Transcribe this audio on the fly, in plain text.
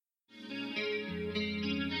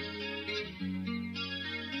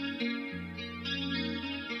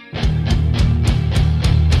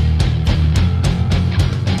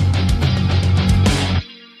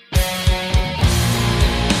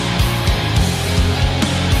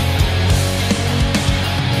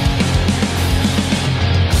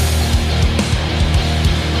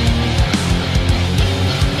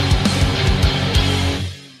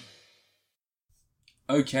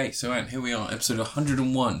Okay, so Ant, here we are, episode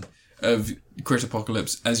 101 of Crit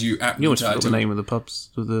Apocalypse, as you aptly You almost forgot the name of the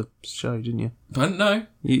pubs of the show, didn't you? But no.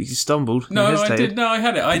 You stumbled. No, I did. No, I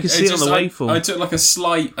had it. You can see it on the waveform. I took like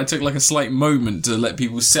a slight moment to let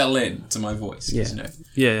people settle in to my voice. Yeah. You know,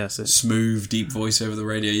 Yeah, so. smooth, deep voice over the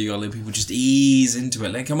radio. You gotta let people just ease into it.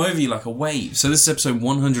 Let it come over you like a wave. So this is episode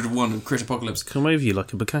 101 of Crit Apocalypse. Come over you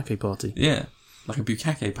like a bukkake party. Yeah. Like a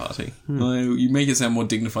bukkake party. Well, you make it sound more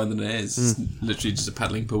dignified than it is. It's literally just a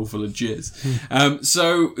paddling pool full of jizz.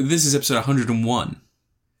 So this is episode 101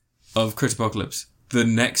 of Crit Apocalypse, the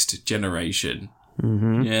next generation.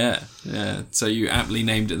 Mm-hmm. Yeah. So you aptly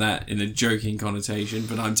named it that in a joking connotation,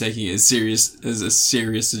 but I'm taking it as a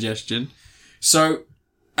serious suggestion. So,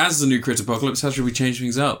 as the new Crit Apocalypse, how should we change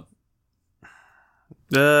things up?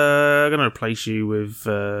 I'm going to replace you with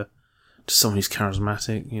just someone who's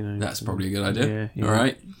charismatic, you know. That's probably a good idea. Yeah. All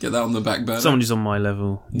right, get that on the back burner. Someone who's on my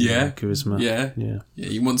level. Yeah. Charisma. Yeah.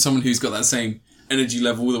 You want someone who's got that same energy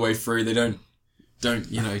level all the way through. They don't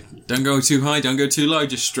go too high, don't go too low,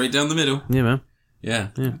 just straight down the middle. Yeah, man. Yeah.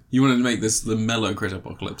 You wanted to make this the mellow Crit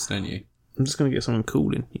Apocalypse, don't you? I'm just going to get someone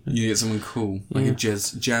cool in. You know? You get someone cool, like a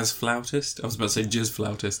jazz flautist. I was about to say jizz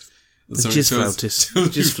flautist. A jizz flautist.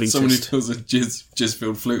 Jizz flutist. Someone who fills a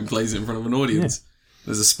jizz-filled flute and plays it in front of an audience. Yeah.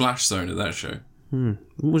 There's a splash zone at that show. What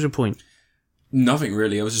was your point? Nothing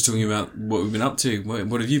really. I was just talking about what we've been up to.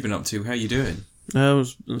 What have you been up to? How are you doing? I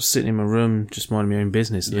was sitting in my room, just minding my own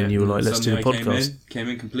business, and then you were like, let's do a podcast. Came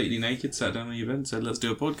in completely naked, sat down on your bed and said, let's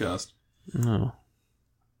do a podcast. No.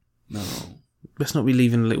 No. Let's not be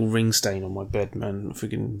leaving a little ring stain on my bed, man.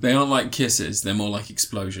 Freaking. They aren't like kisses, they're more like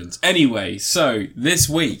explosions. Anyway, so, this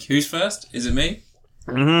week, who's first? Is it me?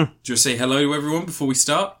 Mm-hmm. Do you say hello to everyone before we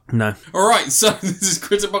start? No. Alright, so this is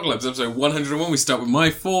Crit Apocalypse, episode 101. We start with my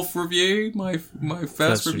fourth review, my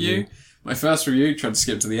first review. My first review, tried to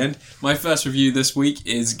skip to the end. My first review this week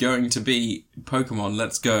is going to be Pokemon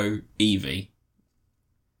Let's Go Eevee.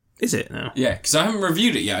 Is it now? Yeah, because I haven't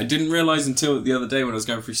reviewed it yet. I didn't realise until the other day when I was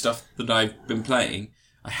going through stuff that I've been playing.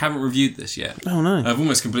 I haven't reviewed this yet. Oh, no. I've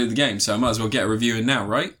almost completed the game, so I might as well get a review in now,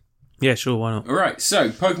 right? Yeah, sure, why not? Alright, so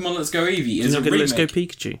Pokemon Let's Go Eevee is a remake. Let's Go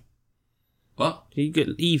Pikachu. What? You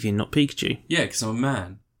get Eevee, not Pikachu. Yeah, because I'm a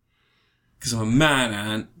man. Because I'm a man,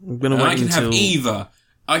 Ant. I can have either.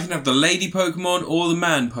 I can have the lady Pokemon or the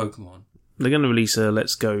man Pokemon. They're going to release a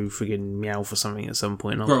Let's Go friggin' Meowth or something at some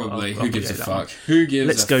point. Probably. Who gives a fuck? Who gives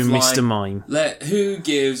Let's go Mr. Mime. Who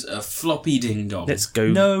gives a floppy ding dong? Let's go.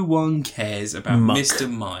 No one cares about Muck. Mr.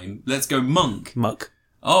 Mime. Let's go Monk. Muck.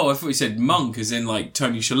 Oh, I thought you said Monk as in like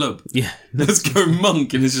Tony Shalhoub. Yeah. Let's go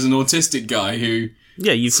Monk, and it's just an autistic guy who...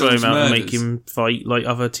 Yeah, you throw him out and make him fight like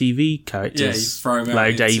other TV characters. Yeah, you throw him out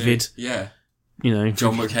Larry David. Yeah. You know.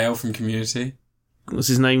 John McHale from Community. What's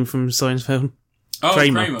his name from Seinfeld? Oh,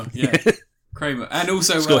 Kramer. Yeah. Kramer. And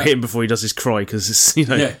also... He's got to hit him before he does his cry, because it's, you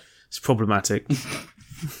know, it's problematic.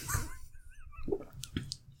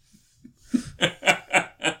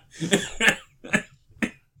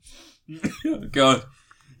 God.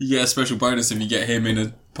 You get a special bonus if you get him in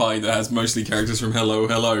a party that has mostly characters from Hello,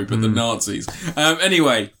 Hello, but the Nazis.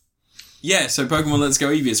 Anyway. Yeah, so Pokemon Let's Go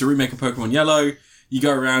Eevee. It's a remake of Pokemon Yellow. You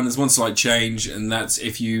go around, there's one slight change, and that's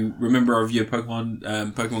if you remember our review of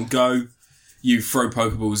Pokemon Go, you throw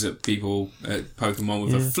Pokeballs at people, at Pokemon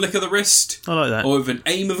with a flick of the wrist. I like that. Or with an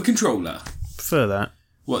aim of a controller. Prefer that.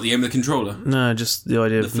 What, the aim of the controller? No, just the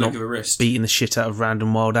idea of not beating the shit out of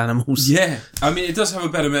random wild animals. Yeah. I mean, it does have a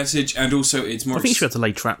better message, and also it's more... I think you should have to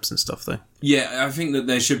lay traps and stuff, though. Yeah, I think that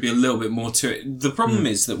there should be a little bit more to it. The problem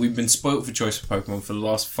is that we've been spoilt for choice for Pokemon for the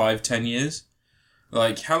last 5-10 years.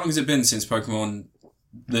 Like, how long has it been since Pokemon,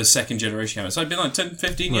 the second generation came out? So it's been like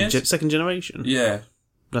 10-15 years? Second generation? Yeah.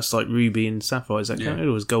 That's like Ruby and Sapphire, is that counted?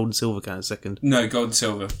 Or was Gold and Silver counted second? No, Gold and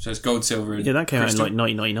Silver. So it's Gold, Silver and yeah, that came Crystal. out in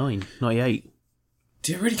like 1999, 98.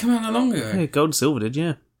 Did it really come out that long ago? Yeah, Gold and Silver did,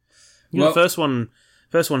 yeah. You know, the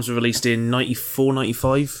first ones were released in 94,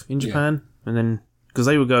 95 in Japan. And then, because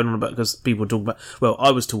they were going on about, because people were talking about, well, I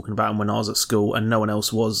was talking about them when I was at school and no one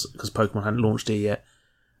else was, because Pokemon hadn't launched here yet.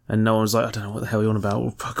 And no one was like, I don't know what the hell you're on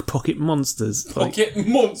about. Pocket Monsters. Pocket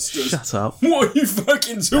Monsters? Shut up. What are you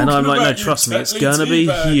fucking talking about? And I'm like, no, trust me, it's going to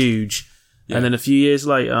be huge. Yeah. And then a few years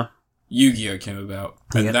later... Yu-Gi-Oh! Came about.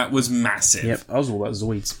 And that was massive. Yep, I was all about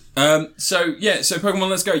Zoids. So Pokemon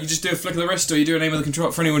Let's Go. You just do a flick of the wrist or you do a name of the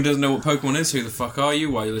controller. For anyone who doesn't know what Pokemon is, who the fuck are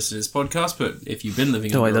you? Why are you listening to this podcast? But if you've been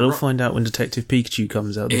living... Don't worry, they'll all find out when Detective Pikachu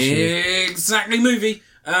comes out this year. Exactly, movie.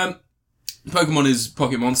 Pokemon is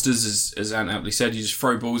Pocket Monsters, as Ant aptly said. You just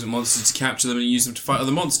throw balls at monsters to capture them and use them to fight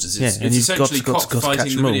other monsters. It's and you've essentially got to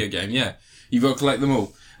cockfighting the video game. Yeah, you've got to collect them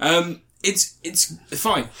all. it's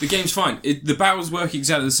fine. The game's fine. The battles work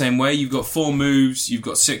exactly the same way. You've got 4 moves. You've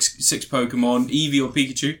got six Pokemon, Eevee or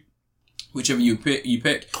Pikachu, whichever you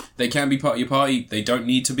pick. They can be part of your party. They don't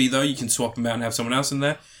need to be though. You can swap them out and have someone else in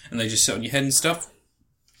there, and they just sit on your head and stuff.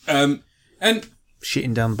 And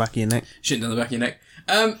shitting down the back of your neck.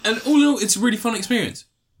 And all in all, it's a really fun experience.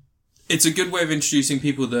 It's a good way of introducing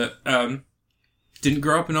people that didn't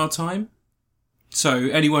grow up in our time. So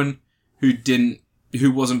anyone who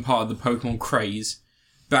wasn't part of the Pokemon craze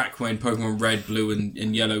back when Pokemon Red, Blue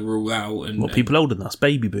and Yellow were all out. And people older than us?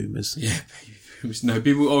 Baby boomers? Yeah, baby boomers. No,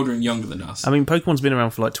 people older and younger than us. I mean, Pokemon's been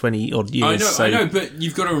around for like 20 odd years. I know, but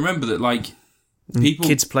you've got to remember that, like,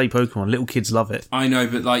 kids play Pokemon. Little kids love it. I know,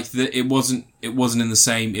 but like it wasn't in the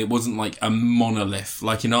same. It wasn't like a monolith.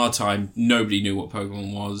 Like in our time, nobody knew what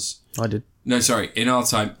Pokemon was. I did. No, sorry. In our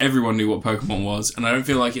time, everyone knew what Pokemon was, and I don't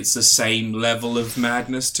feel like it's the same level of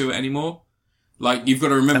madness to it anymore. Like you've got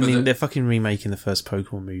to remember. I mean, they're fucking remaking the first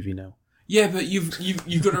Pokemon movie now. Yeah, but you've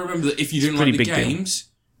got to remember that if you didn't like the games,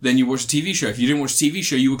 then you watch a TV show. If you didn't watch a TV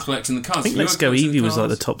show, you were collecting the cards. I think Let's Go Eevee was like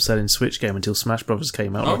the top selling Switch game until Smash Brothers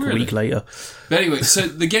came out a week later. But anyway, so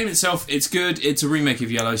the game itself, it's good. It's a remake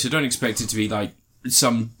of Yellow, so don't expect it to be like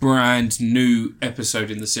some brand new episode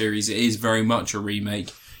in the series. It is very much a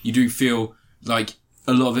remake. You do feel like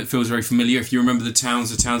a lot of it feels very familiar. If you remember the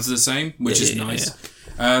towns are the same, which is nice.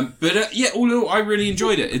 Yeah. But all in all, I really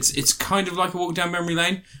enjoyed it. It's kind of like a walk down memory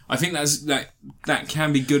lane. I think that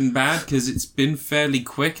can be good and bad because it's been fairly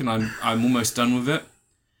quick and I'm almost done with it.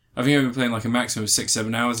 I think I've been playing like a maximum of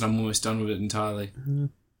 6-7 hours and I'm almost done with it entirely. Mm-hmm.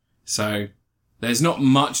 So there's not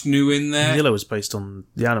much new in there. Yellow was based on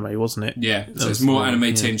the anime, wasn't it? Yeah, so it's more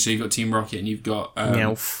anime tinge. So you've got Team Rocket and you've got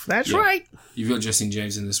Meowth. That's right. You've got Justine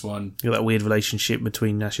James in this one. You got that weird relationship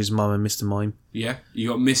between Ash's mum and Mr. Mime. Yeah, you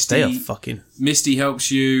got Misty. They are fucking. Misty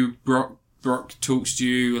helps you. Brock talks to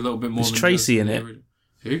you a little bit more. Is Tracy in it?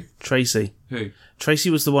 Who? Tracy. Who? Tracy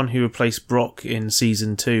was the one who replaced Brock in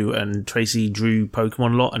season 2, and Tracy drew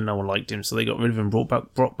Pokemon a lot, and no one liked him, so they got rid of him and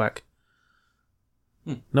brought Brock back.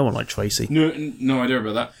 No one liked Tracy. No idea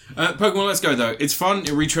about that. Pokemon Let's Go though, it's fun. It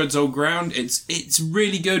retreads old ground. It's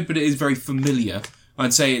really good, but it is very familiar.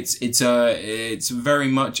 I'd say it's very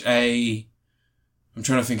much a. I'm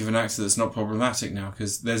trying to think of an actor that's not problematic now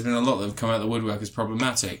because there's been a lot that have come out of the woodwork as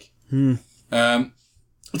problematic. It's a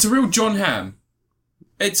real John Hamm.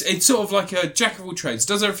 It's sort of like a jack of all trades.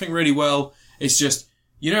 Does everything really well. It's just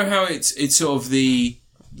how it's sort of the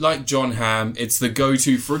like John Hamm. It's the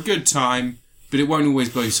go-to for a good time. But it won't always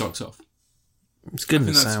blow your socks off. It's good in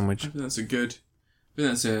a sandwich. I think that's a good.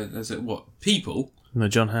 I think that's a what? People? No,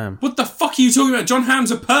 John Hamm. What the fuck are you talking about? John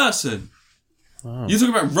Hamm's a person. Oh. You're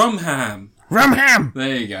talking about Rum Ham. Rum Ham!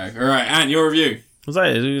 There you go. Alright, Ant, your review. Was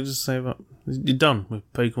that it? You just say about you're done with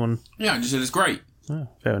Pokemon? Yeah, I just said it's great. Oh,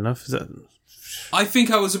 fair enough. Is that? I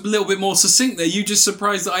think I was a little bit more succinct there. You just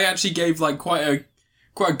surprised that I actually gave like quite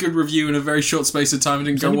a good review in a very short space of time and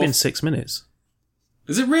didn't it's go only off. Been 6 minutes.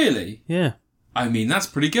 Is it really? Yeah. I mean, that's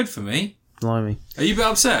pretty good for me. Blimey. Are you a bit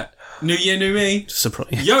upset? New year, new me.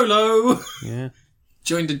 Surprise. YOLO! Yeah.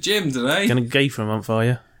 Joined a gym today. Gonna gay for a month, are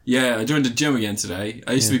you? Yeah, I joined a gym again today.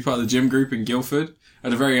 I used to be part of the gym group in Guildford. I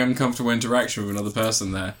had a very uncomfortable interaction with another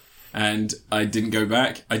person there. And I didn't go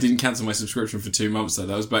back. I didn't cancel my subscription for 2 months though.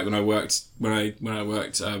 That was back when I worked when I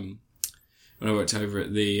worked over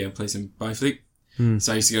at the place in Byfleet.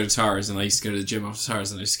 So I used to go to Tara's and I used to go to the gym after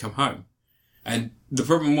Tara's and I used to come home. And the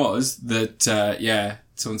problem was that,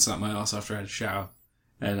 someone slapped my ass after I had a shower.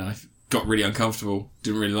 And I got really uncomfortable.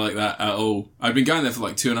 Didn't really like that at all. I'd been going there for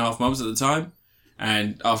like 2.5 months at the time.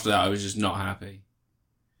 And after that, I was just not happy.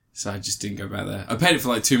 So I just didn't go back there. I paid it for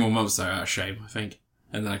like 2 more months though, out of shame, I think.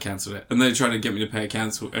 And then I cancelled it. And they were trying to get me to pay a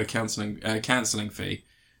cancelling fee.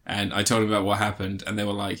 And I told them about what happened. And they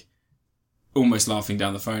were like, almost laughing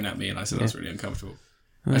down the phone at me. And I said, that's really uncomfortable.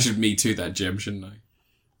 I should Me Too that gym, shouldn't I?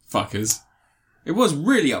 Fuckers. It was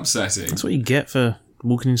really upsetting. That's what you get for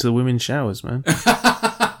walking into the women's showers, man.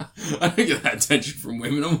 I don't get that attention from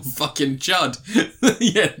women. I'm a fucking chud.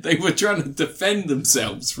 Yeah, they were trying to defend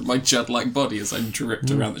themselves from my chud-like body as I dripped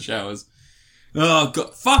around the showers. Oh,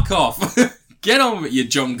 God. Fuck off. Get on with it, you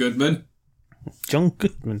John Goodman. John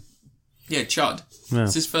Goodman? Yeah, Chud. Yeah.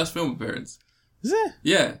 It's his first film appearance. Is it?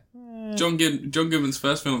 Yeah. John Goodman's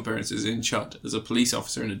first film appearance is in Chud as a police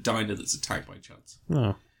officer in a diner that's attacked by chuds.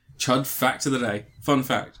 Oh. Chud fact of the day. Fun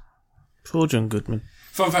fact. Poor John Goodman.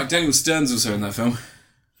 Fun fact, Daniel Stern's also in that film.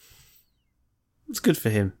 It's good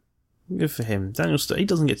for him. Good for him. Daniel Stern, he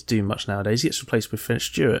doesn't get to do much nowadays. He gets replaced with French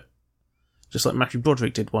Stewart. Just like Matthew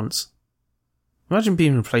Broderick did once. Imagine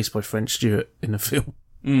being replaced by French Stewart in a film.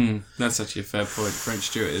 That's actually a fair point. French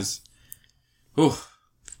Stewart is... Oh,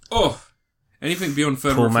 Anything beyond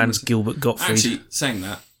further Poor reform man's Gilbert Gottfried. Actually, saying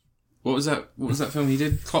that, what was that film he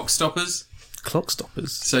did? Clock Stoppers? Clock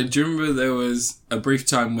Stoppers. So do you remember there was a brief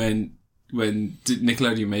time when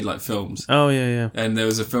Nickelodeon made like films? Oh, yeah. And there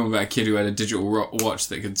was a film about a kid who had a digital watch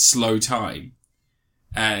that could slow time.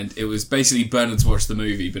 And it was basically Bernard's Watch the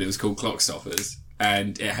movie, but it was called Clock Stoppers.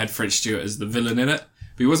 And it had Fred Stewart as the villain in it.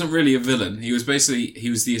 But he wasn't really a villain. He was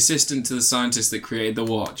the assistant to the scientist that created the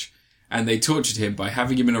watch. And they tortured him by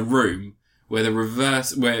having him in a room where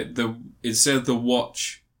instead of the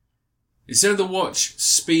watch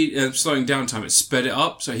slowing down time, it sped it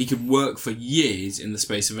up so he could work for years in the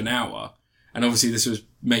space of an hour. And obviously this was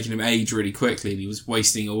making him age really quickly and he was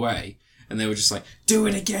wasting away. And they were just like, do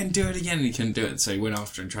it again. And he couldn't do it. So he went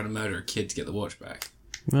after and tried to murder a kid to get the watch back.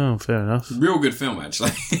 Oh, fair enough. Real good film,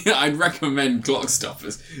 actually. I'd recommend Clock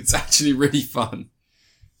Stoppers. It's actually really fun.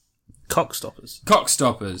 Cock Stoppers. Cock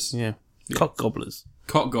Stoppers. Yeah. Cock Gobblers.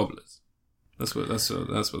 Cock Gobblers. That's what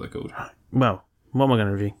they're called. Well, what am I going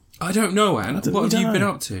to review? I don't know, Anne. What have you been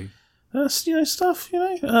up to? Stuff,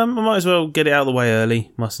 I might as well get it out of the way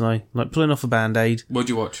early, mustn't I? Like pulling off a Band-Aid. What'd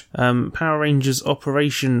you watch? Power Rangers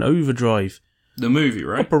Operation Overdrive. The movie,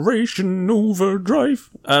 right? Operation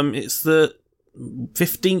Overdrive. It's the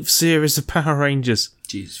 15th series of Power Rangers.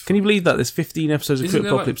 Jeez. Can you believe that? There's 15 episodes of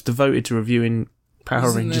Cryptopocalypse devoted to reviewing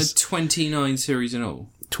Power Rangers. Isn't there 29 series in all?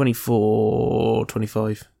 24,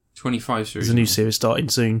 25. 25 series. There's a new series starting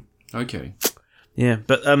soon. Okay. Yeah,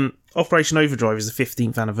 but Operation Overdrive is the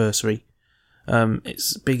 15th anniversary.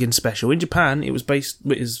 It's big and special. In Japan, it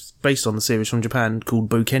is based on the series from Japan called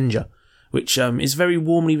Bokenja, which is a very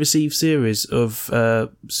warmly received series of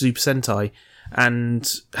Super Sentai and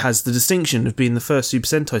has the distinction of being the first Super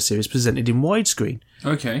Sentai series presented in widescreen.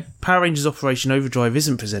 Okay. Power Rangers Operation Overdrive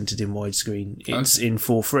isn't presented in widescreen. It's in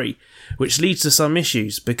 4:3, which leads to some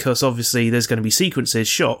issues because obviously there's going to be sequences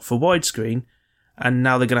shot for widescreen and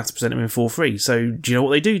now they're going to have to present them in 4:3. So do you know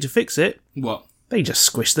what they do to fix it? What? They just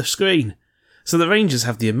squish the screen. So the Rangers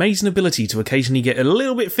have the amazing ability to occasionally get a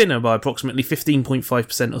little bit thinner by approximately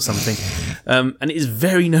 15.5% or something. And it is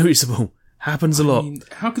very noticeable. Happens a lot.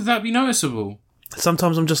 How could that be noticeable?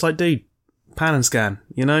 Sometimes I'm just like, dude, pan and scan,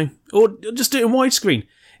 Or just do it in widescreen.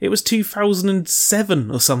 It was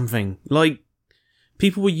 2007 or something. Like,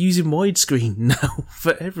 people were using widescreen now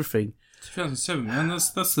for everything. 2007, man,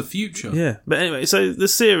 that's the future. Yeah, but anyway, so the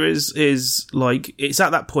series is like, it's at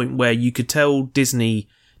that point where you could tell Disney,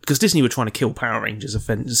 because Disney were trying to kill Power Rangers,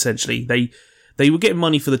 essentially. They were getting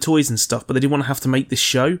money for the toys and stuff, but they didn't want to have to make this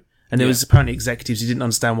show. And there was apparently executives who didn't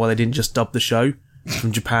understand why they didn't just dub the show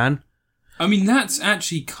from Japan. I mean, that's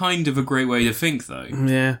actually kind of a great way to think, though.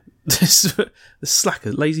 Yeah. The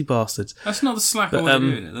slackers, lazy bastards. That's not the slacker way of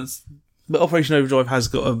doing it. But Operation Overdrive has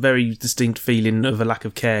got a very distinct feeling of a lack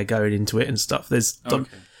of care going into it and stuff. There's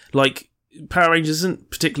Power Rangers isn't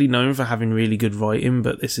particularly known for having really good writing,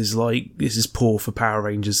 but this is poor for Power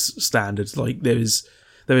Rangers standards. Like there is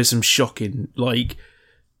some shocking, like,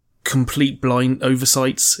 complete blind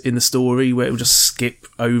oversights in the story where it'll just skip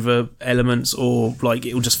over elements or like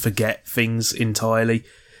it'll just forget things entirely.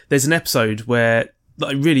 There's an episode where,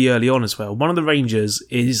 like, really early on as well, one of the Rangers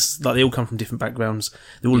is, like, they all come from different backgrounds.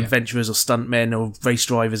 They're all adventurers or stuntmen or race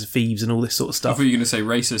drivers or thieves and all this sort of stuff. I thought you were going to say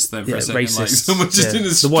racist then for a second. Racist, like someone just in the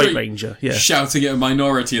street, the White Ranger, shouting at a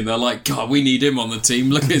minority, and they're like, God, we need him on the team.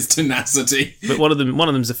 Look at his tenacity. But one of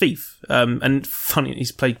them's a thief. And funny,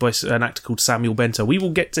 he's played by an actor called Samuel Bento. We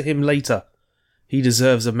will get to him later. He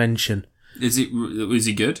deserves a mention. Is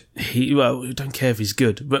he good? We don't care if he's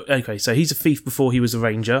good. But okay, so he's a thief before he was a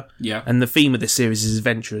ranger. Yeah. And the theme of this series is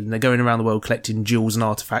adventure, and they're going around the world collecting jewels and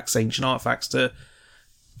artifacts, ancient artifacts, to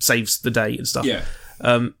save the day and stuff. Yeah.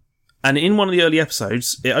 And in one of the early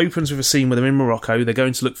episodes, it opens with a scene where they're in Morocco, they're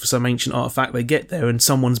going to look for some ancient artifact, they get there and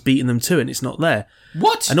someone's beaten them to it and it's not there.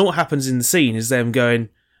 What? And all that happens in the scene is them going,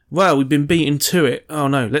 well, we've been beaten to it. Oh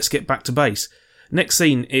no, let's get back to base. Next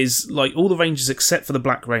scene is, like, all the Rangers except for the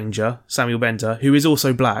Black Ranger, Samuel Bento, who is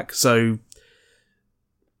also black, so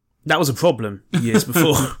that was a problem years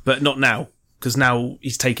before, but not now, because now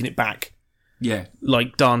he's taking it back. Yeah.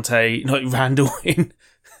 Like Dante, like Randall in...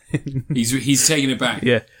 he's taking it back.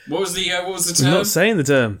 Yeah. What was the term? I'm not saying the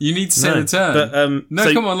term. You need to say the term. But, no,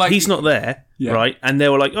 so come on, like... He's not there, right? And they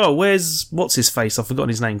were like, oh, what's his face? I've forgotten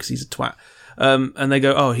his name because he's a twat. And they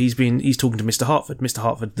go, oh, he's talking to Mr. Hartford. Mr.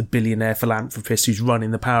 Hartford, the billionaire philanthropist who's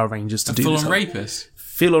running the Power Rangers to do this. Full-on rapist.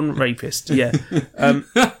 Full-on rapist, yeah.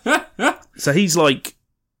 So he's, like,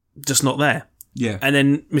 just not there. Yeah. And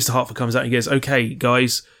then Mr. Hartford comes out and he goes, okay,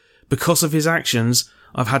 guys, because of his actions,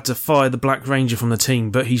 I've had to fire the Black Ranger from the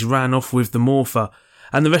team, but he's ran off with the Morpher.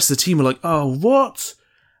 And the rest of the team are like, oh, what?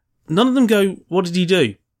 None of them go, what did he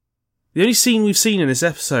do? The only scene we've seen in this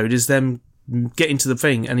episode is them getting to the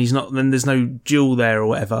thing, and then there's no duel there or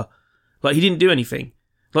whatever. Like, he didn't do anything.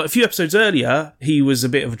 Like, a few episodes earlier, he was a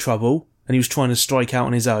bit of a trouble, and he was trying to strike out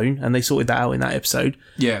on his own, and they sorted that out in that episode.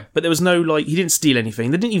 Yeah. But there was no, like, he didn't steal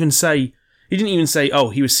anything. He didn't even say, oh,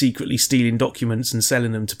 he was secretly stealing documents and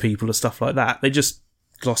selling them to people or stuff like that. They just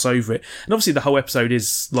gloss over it. And obviously the whole episode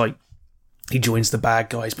is, like, he joins the bad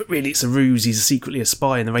guys, but really it's a ruse. He's secretly a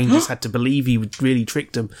spy, and the Rangers had to believe he really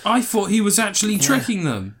tricked them. I thought he was actually tricking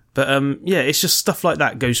them. But, it's just stuff like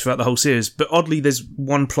that goes throughout the whole series. But oddly, there's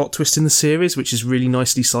one plot twist in the series, which is really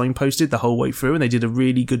nicely signposted the whole way through, and they did a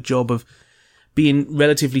really good job of being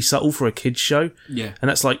relatively subtle for a kids show. Yeah. And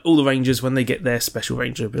that's like all the Rangers, when they get their special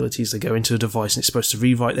Ranger abilities, they go into a device and it's supposed to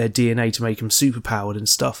rewrite their DNA to make them superpowered and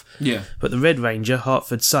stuff. Yeah. But the Red Ranger,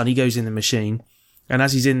 Hartford's son, he goes in the machine, and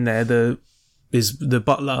as he's in there, is the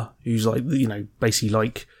butler, who's like, basically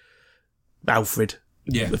like Alfred.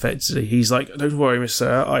 Yeah. Effectively. He's like, don't worry, mister,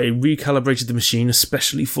 I recalibrated the machine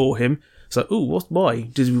especially for him. It's like, why?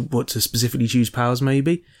 Did he want to specifically choose powers,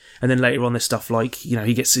 maybe? And then later on, there's stuff like,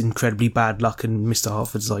 he gets incredibly bad luck, and Mr.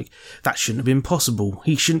 Hartford's like, that shouldn't have been possible.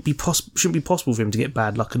 He shouldn't be possible for him to get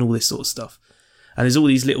bad luck and all this sort of stuff. And there's all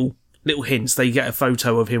these little hints. They get a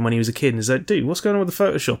photo of him when he was a kid, and it's like, dude, what's going on with the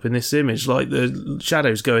Photoshop in this image? Like, the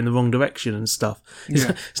shadows go in the wrong direction and stuff.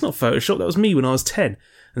 Yeah. It's not Photoshop, that was me when I was 10.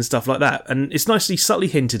 And stuff like that. And it's nicely subtly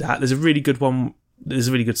hinted at. There's a really good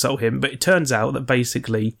subtle hint, but it turns out that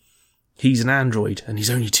basically he's an android and he's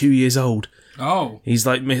only 2 years old. Oh. He's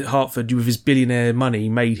like Hartford, with his billionaire money,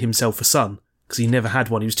 made himself a son because he never had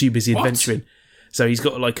one. He was too busy adventuring. So he's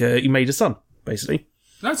got he made a son, basically.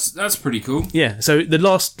 That's pretty cool. Yeah. So the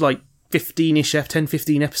last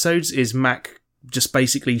 10-15 episodes is Mac just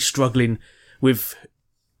basically struggling with,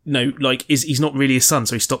 he's not really his son,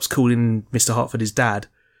 so he stops calling Mr. Hartford his dad.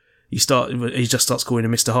 He just starts calling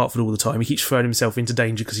him Mr. Hartford all the time. He keeps throwing himself into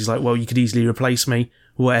danger because he's like, well, you could easily replace me,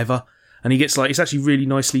 whatever. And he gets it's actually really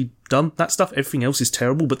nicely done, that stuff. Everything else is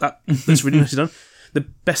terrible, but that's really nicely done. The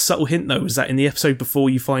best subtle hint, though, is that in the episode before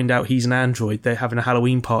you find out he's an android, they're having a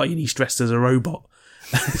Halloween party and he's dressed as a robot.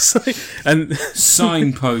 And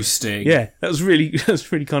signposting. Yeah, that's really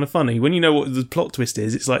kind of funny. When you know what the plot twist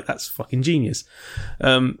is, it's like, that's fucking genius.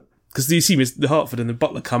 Because you see the Hartford and the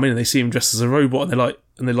butler come in and they see him dressed as a robot, and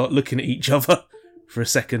they're like looking at each other for a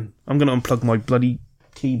second. I'm going to unplug my bloody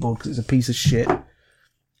keyboard because it's a piece of shit.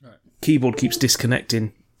 Right. Keyboard keeps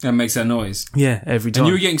disconnecting. And makes that noise. Yeah, every time. And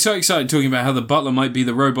you were getting so excited talking about how the butler might be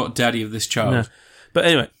the robot daddy of this child. No. But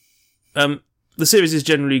anyway, the series is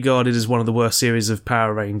generally regarded as one of the worst series of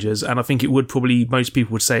Power Rangers, and I think most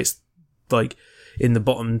people would say it's in the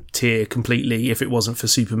bottom tier completely if it wasn't for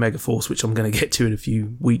Super Mega Force, which I'm going to get to in a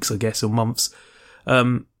few weeks, I guess, or months.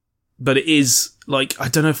 But it is, I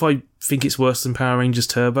don't know if I think it's worse than Power Rangers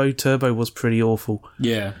Turbo. Turbo was pretty awful.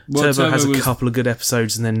 Yeah. Well, Turbo has a couple of good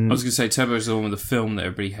episodes, and then... I was going to say, Turbo's the one with the film that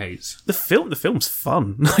everybody hates. The film's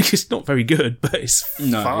fun. It's not very good, but it's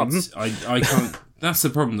fun. I can't... That's the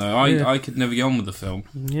problem, though. I could never get on with the film.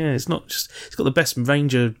 Yeah, it's not just... It's got the best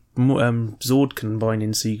Ranger Zord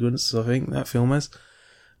combining sequence, I think, that film has.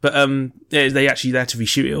 But they had to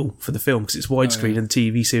reshoot it all for the film because it's widescreen and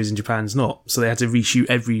the TV series in Japan's not. So they had to reshoot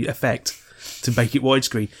every effect to make it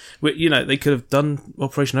widescreen. They could have done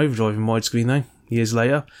Operation Overdrive in widescreen, though, years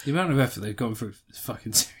later. The amount of effort they've gone through this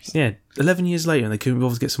fucking series. Yeah, 11 years later, and they couldn't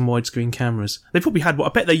bother to get some widescreen cameras. They probably had... I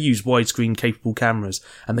bet they used widescreen capable cameras,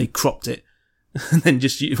 and they cropped it. And then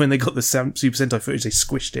just when they got the Super Sentai footage, they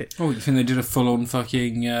squished it. Oh, you think they did a full-on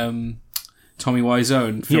fucking Tommy Wiseau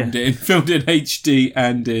and filmed it in HD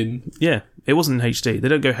and in... Yeah, it wasn't in HD. They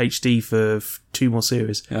don't go HD for 2 more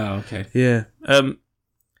series. Oh, okay. Yeah.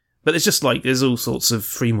 But it's just there's all sorts of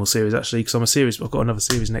 3 more series, actually, because I've got another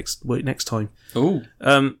series next time. Oh.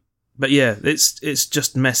 But yeah, it's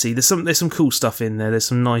just messy. There's some cool stuff in there. There's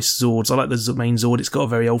some nice Zords. I like the main Zord. It's got a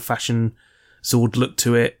very old-fashioned Zord look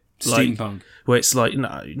to it. Steampunk. Where it's no,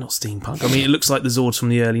 not steampunk. I mean, it looks like the Zords from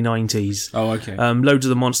the early 90s. Oh, okay. Loads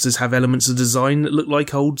of the monsters have elements of design that look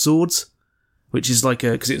like old Zords, which is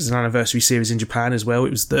because it was an anniversary series in Japan as well.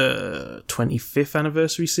 It was the 25th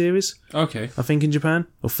anniversary series. Okay. I think in Japan.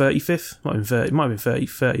 Or 35th. It might have been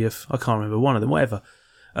 30th. I can't remember. One of them, whatever.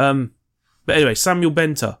 But anyway, Samuel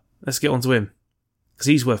Benter. Let's get on to him. Because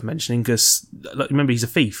he's worth mentioning, because remember, he's a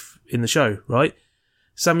thief in the show, right?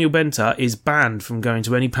 Samuel Benter is banned from going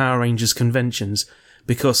to any Power Rangers conventions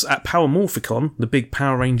because at Power Morphicon, the big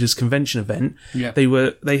Power Rangers convention event,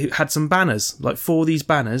 they had some banners, 4 of these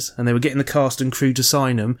banners, and they were getting the cast and crew to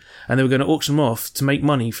sign them, and they were going to auction them off to make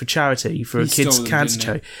money for charity for a kids' cancer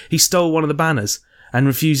charity. He stole one of the banners and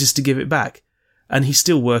refuses to give it back. and he's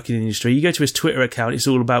still working in the industry. You go to his Twitter account, it's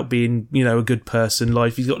all about being, a good person,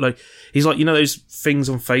 life. He's got he's like, those things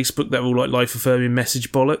on Facebook that are all like life affirming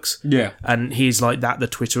message bollocks. Yeah. And he's like that, the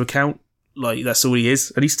Twitter account. Like, that's all he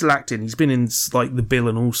is. And he's still acting. He's been in, like, The Bill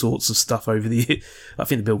and all sorts of stuff over the year. I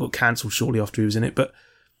think The Bill got cancelled shortly after he was in it, but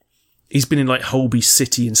he's been in, like, Holby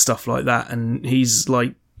City and stuff like that. And he's,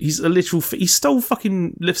 like, he essentially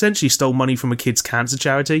stole money from a kid's cancer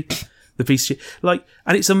charity. The piece of shit. Like,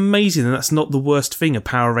 and it's amazing that that's not the worst thing a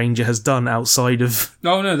Power Ranger has done outside of...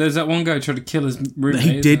 Oh, no, there's that one guy who tried to kill his roommate.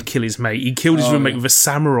 He did kill his mate. He killed his roommate with a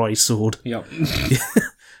samurai sword. Yep.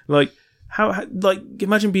 Like... How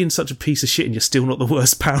imagine being such a piece of shit and you're still not the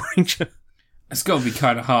worst Power Ranger. It's got to be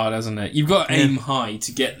kind of hard, hasn't it? You've got to aim high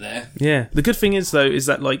to get there. Yeah. The good thing is, though, is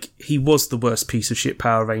that, like, he was the worst piece of shit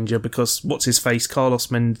Power Ranger because, what's-his-face, Carlos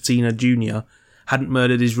Mendocino Jr. hadn't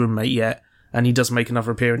murdered his roommate yet, and he does make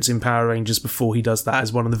another appearance in Power Rangers before he does that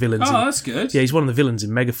as one of the villains. Oh, that's good. Yeah, he's one of the villains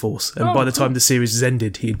in Megaforce, and by the time the series has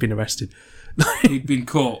ended, he'd been arrested. He'd been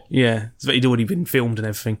caught. Yeah, so he'd already been filmed and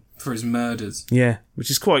everything. For his murders. Yeah, which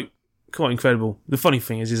is quite incredible. The funny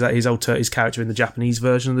thing is that his character in the Japanese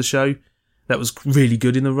version of the show that was really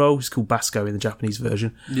good in the role. He's called Basco in the Japanese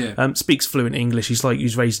version. Yeah. Speaks fluent English. He's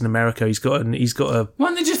raised in America. He's got a. Why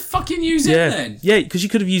don't they just fucking use it then? Yeah, because you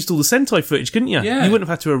could have used all the Sentai footage, couldn't you? Yeah. You wouldn't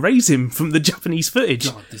have had to erase him from the Japanese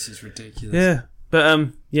footage. God, this is ridiculous. Yeah.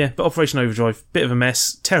 But Operation Overdrive, bit of a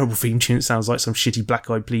mess. Terrible theme tune. It sounds like some shitty Black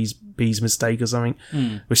Eyed Peas mistake or something.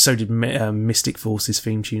 Which so did Mystic Force's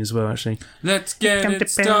theme tune as well, actually. Let's get it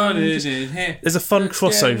started in here. There's a fun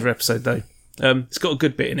crossover episode, though. It's got a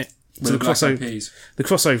good bit in it. So the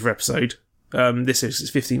crossover episode, this is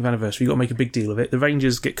its 15th anniversary. You've got to make a big deal of it. The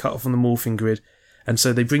Rangers get cut off on the morphing grid, and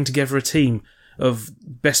so they bring together a team of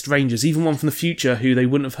best Rangers, even one from the future who they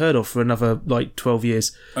wouldn't have heard of for another, 12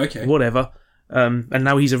 years. Okay. Whatever. And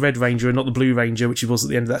now he's a Red Ranger and not the Blue Ranger, which he was at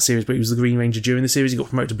the end of that series, but he was the Green Ranger during the series. He got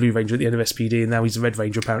promoted to Blue Ranger at the end of SPD, and now he's a Red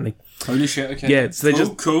Ranger, apparently. Holy shit, okay. Yeah, so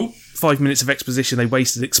they cool. 5 minutes of exposition they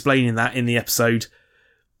wasted explaining that in the episode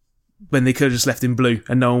when they could have just left him blue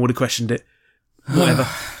and no one would have questioned it. Whatever.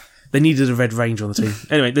 They needed a Red Ranger on the team.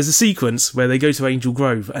 Anyway, there's a sequence where they go to Angel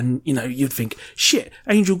Grove and, you'd think, shit,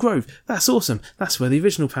 Angel Grove, that's awesome. That's where the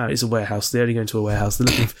original power is. A warehouse. They only go into a warehouse. They're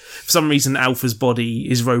looking for some reason Alpha's body,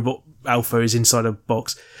 his robot Alpha is inside a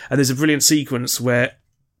box. And there's a brilliant sequence where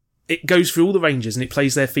it goes through all the Rangers and it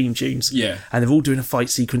plays their theme tunes. Yeah. And they're all doing a fight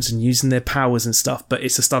sequence and using their powers and stuff, but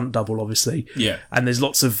it's a stunt double, obviously. Yeah. And there's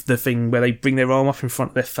lots of the thing where they bring their arm up in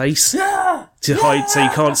front of their face to hide so you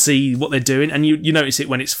can't see what they're doing. And you notice it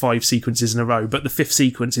when it's 5 sequences in a row. But the 5th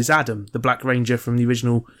sequence is Adam, the Black Ranger from the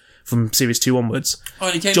original, from Series 2 onwards. Oh,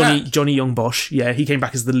 and he came back? Johnny Young Bosch. Yeah, he came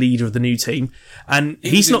back as the leader of the new team. And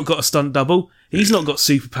he's not got a stunt double. He's not got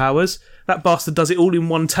superpowers. That bastard does it all in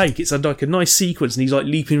one take. It's like a nice sequence and he's like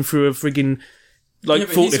leaping through a friggin'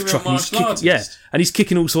 forklift truck. And he's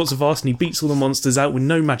kicking all sorts of ass and he beats all the monsters out with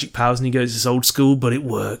no magic powers and he goes, it's old school, but it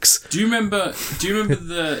works. Do you remember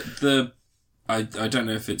the I don't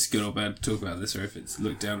know if it's good or bad to talk about this or if it's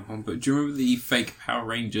looked down upon, but do you remember the fake Power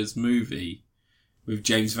Rangers movie with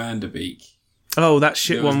James Van Der Beek? Oh, that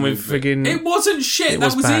shit one with friggin'... It wasn't shit,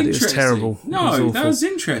 that was bad. Interesting. It was terrible. No, that was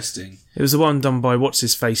interesting. It was the one done by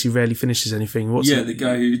what's-his-face who rarely finishes anything. The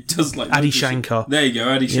guy who does Adi Shankar. There you go,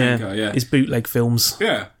 Adi Shankar, yeah. His bootleg films.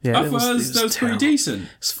 Yeah. I thought that was pretty decent.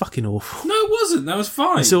 It's fucking awful. No, it wasn't. That was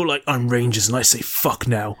fine. It's all like, I'm Rangers and I say fuck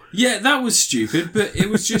now. Yeah, that was stupid, but it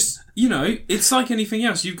was just, it's like anything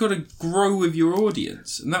else. You've got to grow with your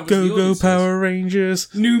audience. And that was Go Power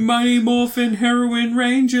Rangers. New Mighty Morphin Heroine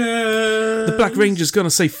Rangers. The Black Ranger's gonna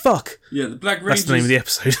say fuck. Yeah, the Black Rangers. That's the name of the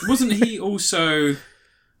episode. Wasn't he also...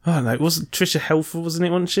 I don't know, wasn't Trisha Helfer, wasn't it,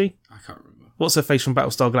 wasn't she? I can't remember. What's her face from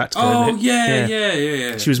Battlestar Galactica? Oh,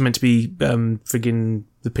 yeah. She was meant to be friggin'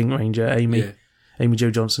 the Pink Ranger, Amy. Yeah. Amy Jo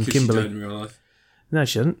Johnson, Kimberly. She died in real life. No,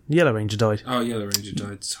 she didn't. Yellow Ranger died. Oh, Yellow Ranger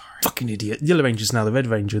died, sorry. Fucking idiot. Yellow Ranger's now the Red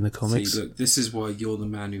Ranger in the comics. See, look, this is why you're the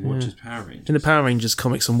man who watches Power Rangers. In the Power Rangers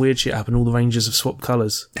comics, some weird shit happened. All the Rangers have swapped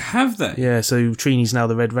colours. Have they? Yeah, so Trini's now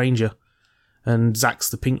the Red Ranger. And Zack's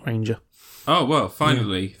the Pink Ranger. Oh, well,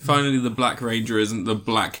 finally. Yeah. Finally the Black Ranger isn't the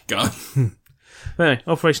black guy. Anyway,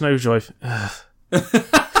 Operation Overdrive.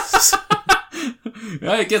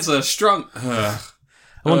 It gets a strong...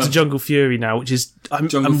 I'm on to Jungle Fury now, which is... I'm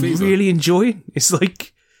really enjoying. It's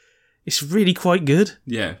like... It's really quite good.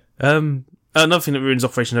 Yeah. Another thing that ruins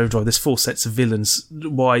Operation Overdrive, there's 4 sets of villains.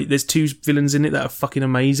 Why? There's 2 villains in it that are fucking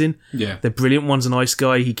amazing. Yeah. They're brilliant. One's a nice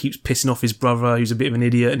guy. He keeps pissing off his brother, who's a bit of an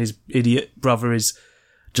idiot, and his idiot brother is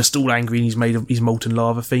just all angry and he's molten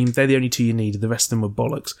lava themed. They're the only 2 you need. The rest of them were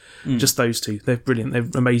bollocks. Just those 2. They're brilliant. They're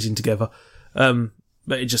amazing together.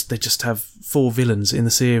 but they just have 4 villains in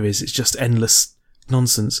the series. It's just endless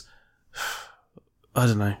nonsense. I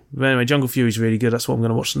don't know. But anyway, Jungle Fury's really good. That's what I'm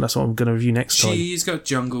going to watch, and that's what I'm going to review next time. She's got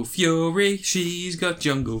Jungle Fury. She's got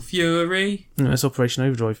Jungle Fury. That's Operation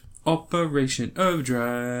Overdrive. Operation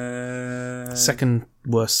Overdrive. Second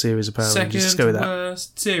worst series of Power Rangers. Let's go with that. Second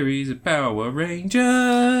worst series of Power Rangers.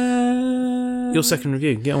 Your second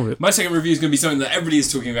review. Get on with it. My second review is going to be something that everybody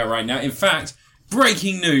is talking about right now. In fact,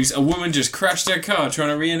 breaking news. A woman just crashed her car trying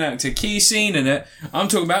to reenact a key scene in it. I'm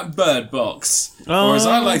talking about Bird Box. Or as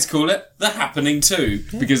I like to call it, The Happening 2.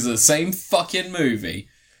 Yeah. Because of the same fucking movie.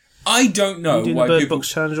 I don't know why the Bird Box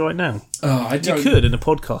challenge right now. Oh, I don't. You could in a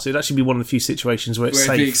podcast. It'd actually be one of the few situations where it's safe.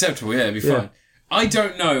 It'd be acceptable. Yeah, it'd be fine. I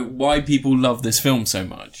don't know why people love this film so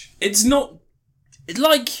much. It's not. It's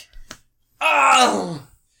like.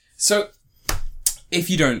 So,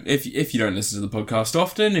 if you don't listen to the podcast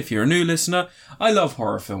often, if you're a new listener, I love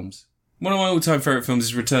horror films. One of my all-time favourite films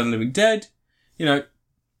is Return of the Living Dead. You know,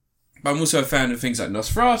 but I'm also a fan of things like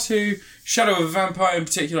Nosferatu, Shadow of a Vampire in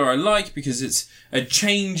particular I like because it's a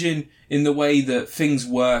change in the way that things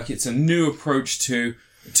work. It's a new approach to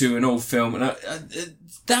an old film. And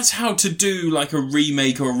that's how to do like a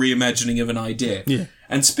remake or a reimagining of an idea. Yeah.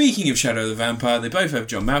 And speaking of Shadow of the Vampire, they both have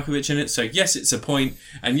John Malkovich in it, so yes, it's a point,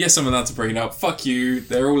 and yes, I'm allowed to bring it up. Fuck you,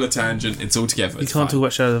 they're all a tangent, it's all together. You can't talk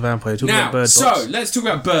about Shadow of the Vampire, talk about Bird Box. So, let's talk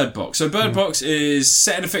about Bird Box. So Bird Box is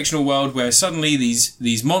set in a fictional world where suddenly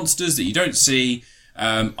these monsters that you don't see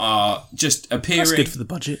are just appearing. That's good for the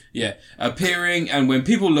budget. Yeah, appearing, and when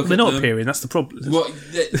people look at them... They're not appearing, that's the problem. Well,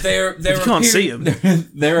 they're you can't see them.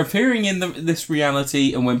 They're appearing in this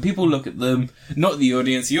reality, and when people look at them, not the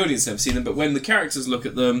audience never see them, but when the characters look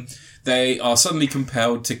at them, they are suddenly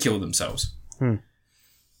compelled to kill themselves.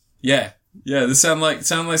 Yeah, this sound like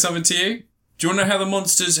something to you? Do you want to know how the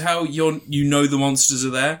monsters, how you know the monsters are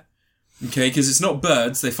there? Okay, because it's not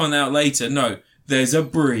birds, they find out later. No, there's a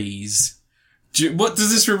breeze. What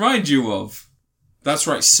does this remind you of? That's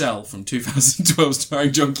right, Cell from 2012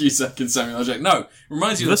 starring John Cusack and Samuel L. Jackson. No, it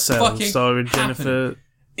reminds you of the Cell fucking starring Jennifer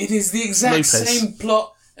It is the exact Lopez. same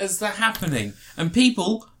plot as The Happening. And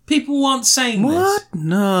people aren't saying What?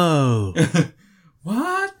 No.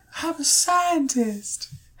 What? I'm a scientist.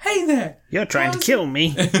 Hey there. You're trying to kill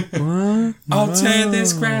me. What? I'll tear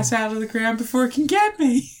this grass out of the ground before it can get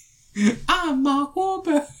me. I'm Mark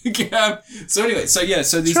Wahlberg. So anyway, so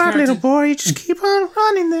these Try, characters... little boy, you just keep on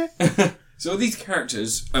running there. So these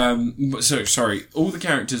characters, all the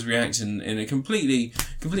characters react in a completely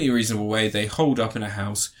reasonable way. They hold up in a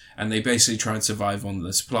house and they basically try and survive on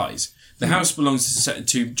the supplies. The house belongs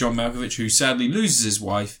to John Malkovich, who sadly loses his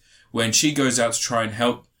wife when she goes out to try and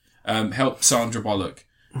help Sandra Bullock.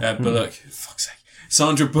 Fuck's sake.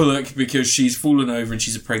 Sandra Bullock, because she's fallen over and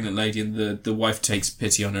she's a pregnant lady, and the wife takes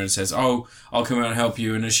pity on her and says, "Oh, I'll come out and help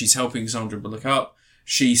you." And as she's helping Sandra Bullock up,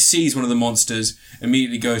 she sees one of the monsters,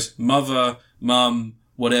 immediately goes, "Mother, mum,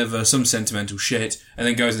 whatever," some sentimental shit, and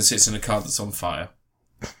then goes and sits in a car that's on fire.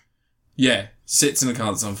 Yeah, sits in a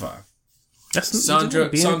car that's on fire. Sandra,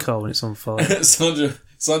 be in a car when it's on fire.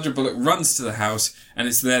 Sandra Bullock runs to the house, and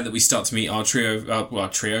it's there that we start to meet our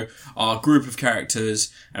group of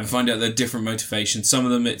characters, and find out their different motivations. Some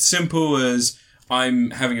of them, it's simple as,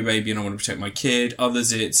 I'm having a baby and I want to protect my kid.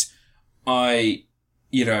 Others, it's, I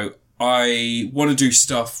want to do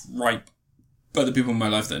stuff right by the people in my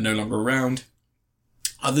life that are no longer around.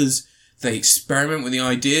 Others, they experiment with the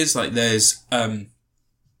ideas. Like there's one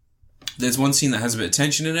scene that has a bit of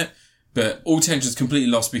tension in it, but all tension is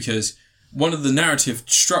completely lost because one of the narrative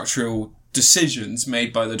structural decisions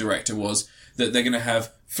made by the director was that they're going to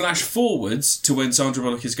have flash forwards to when Sandra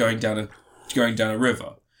Bullock is going down a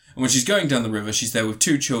river. And when she's going down the river, she's there with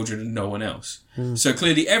 2 children and no one else. So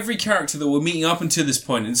clearly every character that we're meeting up until this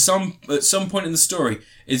point, at some point in the story,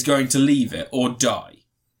 is going to leave it or die.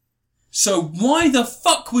 So why the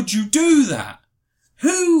fuck would you do that?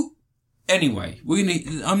 Anyway,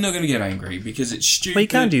 I'm not going to get angry because it's stupid. Well, you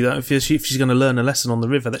can do that if she's going to learn a lesson on the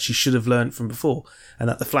river that she should have learned from before, and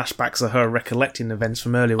that the flashbacks are her recollecting events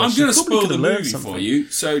from earlier. I'm going to spoil the movie for you,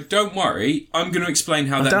 so don't worry. I'm going to explain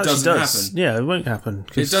how that doesn't happen. Yeah, it won't happen.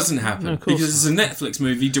 It doesn't happen because it's a Netflix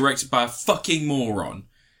movie directed by a fucking moron.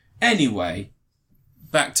 Anyway,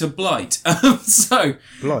 back to Blight.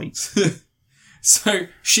 Blight. So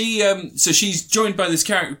she's joined by this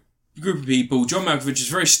group of people. John Malkovich is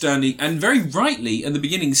very sternly and very rightly at the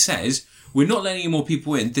beginning says, "We're not letting any more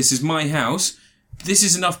people in. This is my house. This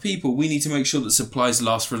is enough people. We need to make sure that supplies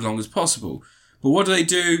last for as long as possible." But what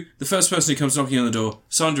do? The first person who comes knocking on the door,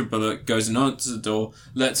 Sandra Bullock, goes and answers the door,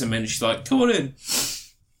 lets him in, and she's like, "Come on in."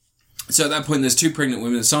 So at that point, there's 2 pregnant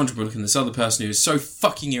women, Sandra Bullock and this other person who is so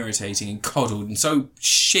fucking irritating and coddled and so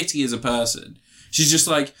shitty as a person. She's just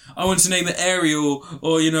like, I want to name it Ariel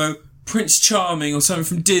or, Prince Charming or something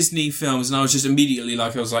from Disney films. And I was just immediately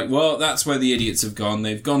like, well, that's where the idiots have gone.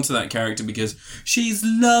 They've gone to that character because she's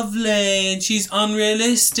lovely and she's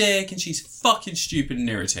unrealistic and she's fucking stupid and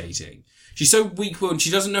irritating. She's so weak-willed and she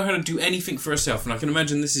doesn't know how to do anything for herself. And I can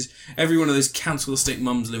imagine this is every one of those council estate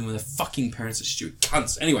mums living with their fucking parents are stupid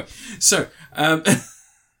cunts. Anyway, so,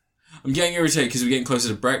 I'm getting irritated because we're getting closer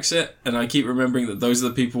to Brexit, and I keep remembering that those are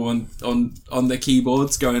the people on their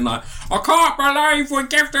keyboards going like, I can't believe we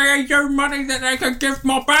give the EU money that they could give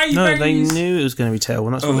my babies. No, they knew it was going to be terrible,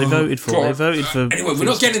 and that's what they voted for. God. They voted for... Anyway, we're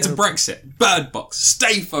not getting into Brexit. Bird Box.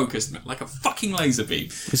 Stay focused, man. Like a fucking laser beam.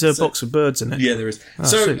 Is there a box of birds in it? Yeah, there is.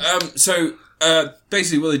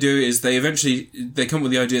 Basically what they do is they come up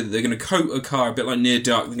with the idea that they're going to coat a car a bit like Near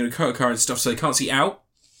Dark. They're going to coat a car and stuff so they can't see out.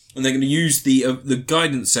 And they're going to use the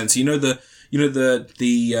guidance sensor. The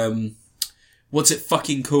what's it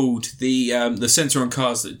fucking called? The sensor on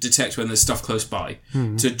cars that detect when there's stuff close by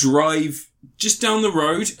to drive just down the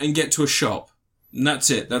road and get to a shop. And that's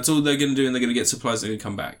it. That's all they're going to do. And they're going to get supplies. They're going to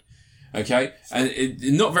come back. Okay. And it's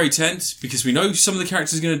not very tense because we know some of the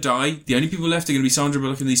characters are going to die. The only people left are going to be Sandra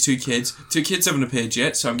Bullock and these 2 kids. 2 kids haven't appeared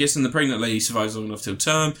yet. So I'm guessing the pregnant lady survives long enough till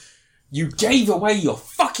term. You gave away your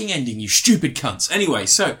fucking ending, you stupid cunts. Anyway,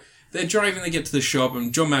 so they're driving, they get to the shop,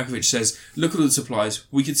 and John Malkovich says, look at all the supplies,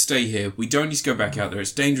 we could stay here, we don't need to go back out there,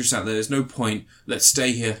 it's dangerous out there, there's no point, let's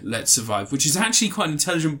stay here, let's survive. Which is actually quite an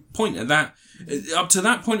intelligent point at that, up to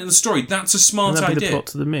that point in the story, that's a smart idea. Would that be the plot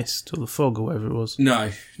to the mist, or the fog, or whatever it was?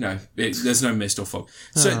 No, there's no mist or fog.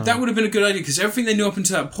 So that would have been a good idea, because everything they knew up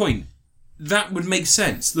until that point, that would make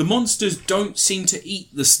sense. The monsters don't seem to eat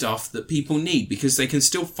the stuff that people need because they can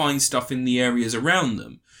still find stuff in the areas around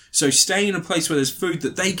them. So staying in a place where there's food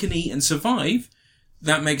that they can eat and survive,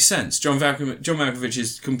 that makes sense. John Malkovich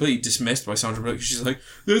is completely dismissed by Sandra Bullock. She's like,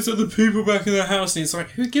 there's other people back in the house. And he's like,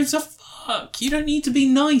 who gives a fuck? You don't need to be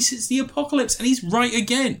nice. It's the apocalypse. And he's right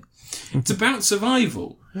again. It's about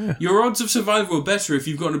survival. Yeah. Your odds of survival are better if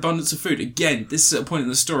you've got an abundance of food. Again, this is at a point in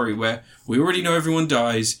the story where we already know everyone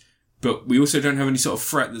dies. But we also don't have any sort of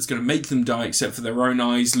threat that's going to make them die except for their own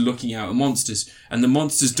eyes looking out at monsters. And the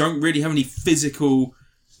monsters don't really have any physical...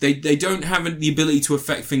 They don't have the ability to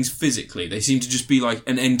affect things physically. They seem to just be like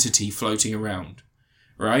an entity floating around.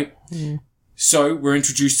 Right? Mm. So we're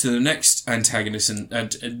introduced to the next antagonist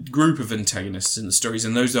and a group of antagonists in the stories.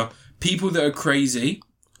 And those are people that are crazy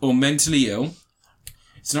or mentally ill.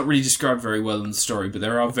 It's not really described very well in the story, but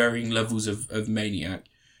there are varying levels of maniac.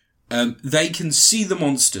 They can see the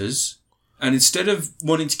monsters, and instead of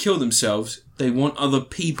wanting to kill themselves, they want other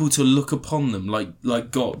people to look upon them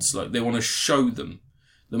like gods. Like they want to show them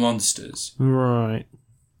the monsters. Right.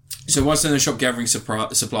 So whilst they're in the shop gathering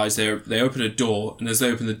supplies, they open a door, and as they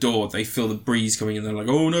open the door, they feel the breeze coming in. They're like,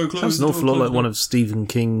 "Oh no, close!" That's an awful lot like one of Stephen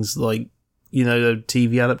King's, the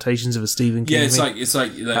TV adaptations of a Stephen King. Yeah, it's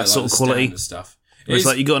like that sort of quality and stuff. It's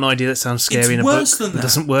like you got an idea that sounds scary in a book that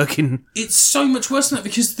doesn't work in... It's so much worse than that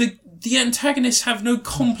because the antagonists have no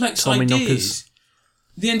complex ideas. Knockers.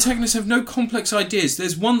 The antagonists have no complex ideas.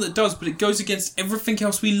 There's one that does, but it goes against everything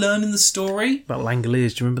else we learn in the story. About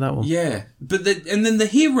Langoliers, do you remember that one? Yeah. And then the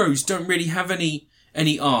heroes don't really have any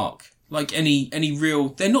arc. Like any real...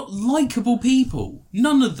 They're not likeable people.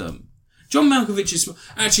 None of them. John Malkovich is...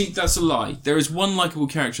 Actually, that's a lie. There is one likeable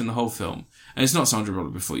character in the whole film. And it's not Sandra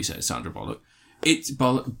Bullock before you say it's Sandra Bullock. It's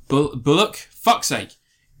Bullock. Fuck's sake.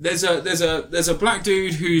 There's a black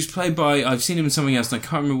dude who's played by, I've seen him in something else and I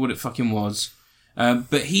can't remember what it fucking was.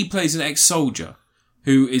 But he plays an ex-soldier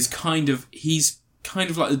who is he's kind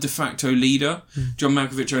of like the de facto leader. John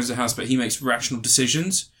Malkovich owns the house, but he makes rational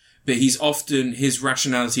decisions. But his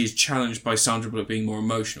rationality is challenged by Sandra Bullock being more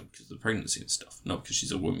emotional because of the pregnancy and stuff. Not because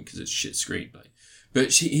she's a woman, because it's shit screenplay.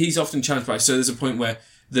 But he's often challenged by, so there's a point where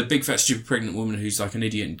the big fat stupid pregnant woman who's like an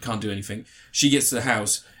idiot and can't do anything, she gets to the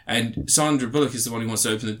house and Sandra Bullock is the one who wants to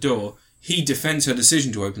open the door. He defends her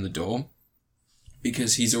decision to open the door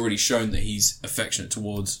because he's already shown that he's affectionate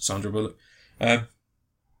towards Sandra Bullock. And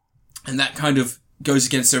that kind of goes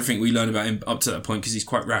against everything we learn about him up to that point because he's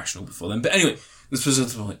quite rational before then. But anyway, this was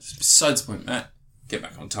besides the point, Matt. Get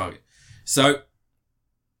back on target. So,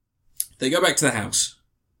 they go back to the house,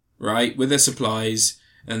 right, with their supplies,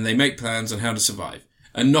 and they make plans on how to survive.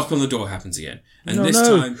 A knock on the door happens again. And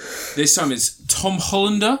this time it's Tom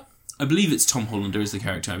Hollander. I believe it's Tom Hollander is the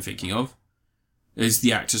character I'm thinking of. Is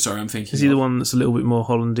the actor, sorry, I'm thinking of. Is he the one that's a little bit more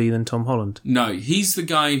Hollandy than Tom Holland? No, he's the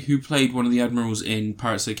guy who played one of the admirals in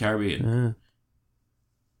Pirates of the Caribbean.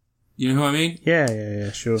 You know who I mean?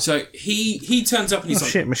 Yeah, sure. So he turns up and he's like...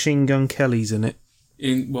 shit, Machine Gun Kelly's in it.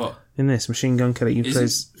 In what? In this, Machine Gun Kelly. He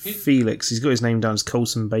plays Felix. He's got his name down as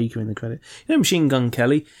Colson Baker in the credit. You know Machine Gun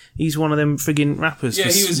Kelly? He's one of them friggin' rappers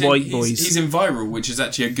for white boys. He's in Viral, which is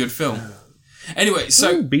actually a good film. Anyway,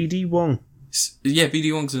 so... BD Wong. Yeah,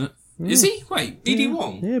 BD Wong's in it. Is he? Wait, BD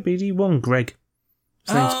Wong? Yeah, BD Wong. Greg.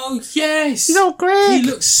 Oh, yes! He's old Greg! He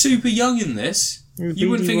looks super young in this.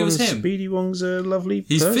 You wouldn't think it was him. BD Wong's a lovely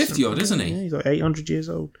He's person. 50-odd, isn't he? Yeah, he's like 800 years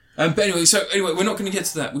old. But anyway, we're not going to get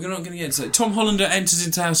to that. We're not going to get to that. Tom Hollander enters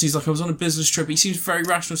into the house. He's like, I was on a business trip. He seems very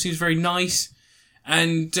rational, seems very nice.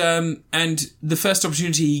 And the first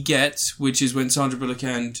opportunity he gets, which is when Sandra Bullock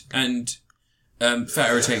and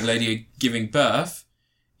fat irritating lady are giving birth,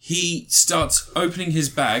 he starts opening his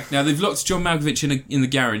bag. Now, they've locked John Malkovich in the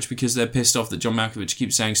garage because they're pissed off that John Malkovich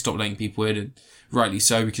keeps saying stop letting people in, and rightly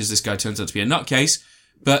so, because this guy turns out to be a nutcase.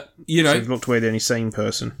 But, you know... So they've locked away the only sane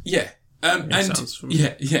person. Yeah.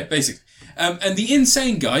 Basically. And the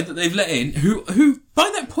insane guy that they've let in, who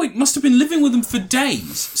by that point must have been living with them for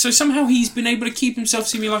days. So somehow he's been able to keep himself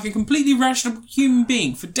seeming like a completely rational human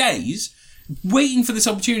being for days, waiting for this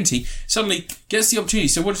opportunity, suddenly gets the opportunity.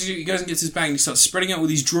 So what does he do? He goes and gets his bag and he starts spreading out all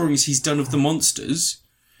these drawings he's done of the monsters,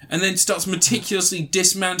 and then starts meticulously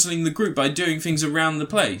dismantling the group by doing things around the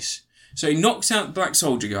place. So he knocks out the Black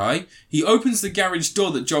Soldier guy. He opens the garage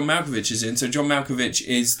door that John Malkovich is in. So John Malkovich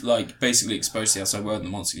is, like, basically exposed to the outside world and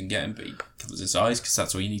the monster can get him, but he covers his eyes because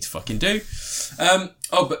that's all you need to fucking do.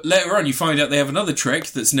 But later on you find out they have another trick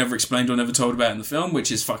that's never explained or never told about in the film,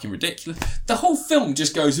 which is fucking ridiculous. The whole film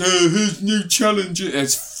just goes, here's new challenge.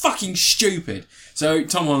 It's fucking stupid. So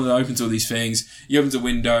Tom Holland opens all these things. He opens a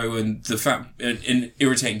window, and the fat, an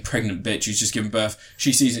irritating pregnant bitch who's just given birth,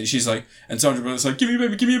 she sees it. She's like, and Sandra Bullock's like, give me a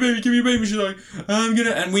baby, give me a baby, give me a baby. She's like,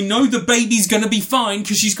 and we know the baby's gonna be fine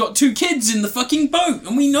because she's got 2 kids in the fucking boat,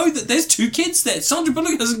 and we know that there's 2 kids there. Sandra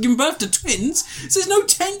Bullock hasn't given birth to twins, so there's no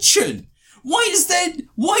tension. Why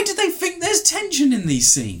do they think there's tension in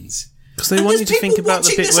these scenes? Because they want you to think about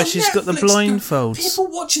the bit where she's got the blindfolds.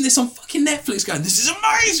 People watching this on fucking Netflix going, this is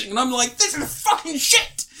amazing! And I'm like, this is fucking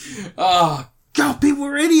shit! Oh, God, people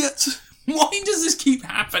are idiots! Why does this keep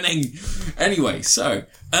happening? Anyway, so...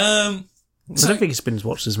 I don't think it's been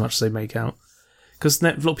watched as much as they make out. Because a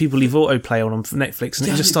lot of people leave autoplay on Netflix and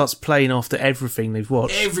it just starts playing after everything they've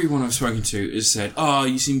watched. Everyone I've spoken to has said,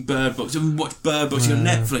 you've seen Bird Box, you haven't watched Bird Box, you're on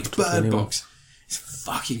Netflix, Bird Box. It's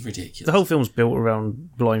fucking ridiculous. The whole film's built around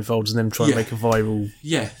blindfolds and them trying to make a viral...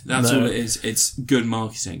 Yeah, that's all it is. It's good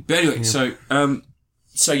marketing. But anyway, so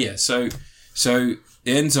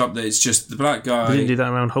it ends up that it's just the black guy... They didn't do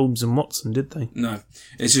that around Holmes and Watson, did they? No.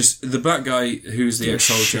 It's just the black guy who's the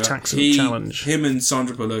ex-soldier. Him and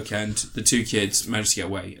Sandra Bullock and the 2 kids managed to get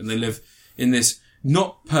away. And they live in this...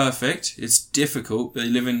 Not perfect. It's difficult. They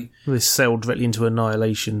live in... They sailed directly into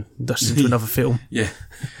annihilation. Dashed into another film. Yeah.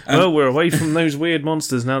 Well, we're away from those weird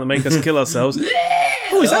monsters now that make us kill ourselves.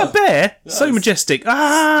 Oh, is that a bear? So majestic.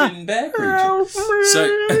 Bear creature.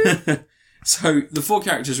 So the 4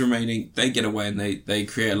 characters remaining, they get away and they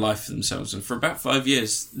create a life for themselves. And for about 5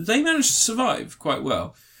 years, they manage to survive quite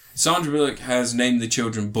well. Sandra Bullock has named the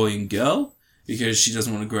children boy and girl, because she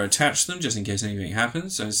doesn't want to grow attached to them, just in case anything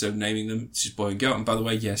happens. So instead of naming them, it's just boy and girl. And by the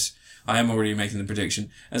way, yes, I am already making the prediction.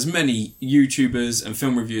 As many YouTubers and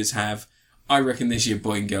film reviewers have, I reckon this year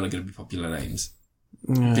boy and girl are going to be popular names.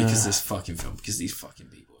 Because this fucking film, because these fucking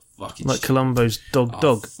people are fucking like stupid. Columbo's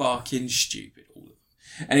dog. Fucking stupid, all of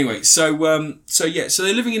them. Anyway, so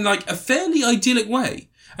they're living in like a fairly idyllic way.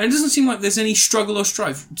 And it doesn't seem like there's any struggle or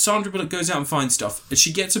strife. Sandra Bullock goes out and finds stuff, and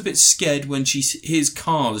she gets a bit scared when she hears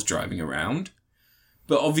cars driving around.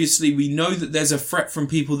 But obviously we know that there's a threat from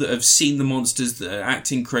people that have seen the monsters that are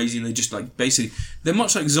acting crazy, and they just like basically... They're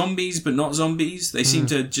much like zombies, but not zombies. They seem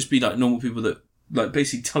to just be like normal people that like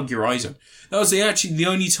basically tug your eyes out. That was actually the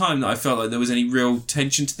only time that I felt like there was any real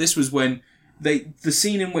tension to this, was when the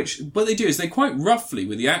scene in which... What they do is they quite roughly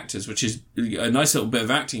with the actors, which is a nice little bit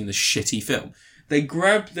of acting in this shitty film. They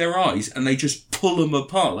grab their eyes and they just pull them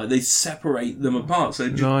apart, like they separate them apart. So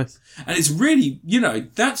nice. And it's really,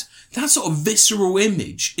 that sort of visceral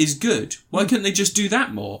image is good. Why couldn't they just do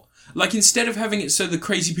that more? Like, instead of having it so the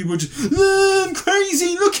crazy people are just, I'm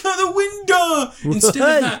crazy, look out the window!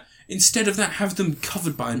 Instead of that, have them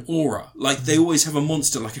covered by an aura. Like, they always have a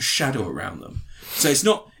monster, like a shadow around them. So it's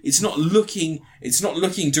not looking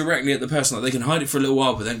directly at the person. Like, they can hide it for a little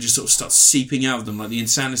while, but then it just sort of starts seeping out of them, like the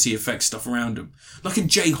insanity affects stuff around them. Like a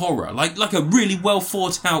J-horror, like a really well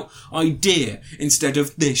thought out idea, instead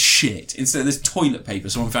of this shit. Instead of this toilet paper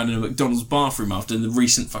someone found in a McDonald's bathroom after the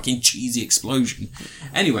recent fucking cheesy explosion.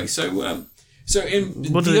 Anyway, so So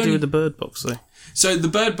what do they do with the bird box, though? So the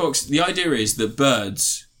bird box, the idea is that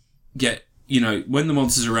birds get, when the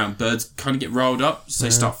monsters are around, birds kind of get riled up, so they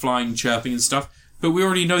start flying, chirping and stuff. But we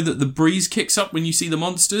already know that the breeze kicks up when you see the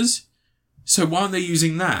monsters. So why aren't they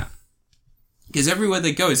using that? Because everywhere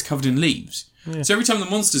they go is covered in leaves. Yeah. So every time the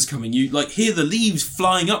monsters come in, you hear the leaves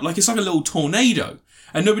flying up, like it's like a little tornado.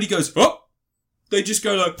 And nobody goes, oh! They just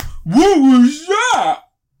go like, what was that?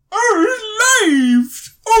 Oh, it's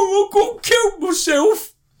leaves! Oh, I got killed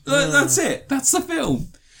myself! That's it. That's the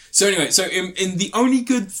film. So anyway, in the only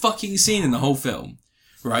good fucking scene in the whole film,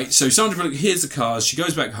 right? So Sandra Bullock hears the cars, she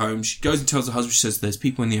goes back home, she goes and tells her husband, she says, there's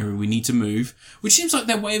people in the area, we need to move. Which seems like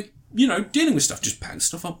their way of, dealing with stuff. Just pack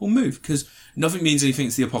stuff up or move. Because nothing means anything,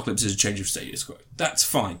 it's the apocalypse, is a change of status quo. That's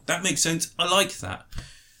fine. That makes sense. I like that.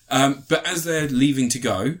 But as they're leaving to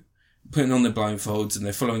go, putting on their blindfolds and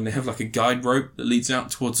they have like a guide rope that leads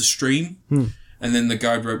out towards a stream. And then the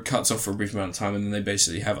guide rope cuts off for a brief amount of time, and then they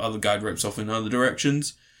basically have other guide ropes off in other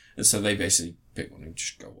directions. And so they basically pick one and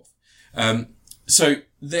just go off. So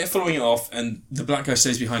they're following it off, and the black guy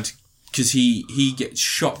stays behind because he gets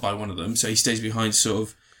shot by one of them. So he stays behind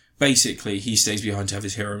basically he stays behind to have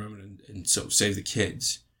his hero moment and sort of save the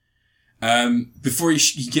kids. Before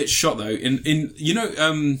he gets shot though,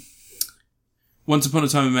 Once Upon a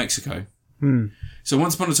Time in Mexico. So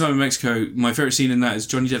Once Upon a Time in Mexico, my favourite scene in that is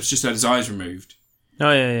Johnny Depp's just had his eyes removed.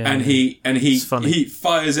 Oh yeah. And he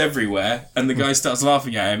fires everywhere, and the guy starts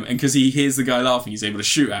laughing at him, and because he hears the guy laughing, he's able to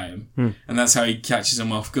shoot at him, and that's how he catches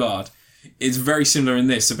him off guard. It's very similar in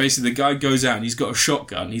this. So basically, the guy goes out and he's got a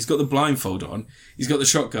shotgun. He's got the blindfold on. He's got the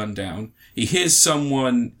shotgun down. He hears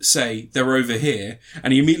someone say they're over here,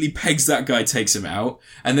 and he immediately pegs that guy, takes him out,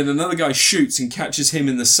 and then another guy shoots and catches him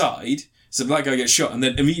in the side. So the black guy gets shot, and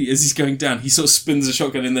then immediately as he's going down, he sort of spins the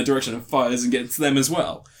shotgun in their direction and fires and gets them as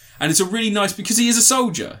well. And it's a really nice, because he is a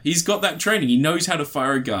soldier. He's got that training. He knows how to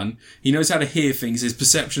fire a gun. He knows how to hear things. His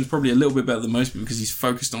perception's probably a little bit better than most people because he's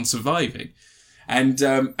focused on surviving. And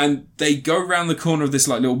they go around the corner of this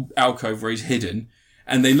little alcove where he's hidden,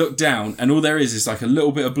 and they look down, and all there is like a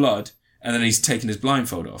little bit of blood. And then he's taken his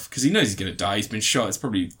blindfold off because he knows he's going to die. He's been shot. It's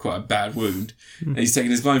probably quite a bad wound. And he's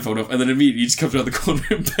taken his blindfold off, and then immediately he just comes around the corner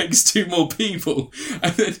and pegs two more people.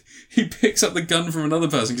 And then he picks up the gun from another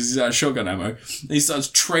person because he's out of shotgun ammo. And he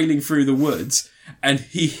starts trailing through the woods, and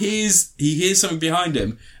he hears something behind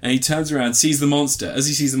him, and he turns around, sees the monster. As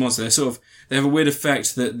he sees the monster, they have a weird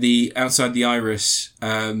effect that the outside the iris,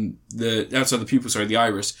 the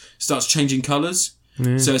iris starts changing colours.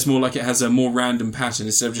 So it's more like it has a more random pattern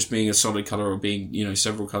instead of just being a solid colour or being,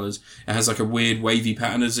 several colours. It has like a weird wavy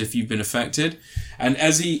pattern as if you've been affected. And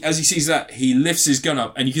as he sees that, he lifts his gun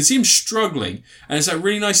up and you can see him struggling. And it's that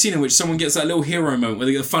really nice scene in which someone gets that little hero moment where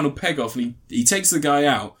they get the final peg off and he takes the guy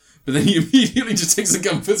out. But then he immediately just takes the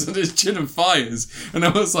gun, puts it on his chin and fires. And I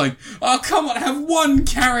was like, oh, come on, have one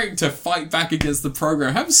character fight back against the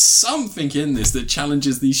program. Have something in this that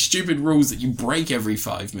challenges these stupid rules that you break every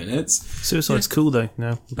 5 minutes. Suicide's cool, though,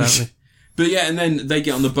 now, apparently. But yeah, and then they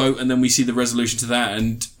get on the boat, and then we see the resolution to that.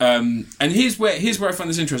 And here's where I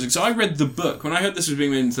find this interesting. So I read the book. When I heard this was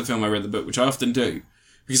being made into the film, I read the book, which I often do.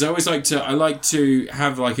 Because I always like to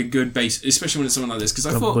have like a good base, especially when it's something like this. Because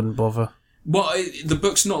I wouldn't bother. Well, the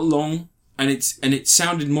book's not long, and it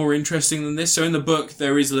sounded more interesting than this. So in the book,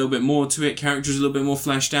 there is a little bit more to it. Characters are a little bit more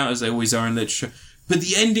fleshed out, as they always are in literature. But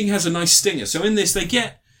the ending has a nice stinger. So in this, they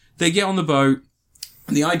get on the boat,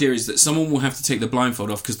 and the idea is that someone will have to take the blindfold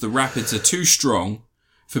off because the rapids are too strong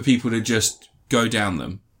for people to just go down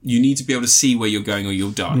them. You need to be able to see where you're going or you'll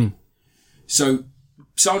die. So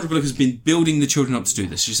Sandra Bullock has been building the children up to do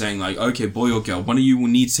this. She's saying, like, okay, boy or girl, one of you will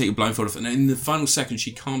need to take your blindfold off. And in the final second,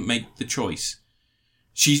 she can't make the choice.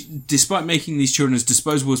 Despite making these children as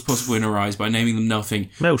disposable as possible in her eyes by naming them nothing.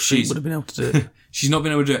 Well, she would have been able to do it. She's not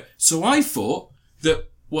been able to do it. So I thought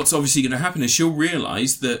that what's obviously going to happen is she'll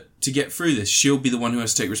realise that to get through this, she'll be the one who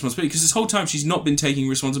has to take responsibility. Because this whole time, she's not been taking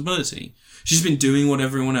responsibility. She's been doing what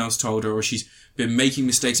everyone else told her, or she's been making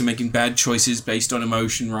mistakes and making bad choices based on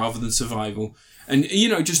emotion rather than survival. And,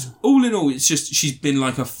 just all in all, it's just she's been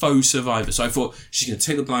like a faux survivor. So I thought she's going to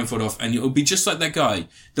take the blindfold off and it'll be just like that guy.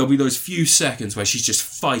 There'll be those few seconds where she's just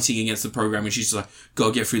fighting against the program and she's just like,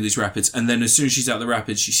 gotta get through these rapids. And then as soon as she's out the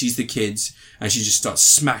rapids, she sees the kids and she just starts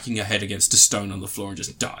smacking her head against a stone on the floor and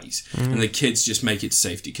just dies. And the kids just make it to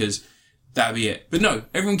safety because that'd be it. But no,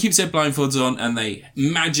 everyone keeps their blindfolds on and they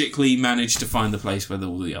magically manage to find the place where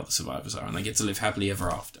all the other survivors are and they get to live happily ever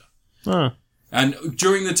after. Oh. And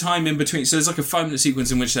during the time in between, so there's like a 5-minute sequence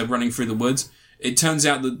in which they're running through the woods. It turns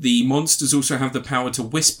out that the monsters also have the power to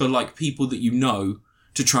whisper like people that you know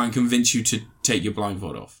to try and convince you to take your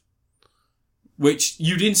blindfold off. Which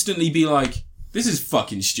you'd instantly be like, This is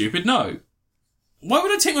fucking stupid. No. Why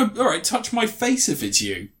would I take alright, touch my face if it's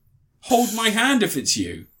you. Hold my hand if it's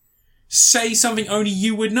you. Say something only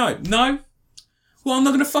you would know. No? Well, I'm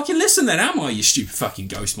not going to fucking listen then, am I, you stupid fucking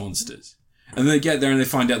ghost monsters? And they get there and they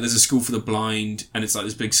find out there's a school for the blind, and it's like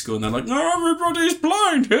this big school, and they're like, no, everybody's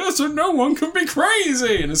blind here, so no one can be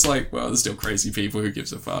crazy. And it's like, well, there's still crazy people, who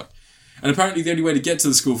gives a fuck? And apparently the only way to get to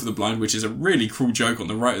the school for the blind, which is a really cruel joke on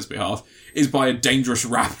the writer's behalf, is by a dangerous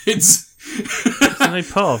rapids. There's no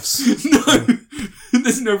paths. No.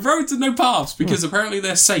 There's no roads and no paths, because apparently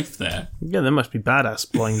they're safe there. Yeah, there must be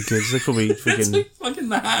badass blind kids. They're probably freaking... It's like fucking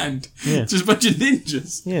the hand. Yeah. Just a bunch of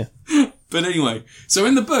ninjas. Yeah. But anyway, so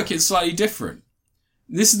in the book, it's slightly different.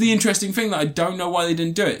 This is the interesting thing that I don't know why they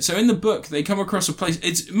didn't do it. So in the book, they come across a place,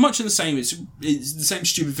 it's much the same, it's the same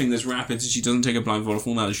stupid thing, there's rapids, and she doesn't take a blindfold off,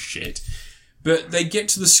 all that shit. But they get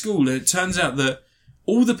to the school, and it turns out that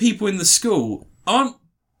all the people in the school aren't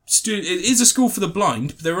it is a school for the blind,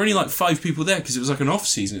 but there were only like 5 people there, because it was like an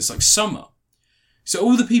off-season, it's like summer. So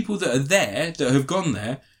all the people that are there, that have gone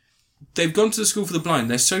there, they've gone to the school for the blind,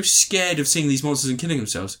 they're so scared of seeing these monsters and killing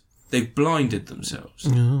themselves, they've blinded themselves.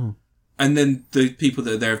 Oh. And then the people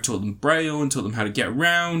that are there have taught them Braille and taught them how to get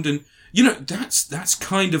around. And, you know, that's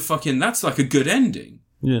kind of fucking, that's like a good ending.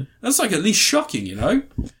 Yeah. That's like at least shocking, you know?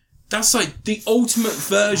 That's like the ultimate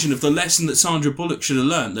version of the lesson that Sandra Bullock should have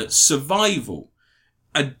learned. That survival,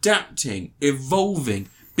 adapting, evolving,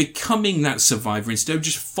 becoming that survivor instead of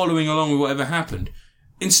just following along with whatever happened.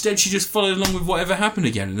 Instead, she just followed along with whatever happened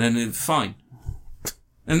again, and then it's fine.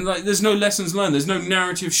 And like, there's no lessons learned. There's no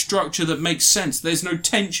narrative structure that makes sense. There's no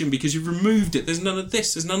tension because you've removed it. There's none of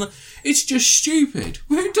this. There's none of... It's just stupid.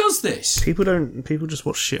 Who does this? People just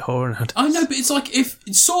watch shit horror nowadays. I know, but it's like if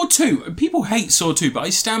Saw 2... People hate Saw 2, but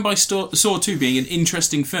I stand by Saw 2 being an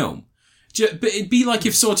interesting film. But it'd be like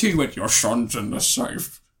if Saw 2 went, your son's in the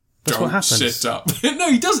safe. That's Don't what happens. sit up.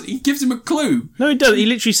 No, he doesn't. He gives him a clue. No, he doesn't. He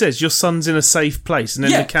literally says, your son's in a safe place, and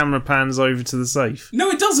then Yeah. the camera pans over to the safe.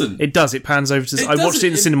 No, it doesn't. It does. It pans over to the... I watched it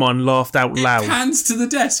in the cinema and laughed out loud. It pans to the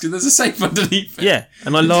desk and there's a safe underneath it. Yeah,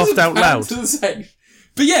 and I laughed out Pan loud. to the safe.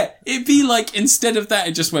 But yeah, it'd be like, instead of that,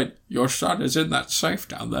 it just went, your son is in that safe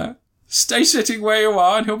down there. Stay sitting where you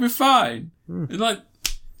are and he'll be fine. It'd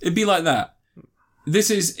be like that.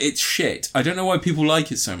 It's shit. I don't know why people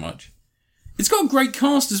like it so much. It's got a great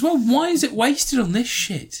cast as well. Why is it wasted on this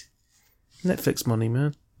shit? Netflix money,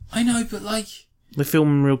 man. I know, but like... They film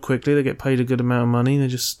them real quickly, they get paid a good amount of money, they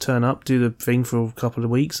just turn up, do the thing for a couple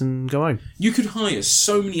of weeks and go home. You could hire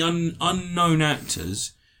so many unknown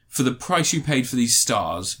actors for the price you paid for these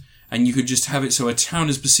stars, and you could just have it so a town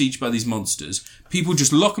is besieged by these monsters. People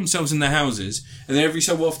just lock themselves in their houses, and then every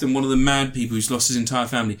so often one of the mad people who's lost his entire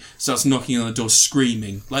family starts knocking on the door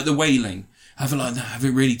screaming, like The Wailing. Have it like that, have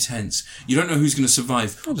it really tense. You don't know who's going to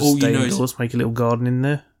survive. All you know is... Make a little garden in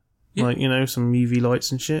there. Yeah. Like, you know, some UV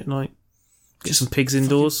lights and shit, like... Get some pigs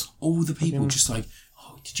indoors. All the people just like,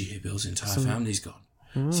 oh, did you hear Bill's entire family's gone?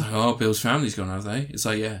 It's like, oh, Bill's family's gone, have they? It's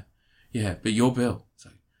like, yeah. Yeah, but you're Bill. It's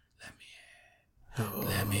like,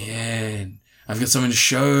 let me in. I've got something to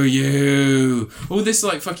show you. All this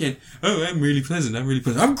like fucking, oh, I'm really pleasant.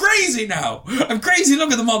 I'm crazy now. I'm crazy.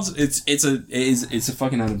 Look at the monster. It's a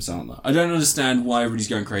fucking Adam Sandler. I don't understand why everybody's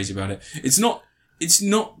going crazy about it. It's not.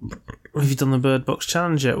 Have you done the Bird Box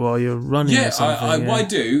Challenge yet while you're running or something? What I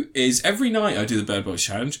do is every night I do the Bird Box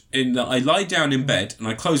Challenge in that I lie down in bed and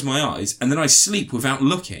I close my eyes and then I sleep without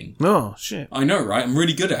looking. Oh, shit. I know, right? I'm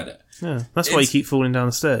really good at it. Yeah, that's why you keep falling down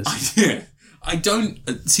the stairs. Yeah. I don't...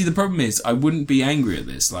 See, the problem is, I wouldn't be angry at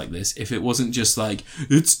this like this if it wasn't just like,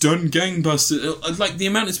 it's done gangbusters. Like, the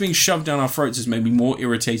amount that's being shoved down our throats has made me more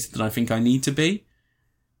irritated than I think I need to be.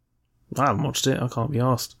 I haven't watched it. I can't be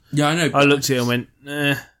arsed. Yeah, I know. I looked at it and went,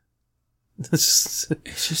 It's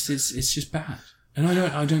just bad. And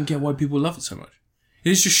I don't get why people love it so much.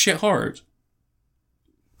 It is just shit horror.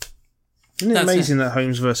 Isn't it amazing that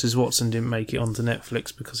Holmes vs. Watson didn't make it onto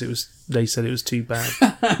Netflix because they said it was too bad?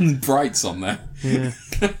 And Bright's on there. Yeah.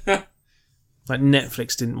 Like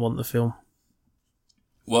Netflix didn't want the film.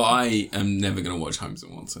 Well, I am never going to watch Holmes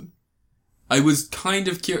and Watson. I was kind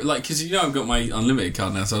of curious, like, because you know I've got my unlimited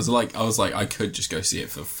card now, so I was like, I could just go see it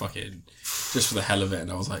for fucking, just for the hell of it,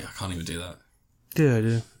 and I was like, I can't even do that. Yeah, I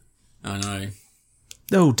do. I know.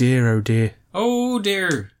 Oh dear, oh dear. Oh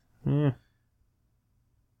dear. Yeah.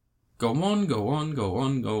 Go on.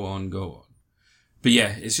 But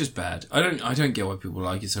yeah, it's just bad. I don't get why people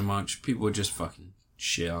like it so much. People are just fucking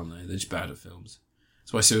shit, aren't they? They're just bad at films.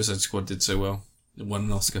 That's why Suicide Squad did so well. It won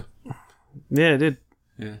an Oscar. Yeah, it did.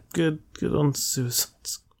 Yeah. Good on Suicide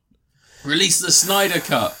Squad. Release the Snyder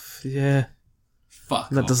Cut. Yeah. Fuck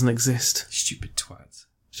that off. Doesn't exist. Stupid twats.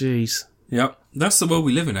 Jeez. Yep. That's the world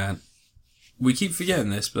we live in, Ant. We keep forgetting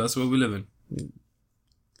this, but that's the world we live in.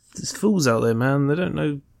 There's fools out there, man. They don't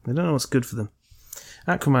know what's good for them.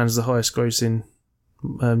 Aquaman's the highest grossing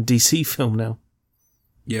DC film now.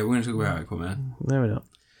 Yeah, we're going to talk about Aquaman. There we go.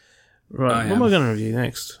 Right, what am I going to review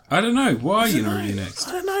next? I don't know. What are you going to review next?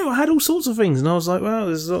 I don't know. I had all sorts of things, and I was like, well,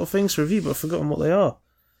 there's a lot of things to review, but I've forgotten what they are.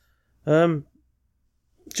 Do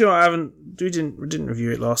you know, we didn't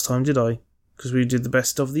review it last time, did I? Because we did the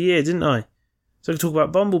best of the year, didn't I? So I could talk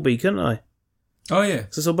about Bumblebee, couldn't I? Oh, yeah.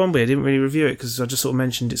 So I saw Bumblebee. I didn't really review it because I just sort of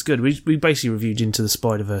mentioned it's good. We basically reviewed Into the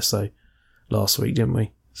Spider-Verse, though, last week, didn't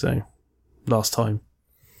we? So, last time.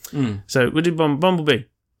 So we did Bumblebee.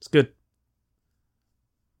 It's good.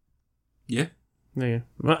 Yeah. Yeah.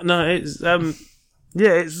 No, it's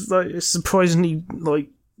it's like it's surprisingly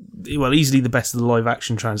easily the best of the live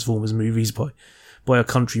action Transformers movies by a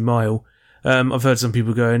country mile. I've heard some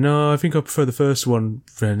people go, no, I think I prefer the first one,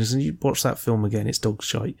 friends. And you watch that film again, it's dog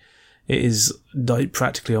shite. It is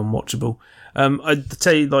practically unwatchable. I'd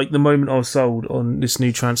tell you, the moment I was sold on this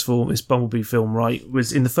new this Bumblebee film, right,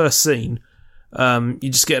 was in the first scene. You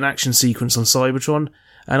just get an action sequence on Cybertron,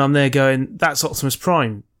 and I'm there going, that's Optimus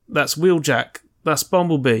Prime, that's Wheeljack, that's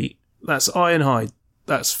Bumblebee, that's Ironhide,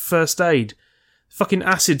 that's First Aid, fucking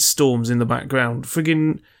acid storms in the background,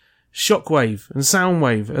 friggin' Shockwave and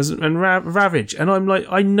Soundwave and Ravage, and I'm like,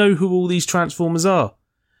 I know who all these Transformers are.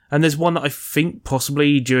 And there's one that I think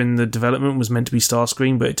possibly during the development was meant to be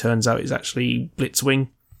Starscream, but it turns out it's actually Blitzwing,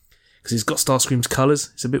 because he's got Starscream's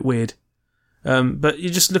colours. It's a bit weird. But you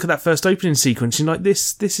just look at that first opening sequence, and you're like,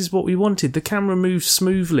 this is what we wanted. The camera moves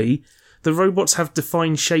smoothly. The robots have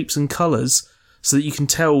defined shapes and colours so that you can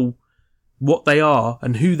tell what they are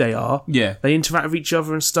and who they are. Yeah. They interact with each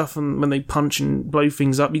other and stuff, and when they punch and blow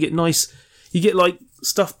things up, you get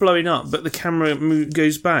stuff blowing up, but the camera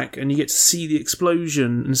goes back and you get to see the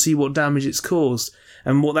explosion and see what damage it's caused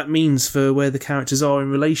and what that means for where the characters are in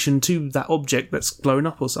relation to that object that's blowing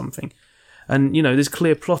up or something. And, there's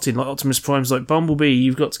clear plotting, like Optimus Prime's like, Bumblebee,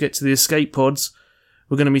 you've got to get to the escape pods.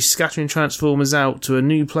 We're going to be scattering Transformers out to a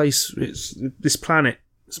new place. It's this planet.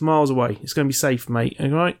 It's miles away. It's going to be safe, mate.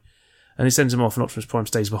 Alright? And he sends him off, and Optimus Prime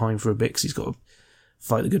stays behind for a bit because he's got to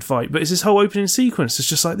fight the good fight. But it's this whole opening sequence. It's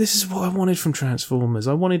just like, this is what I wanted from Transformers.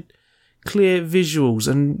 I wanted clear visuals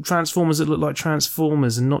and Transformers that look like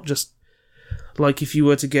Transformers, and not just like if you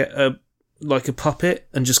were to get a puppet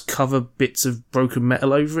and just cover bits of broken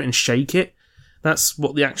metal over it and shake it. That's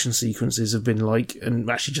what the action sequences have been like, and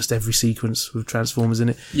actually just every sequence with Transformers in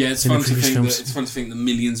it. Yeah, it's fun to think the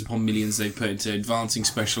millions upon millions they put into advancing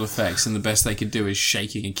special effects, and the best they could do is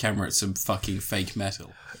shaking a camera at some fucking fake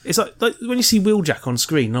metal. It's like when you see Wheeljack on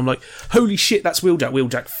screen, I'm like, holy shit, that's Wheeljack.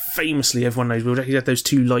 Wheeljack, famously, everyone knows Wheeljack. He had those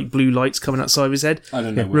two blue lights coming outside of his head. I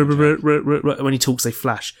don't know. When he talks, they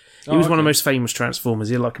flash. He was one of the most famous Transformers.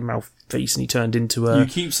 He had like a mouthpiece, and he turned into a... You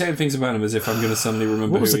keep saying things about him as if I'm going to suddenly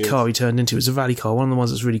remember what was the car he turned into? It was a rally car, one of the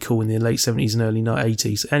ones that's really cool in the late 70s and early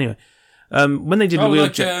 80s. Anyway, when they did the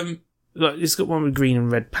Wheeljack... it's got one with green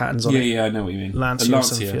and red patterns on it. Yeah, I know what you mean. Lancia or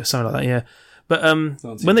something like that, yeah. But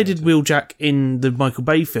when they did Wheeljack in the Michael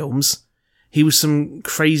Bay films, he was some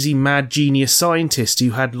crazy mad genius scientist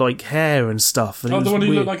who had hair and stuff. And the one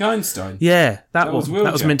who looked like Einstein? Yeah, that was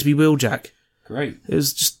meant to be Wheeljack. Great. It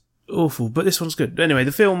was just awful, but this one's good. Anyway,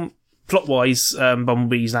 the film, plot-wise,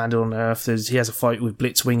 Bumblebee's landed on Earth. He has a fight with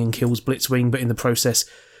Blitzwing and kills Blitzwing, but in the process,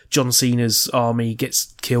 John Cena's army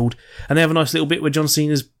gets killed. And they have a nice little bit where John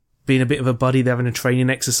Cena's being a bit of a buddy. They're having a training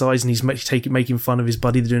exercise, and he's making fun of his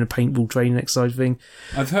buddy. They're doing a paintball training exercise thing.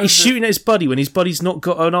 He's shooting at his buddy when his buddy's not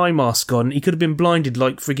got an eye mask on. He could have been blinded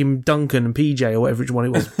like frigging Duncan and PJ or whatever one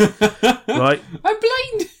it was. Right? I'm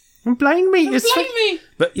blind! Blind me.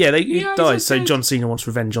 But yeah, he dies. So okay. John Cena wants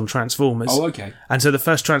revenge on Transformers. Oh, okay. And so the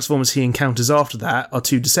first Transformers he encounters after that are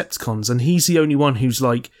two Decepticons, and he's the only one who's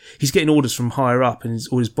he's getting orders from higher up and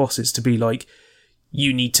all his bosses to be like,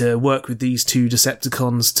 you need to work with these two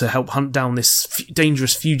Decepticons to help hunt down this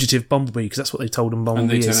dangerous fugitive Bumblebee, because that's what they told him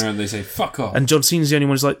Bumblebee is. And they turn around and they say, fuck off. And John Cena's the only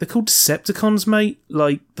one who's like, they're called Decepticons, mate.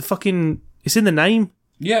 It's in the name.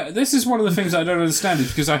 Yeah, this is one of the things I don't understand, is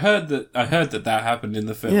because I heard that happened in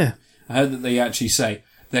the film. Yeah. I heard that they actually say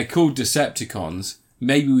they're called Decepticons.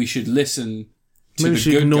 Maybe we should listen to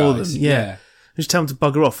the good ignore guys. Them. Yeah. Just tell them to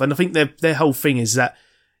bugger off. And I think their whole thing is that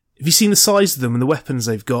if you've seen the size of them and the weapons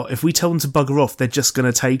they've got, if we tell them to bugger off, they're just going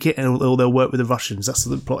to take it, or they'll work with the Russians. That's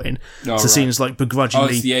the plotting. Oh, so Cena's begrudgingly.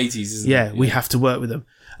 Oh, it's the 80s, isn't it? Yeah, we have to work with them.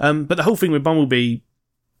 But the whole thing with Bumblebee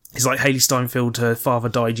is Hayley Steinfeld, her father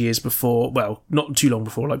died years before, well, not too long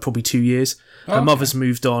before, probably 2 years. Her mother's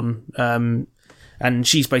moved on, and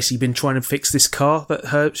she's basically been trying to fix this car that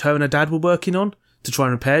her and her dad were working on. to try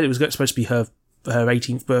and repair it. It was supposed to be her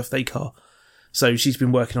 18th birthday car. So she's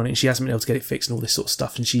been working on it and she hasn't been able to get it fixed and all this sort of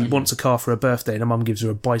stuff. And she wants a car for her birthday and her mum gives her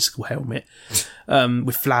a bicycle helmet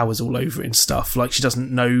with flowers all over it and stuff. Like, she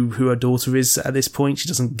doesn't know who her daughter is at this point. She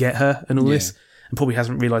doesn't get her and all this. And probably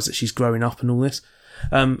hasn't realised that she's growing up and all this.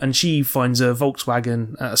 And she finds a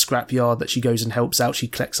Volkswagen at a scrapyard that she goes and helps out. She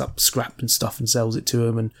collects up scrap and stuff and sells it to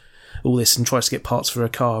him and all this and tries to get parts for her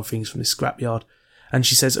car and things from this scrapyard. And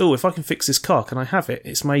she says, if I can fix this car, can I have it?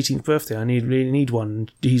 It's my 18th birthday. I really need one.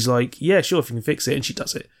 And he's like, yeah, sure, if you can fix it. And she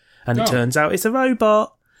does it. And it turns out it's a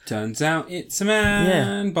robot. Turns out it's a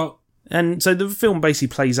man bot. And so the film basically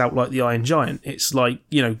plays out like The Iron Giant. It's like,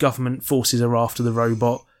 government forces are after the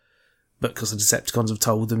robot, but because the Decepticons have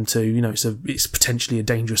told them to, it's potentially a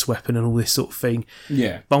dangerous weapon and all this sort of thing.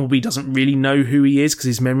 Yeah. Bumblebee doesn't really know who he is because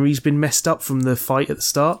his memory's been messed up from the fight at the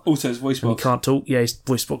start. Also, his voice box. He can't talk. Yeah, his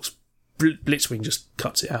voice box. Blitzwing just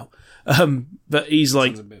cuts it out. But he's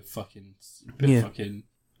like... Sounds a bit fucking...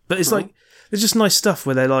 But it's like... There's just nice stuff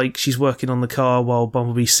where they're like... She's working on the car while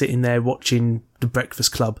Bumblebee's sitting there watching The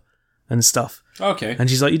Breakfast Club and stuff. Okay.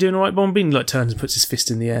 And she's like, you doing all right, Bumblebee? And he turns and puts his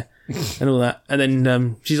fist in the air and all that. And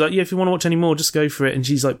then she's like, yeah, if you want to watch any more, just go for it. And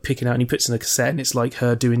she's like picking out and he puts in a cassette and it's like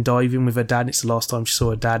her doing diving with her dad. And it's the last time she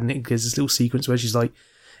saw her dad. And it gives this little sequence where she's like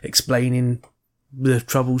explaining the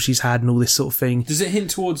trouble she's had and all this sort of thing. Does it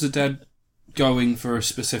hint towards the dad going for a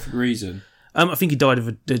specific reason? I think he died of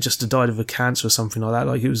a cancer or something like that.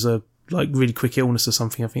 Like it was a really quick illness or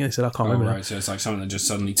something. I think they said, I can't remember. Right, so it's like something that just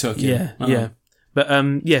suddenly took him. Yeah, yeah. But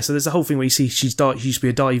so there's a whole thing where you see she used to be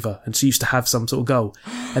a diver and she used to have some sort of goal.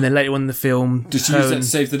 And then later on in the film, did she use that to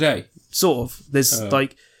save the day? Sort of.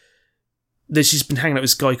 She's been hanging out with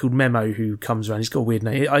this guy called Memo who comes around. He's got a weird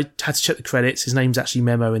name. I had to check the credits. His name's actually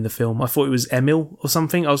Memo in the film. I thought it was Emil or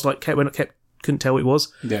something. I was like, couldn't tell what it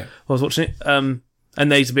was. Yeah. I was watching it. And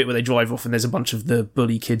there's a bit where they drive off and there's a bunch of the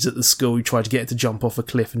bully kids at the school who try to get her to jump off a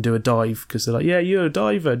cliff and do a dive because they're like, yeah, you're a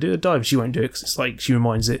diver, do a dive. She won't do it because it's like she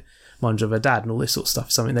reminds her of her dad and all this sort of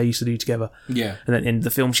stuff. Something they used to do together. Yeah. And at the end of the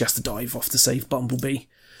film, she has to dive off to save Bumblebee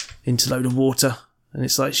into a load of water. And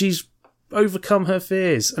it's like she's overcome her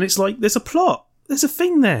fears. And it's like there's a plot. There's a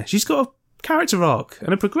thing there. She's got a character arc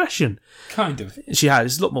and a progression. Kind of. She has.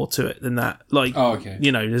 There's a lot more to it than that. Like, okay.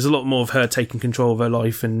 There's a lot more of her taking control of her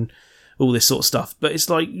life and all this sort of stuff. But it's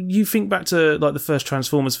like, you think back to like the first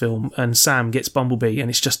Transformers film and Sam gets Bumblebee and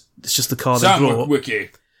it's just the car they brought. Wiki.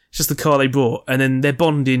 It's just the car they brought. And then their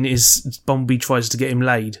bonding is Bumblebee tries to get him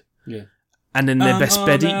laid. Yeah. And then they're best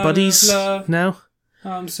buddies now.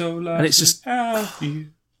 I'm so lucky. And it's just...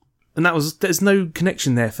 And there's no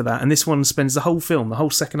connection there for that. And this one spends the whole film, the whole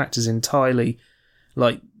second act is entirely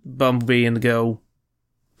like Bumblebee and the girl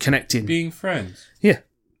connecting. Being friends. Yeah.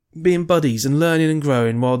 Being buddies and learning and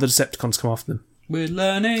growing while the Decepticons come after them. We're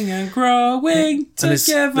learning and growing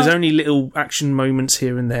together. And there's only little action moments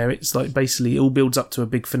here and there. It's like basically it all builds up to a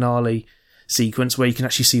big finale sequence where you can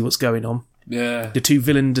actually see what's going on. Yeah. The two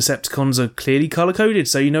villain Decepticons are clearly colour-coded,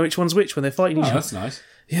 so you know which one's which when they're fighting each other. That's nice.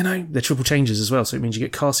 They're triple changes as well, so it means you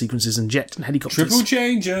get car sequences and jet and helicopters. Triple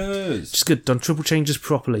changes! Just good, done triple changes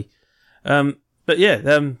properly. But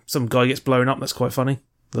yeah, some guy gets blown up, that's quite funny.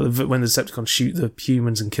 When the Decepticons shoot the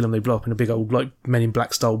humans and kill them, they blow up in a big old, like, Men in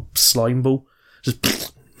Black style slime ball. Just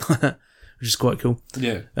which is quite cool.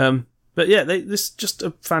 Yeah. But yeah, this is just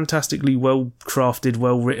a fantastically well-crafted,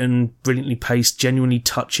 well-written, brilliantly paced, genuinely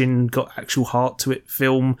touching, got actual heart to it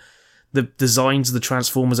film. The designs of the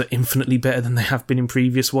Transformers are infinitely better than they have been in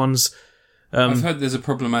previous ones. I've heard there's a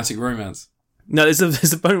problematic romance. No, there's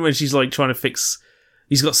a moment when she's like trying to fix...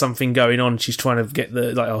 He's got something going on. She's trying to get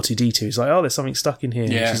the like R2-D2. He's like, there's something stuck in here.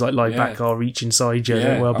 Yeah, and she's like, lie back, I'll reach inside you.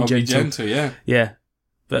 Yeah, I'll be gentle. Yeah. Yeah.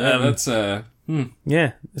 But that's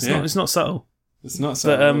yeah, it's not subtle. It's not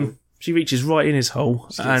subtle. But she reaches right in his hole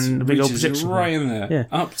and a big old projection right in there. Yeah.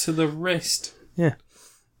 Up to the wrist. Yeah.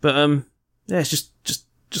 But yeah, it's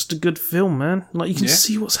just a good film, man. Like you can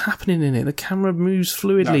see what's happening in it. The camera moves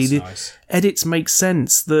fluidly. That's nice. Edits make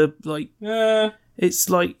sense. It's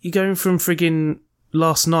like you're going from friggin'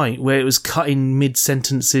 Last Night where it was cutting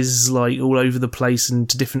mid-sentences like all over the place and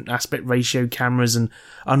to different aspect ratio cameras and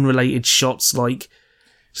unrelated shots like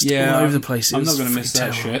just all over the place. I'm not going to miss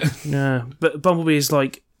that shit. Yeah, but Bumblebee is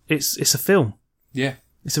like it's a film. Yeah.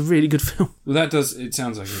 It's a really good film. Well, it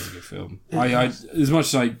sounds like it's a good film. I as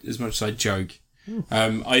much as I joke, I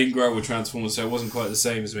didn't grow up with Transformers, so it wasn't quite the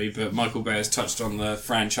same as me, but Michael Bay has touched on the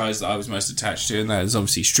franchise that I was most attached to, and that is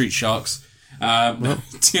obviously Street Sharks.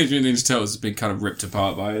 Teenage Mutant Ninja Turtles has been kind of ripped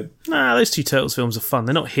apart by it. Nah, those two Turtles films are fun.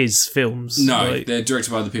 They're not his films. No, they're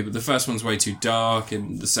directed by other people. The first one's way too dark,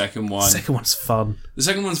 and the second one... The second one's fun. The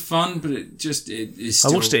second one's fun, but it is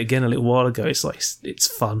still... I watched it again a little while ago. It's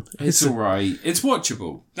fun. It's alright. It's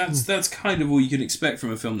watchable. That's kind of all you can expect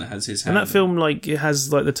from a film that has his hand. And that film, like, it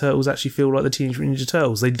has, like, the Turtles actually feel like the Teenage Mutant Ninja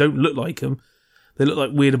Turtles. They don't look like them. They look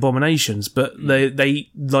like weird abominations, but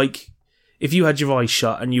they like... If you had your eyes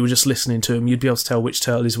shut and you were just listening to them, you'd be able to tell which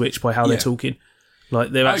turtle is which by how they're talking. Like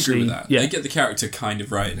they're I actually, agree with that. Yeah, they get the character kind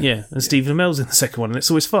of right. Yeah, and Stephen Amell's in the second one, and it's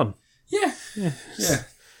always fun. Yeah.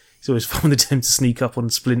 It's always fun with them to sneak up on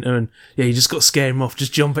Splinter, and you just got to scare him off,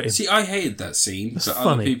 just jump at him. See, I hated that scene, but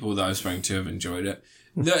other people that I've spoken to have enjoyed it.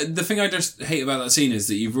 The thing I just hate about that scene is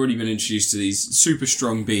that you've already been introduced to these super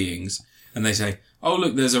strong beings, and they say, oh,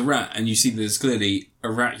 look, there's a rat, and you see there's clearly a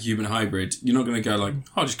rat-human hybrid. You're not going to go like,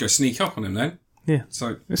 I'll just go sneak up on him then. Yeah.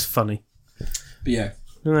 So it's funny. But yeah.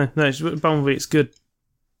 No, Bumblebee, it's good.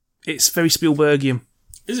 It's very Spielbergian.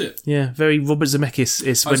 Is it? Yeah, very Robert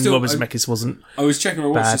Zemeckis when Robert Zemeckis wasn't. I was checking my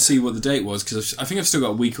watch to see what the date was, because I think I've still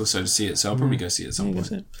got a week or so to see it, so I'll probably go see it at some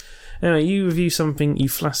point. Anyway, you review something, you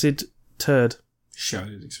flaccid turd. Sure, I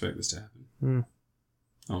didn't expect this to happen.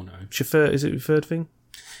 Oh no. Is it your third thing?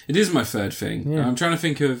 It is my third thing. Yeah. I'm trying to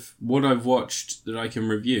think of what I've watched that I can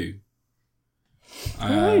review.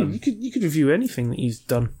 You could review anything that you've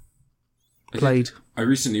done. Played. I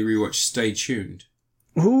recently rewatched Stay Tuned.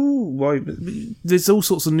 Ooh, why? There's all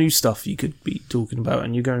sorts of new stuff you could be talking about,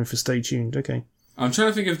 and you're going for Stay Tuned. Okay. I'm trying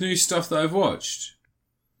to think of new stuff that I've watched.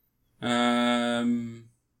 I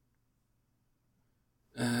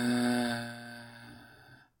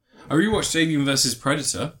rewatched Alien vs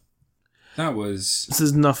Predator. That was... This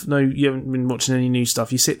is enough. No, you haven't been watching any new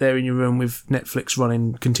stuff. You sit there in your room with Netflix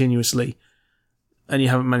running continuously, and you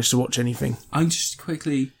haven't managed to watch anything. I'm just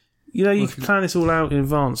quickly... You can plan this all out in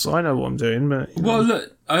advance. I know what I'm doing, but... Well,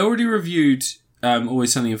 look, I already reviewed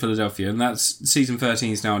Always Sunny in Philadelphia, and that's season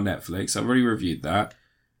 13 is now on Netflix. I've already reviewed that.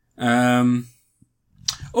 Oh,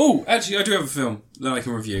 actually, I do have a film that I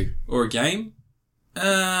can review. Or a game.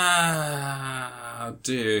 I'll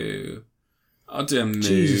do a movie.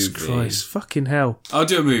 Jesus Christ, fucking hell. I'll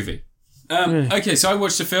do a movie. Okay, so I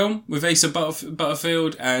watched a film with Asa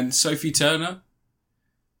Butterfield and Sophie Turner.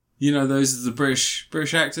 You know, those are the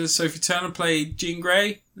British actors. Sophie Turner played Jean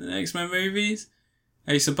Grey in the X-Men movies.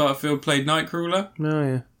 Asa Butterfield played Nightcrawler. Oh,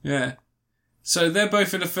 yeah. Yeah. So they're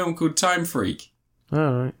both in a film called Time Freak.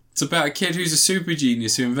 Oh, right. It's about a kid who's a super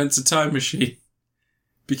genius who invents a time machine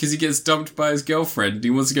because he gets dumped by his girlfriend and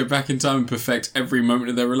he wants to go back in time and perfect every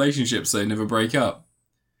moment of their relationship so they never break up.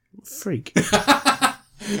 Freak.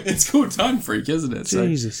 It's called Time Freak, isn't it?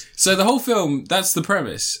 Jesus. So the whole film, that's the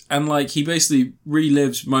premise. And, like, he basically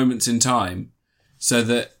relives moments in time so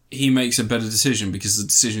that he makes a better decision because the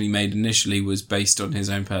decision he made initially was based on his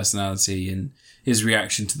own personality and his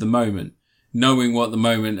reaction to the moment. Knowing what the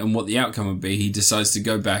moment and what the outcome would be, he decides to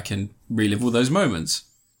go back and relive all those moments.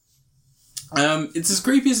 It's as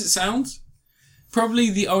creepy as it sounds.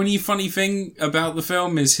 Probably the only funny thing about the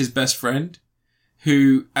film is his best friend,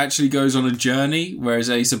 who actually goes on a journey, whereas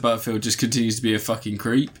Asa Butterfield just continues to be a fucking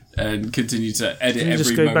creep and continue to edit every moment of his life.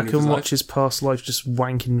 Just go back and watch his past life just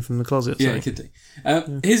wanking from the closet. Yeah, he could do.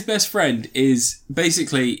 His best friend is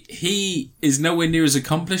basically, he is nowhere near as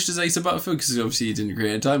accomplished as Asa Butterfield because obviously he didn't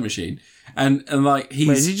create a time machine. And like he's...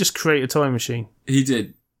 Wait, did he just create a time machine? He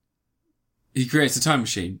did. He creates a time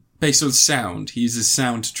machine based on sound. He uses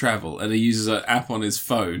sound to travel and he uses an app on his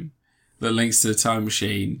phone that links to the time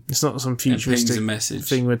machine. It's not some futuristic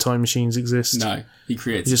thing where time machines exist. No, he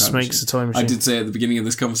creates a time machine. He just makes a time machine. I did say at the beginning of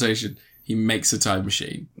this conversation, he makes a time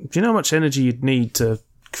machine. Do you know how much energy you'd need to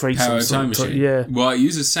create a time machine? Yeah. Well, it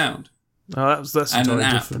uses sound. Oh, that's entirely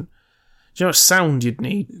different. Do you know how much sound you'd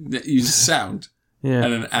need? It uses sound. Yeah.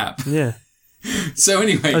 And an app. Yeah. So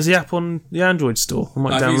anyway. There's the app on the Android store. I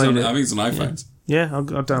might download it. I think it's on iPhones. Yeah, I'll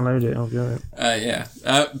download it. I'll go it. Yeah.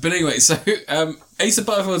 But anyway, so Asa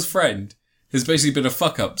Butterfield's friend has basically been a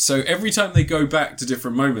fuck up. So every time they go back to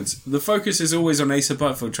different moments, the focus is always on Asa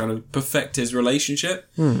Butterfield trying to perfect his relationship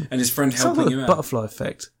and his friend helping him out. Butterfly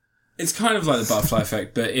effect. It's kind of like the butterfly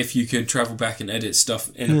effect, but if you could travel back and edit stuff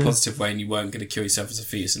in a positive way and you weren't going to kill yourself as a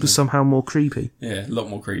fetus. But somehow more creepy. Yeah, a lot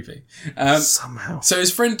more creepy. Somehow. So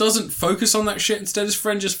his friend doesn't focus on that shit. Instead, his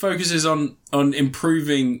friend just focuses on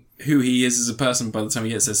improving who he is as a person by the time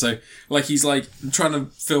he gets there. So, like, he's, like, trying to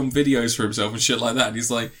film videos for himself and shit like that. And he's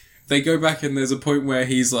like, they go back and there's a point where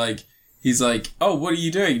he's like, oh, what are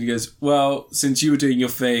you doing? And he goes, well, since you were doing your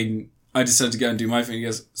thing, I decided to go and do my thing. He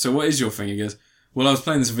goes, so what is your thing? He goes, well, I was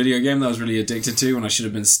playing this video game that I was really addicted to and I should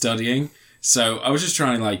have been studying. So I was just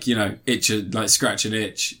trying to scratch an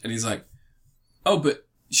itch. And he's like, oh, but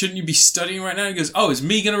shouldn't you be studying right now? He goes, oh, is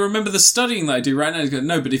me going to remember the studying that I do right now? He's going,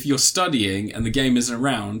 no, but if you're studying and the game isn't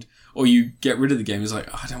around, or you get rid of the game, he's like,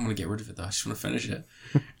 oh, I don't want to get rid of it though. I just want to finish it.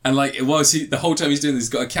 And like, the whole time he's doing this, he's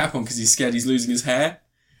got a cap on because he's scared he's losing his hair.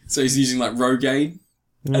 So he's using like Rogaine.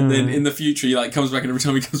 And then in the future, he like comes back, and every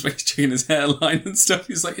time he comes back, he's checking his hairline and stuff.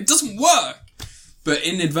 He's like, it doesn't work. But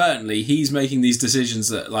inadvertently, he's making these decisions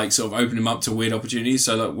that like sort of open him up to weird opportunities.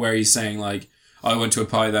 So like where he's saying like, I went to a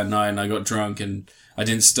party that night and I got drunk and I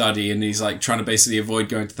didn't study, and he's like trying to basically avoid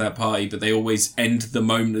going to that party, but they always end the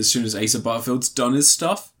moment as soon as Asa Butterfield's done his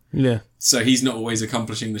stuff. Yeah. So he's not always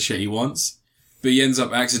accomplishing the shit he wants. But he ends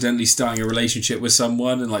up accidentally starting a relationship with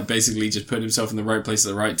someone and like basically just putting himself in the right place at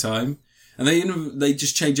the right time. And they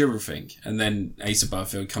just change everything. And then Asa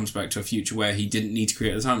Butterfield comes back to a future where he didn't need to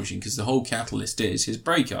create the time machine because the whole catalyst is his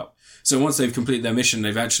breakup. So once they've completed their mission,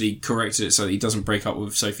 they've actually corrected it so that he doesn't break up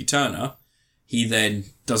with Sophie Turner. He then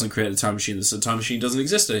doesn't create the time machine, so the time machine doesn't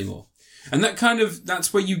exist anymore. And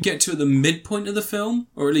that's where you get to at the midpoint of the film,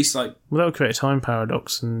 or at least like... Well, that would create a time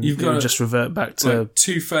paradox, and you've got to just revert back to... Like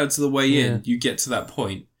 2/3 of the way in, you get to that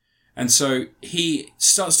point. And so he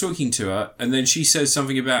starts talking to her, and then she says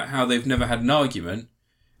something about how they've never had an argument.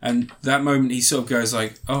 And that moment he sort of goes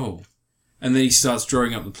like, oh. And then he starts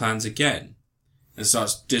drawing up the plans again. And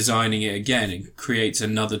starts designing it again and creates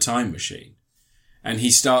another time machine. And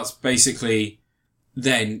he starts basically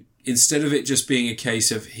then, instead of it just being a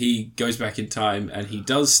case of he goes back in time and he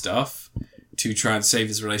does stuff to try and save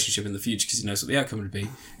his relationship in the future because he knows what the outcome would be,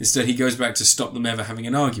 instead he goes back to stop them ever having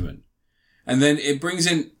an argument. And then it brings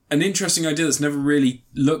in an interesting idea that's never really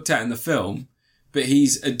looked at in the film, but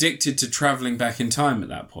he's addicted to travelling back in time at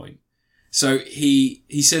that point. So he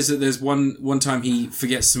says that there's one time he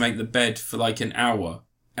forgets to make the bed for like an hour,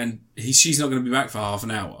 and she's not going to be back for half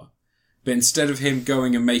an hour. But instead of him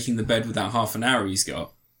going and making the bed with that half an hour he's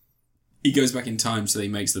got, he goes back in time so that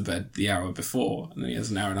he makes the bed the hour before, and then he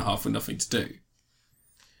has an hour and a half with nothing to do.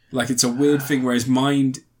 Like, it's a weird thing where his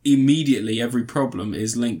mind, immediately, every problem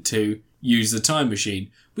is linked to use the time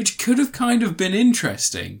machine, which could have kind of been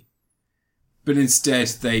interesting. But instead,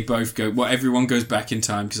 they both go... Well, everyone goes back in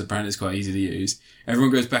time, because apparently it's quite easy to use.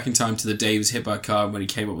 Everyone goes back in time to the day he was hit by a car when he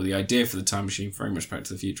came up with the idea for the time machine. Very much Back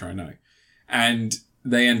to the Future, I know. And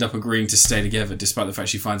they end up agreeing to stay together, despite the fact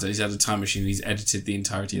she finds out he's had a time machine and he's edited the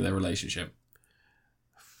entirety of their relationship.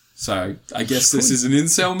 So, I guess this is an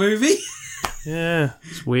incel movie? Yeah,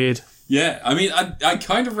 it's weird. Yeah, I mean, I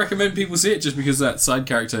kind of recommend people see it just because that side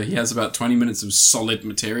character, he has about 20 minutes of solid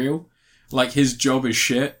material. Like, his job is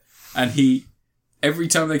shit, and every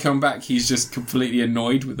time they come back, he's just completely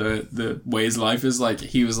annoyed with the way his life is. Like,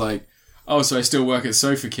 he was like, oh, so I still work at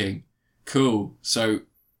Sofa King. Cool. So,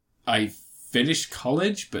 I finished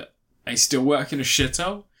college, but I still work in a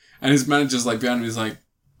shithole. And his manager's like behind him, he's like,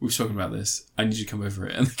 we've spoken about this. I need you to come over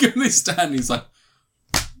it. And they go and they stand, and he's like,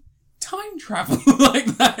 time travel like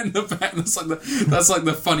that in the back. That's like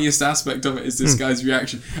the funniest aspect of it is this guy's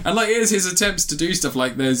reaction. And like, it is his attempts to do stuff.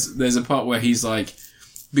 Like, there's a part where he's like,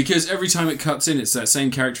 because every time it cuts in, it's that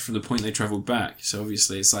same character from the point they travelled back. So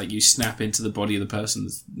obviously it's like you snap into the body of the person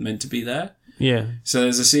that's meant to be there. Yeah. So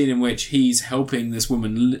there's a scene in which he's helping this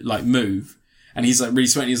woman like move, and he's like really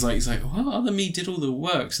sweating. He's like, well, other me did all the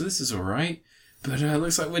work, so this is all right. But it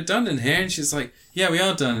looks like we're done in here. And she's like, yeah, we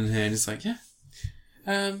are done in here. And it's like, yeah.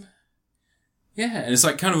 Yeah, and it's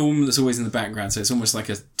like kind of a woman that's always in the background, so it's almost like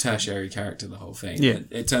a tertiary character, the whole thing. Yeah.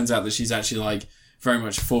 It turns out that she's actually like very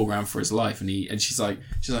much foreground for his life, and she's like,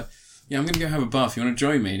 yeah, I'm gonna go have a bath. You want to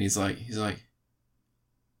join me? And he's like, I mean, have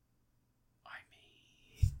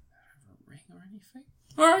a ring or anything?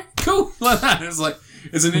 All right, cool, like that. It's like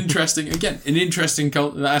it's an interesting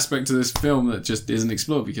aspect to this film that just isn't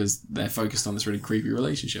explored because they're focused on this really creepy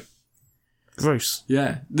relationship. Gross.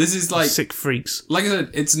 Yeah, this is like sick freaks. Like I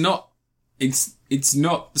said, it's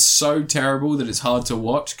not so terrible that it's hard to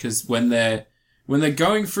watch, because when they're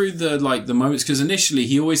going through the moments, because initially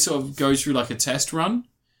he always sort of goes through like a test run.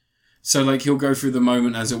 So like he'll go through the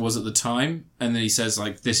moment as it was at the time, and then he says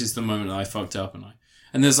like, this is the moment that I fucked up,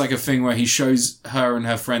 and there's like a thing where he shows her and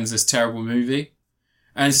her friends this terrible movie.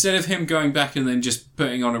 And instead of him going back and then just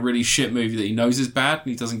putting on a really shit movie that he knows is bad and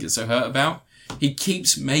he doesn't get so hurt about, he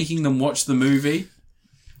keeps making them watch the movie.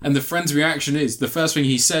 And the friend's reaction is, the first thing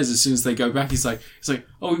he says as soon as they go back, he's like,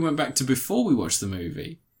 oh, we went back to before we watched the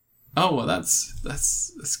movie. Oh, well, that's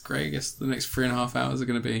great. I guess the next 3.5 hours are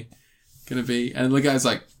going to be, and the guy's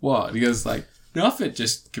like, what? And he goes like, nothing,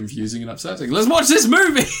 just confusing and upsetting. Let's watch this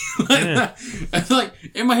movie! That. And like,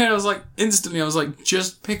 in my head, instantly I was like,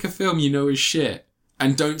 just pick a film you know is shit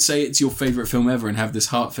and don't say it's your favourite film ever and have this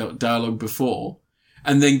heartfelt dialogue before,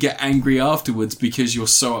 and then get angry afterwards because you're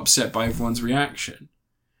so upset by everyone's reaction.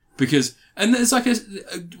 And there's like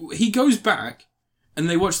he goes back and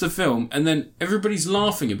they watch the film and then everybody's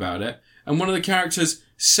laughing about it and one of the characters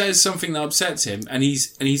says something that upsets him and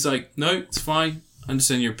he's like, no, it's fine. I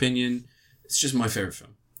understand your opinion. It's just my favourite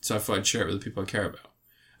film. So I thought I'd share it with the people I care about.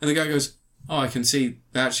 And the guy goes, oh, I can see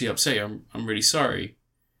that actually upset you. I'm really sorry.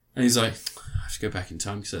 And he's like, I have to go back in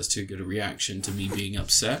time because that's too good a reaction to me being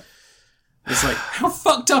upset. It's like, how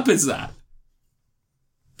fucked up is that?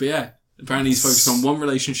 But yeah, apparently he's focused on one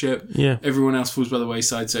relationship. Yeah. Everyone else falls by the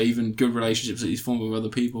wayside. So even good relationships that he's formed with other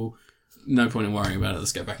people, no point in worrying about it.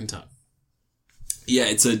 Let's get back in time. Yeah,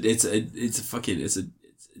 it's a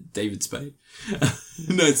David Spade.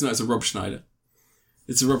 No, it's not. It's a Rob Schneider.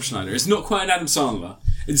 It's a Rob Schneider. It's not quite an Adam Sandler.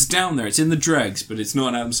 It's down there. It's in the dregs, but it's not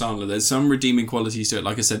an Adam Sandler. There's some redeeming qualities to it.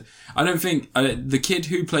 Like I said, I don't think the kid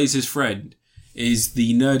who plays his friend is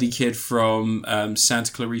the nerdy kid from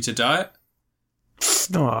Santa Clarita Diet.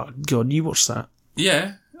 Oh, God, you watched that?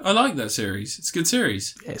 Yeah, I like that series. It's a good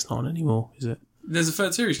series. Yeah, it's not on anymore, is it? There's a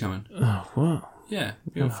third series coming. Oh, wow. Yeah,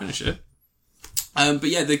 you'll finish it. But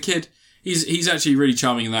yeah, the kid, he's actually really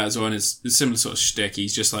charming in that as well, and it's a similar sort of shtick.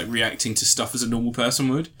 He's just like reacting to stuff as a normal person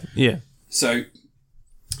would. Yeah. So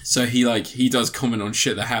he does comment on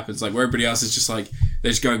shit that happens, like where everybody else is just like, they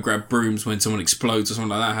just go and grab brooms when someone explodes or something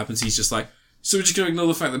like that happens. He's just like, so we're just going to ignore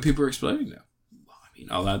the fact that people are exploding now. Well, I mean,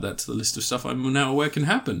 I'll add that to the list of stuff I'm now aware can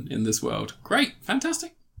happen in this world. Great.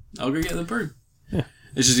 Fantastic. I'll go get the broom. Yeah.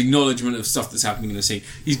 It's just acknowledgement of stuff that's happening in the scene.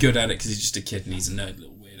 He's good at it because he's just a kid and he's a nerd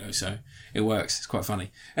little weirdo, so it works. It's quite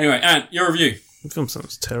funny. Anyway, Ant, your review. The film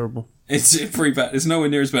sounds terrible. It's pretty bad. It's nowhere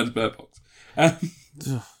near as bad as Bird Box.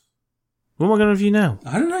 What am I going to review now?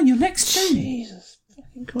 I don't know. Your next thing. Jesus.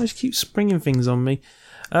 You guys keep springing things on me.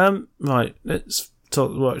 Right, let's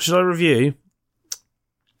talk. What should I review?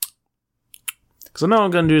 Because I know what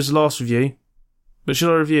I'm going to do as the last review. But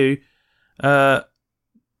should I review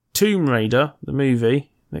Tomb Raider, the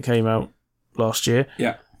movie that came out last year?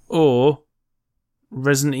 Yeah. Or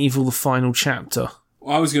Resident Evil, the final chapter?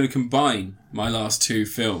 Well, I was going to combine my last two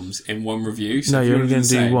films in one review. So no, you're only going to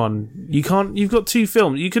do one. You can't. You've got two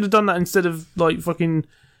films. You could have done that instead of like fucking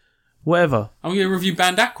whatever. I'm going to review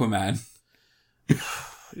Band Aquaman.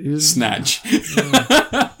 Snatch.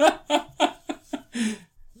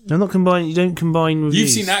 I'm not combining. You don't combine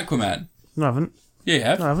reviews. You've seen Aquaman? No, I haven't. Yeah, you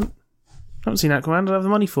have. No, I haven't. I haven't seen Aquaman. I don't have the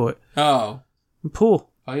money for it. Oh. I'm poor.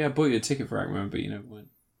 Oh yeah, I bought you a ticket for Aquaman, but you never went.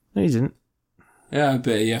 No, you didn't. Yeah, I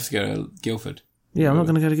bet you have to go to Guildford. Yeah, I'm not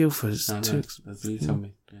going to go to Guildford. It's that's what you told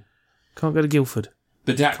me. Yeah. Can't go to Guildford.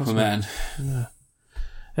 But Aquaman. Yeah.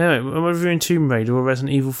 Anyway, am I reviewing Tomb Raider or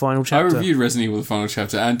Resident Evil Final Chapter? I reviewed Resident Evil The Final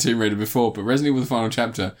Chapter and Tomb Raider before, but Resident Evil The Final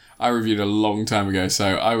Chapter I reviewed a long time ago,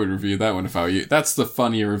 so I would review that one if I were you. That's the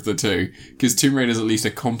funnier of the two, because Tomb Raider is at least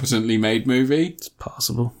a competently made movie. It's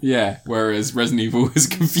passable. Yeah, whereas Resident Evil is a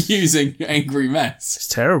confusing, angry mess. It's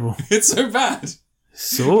terrible. It's so bad.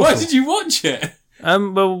 So why did you watch it?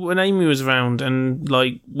 Well, when Amy was around and,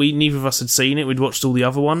 like, neither of us had seen it, we'd watched all the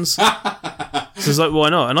other ones. So it's like, why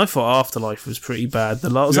not? And I thought Afterlife was pretty bad.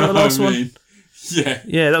 Was that the last one? Yeah.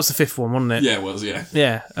 Yeah, that was the fifth one, wasn't it? Yeah, it was, yeah.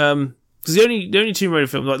 Yeah. Because the only Tomb Raider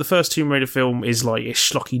film, like, the first Tomb Raider film is, like, it's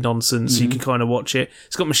schlocky nonsense. Mm-hmm. You can kind of watch it.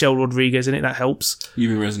 It's got Michelle Rodriguez in it. That helps. You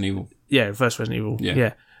mean Resident Evil? Yeah, first Resident Evil.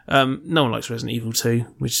 Yeah. No one likes Resident Evil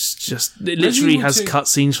 2, which is just... It Resident literally Evil has 2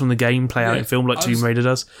 cutscenes from the game play out in film like Tomb Raider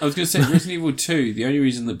does. I was going to say, Resident Evil 2, the only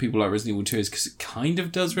reason that people like Resident Evil 2 is because it kind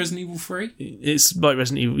of does Resident Evil 3. It's like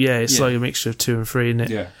Resident Evil, it's like a mixture of 2 and 3, isn't it?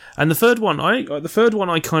 Yeah. And the third one I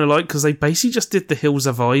kind of like because they basically just did the Hills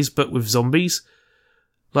Have Eyes, but with zombies.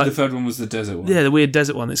 Like, the third one was the desert one. Yeah, the weird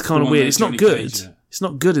desert one. It's kind of weird. It's not good. It's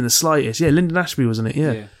not good in the slightest. Yeah, Lyndon Ashby was in it,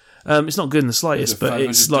 yeah. It's not good in the slightest, but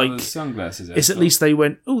it's like it's at least they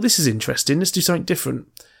went, oh, this is interesting. Let's do something different.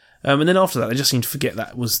 And then after that, they just seemed to forget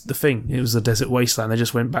that was the thing. It was the desert wasteland. They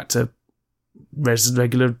just went back to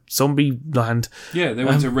regular zombie land. Yeah, they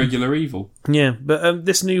went to regular evil. Yeah, but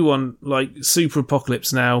this new one, like Super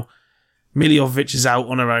Apocalypse now, Milla Jovovich is out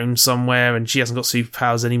on her own somewhere, and she hasn't got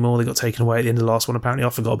superpowers anymore. They got taken away at the end of the last one. Apparently,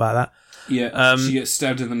 I forgot about that. Yeah, she gets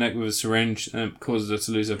stabbed in the neck with a syringe and causes her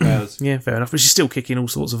to lose her powers. Yeah, fair enough. But she's still kicking all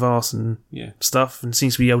sorts of arse and stuff, and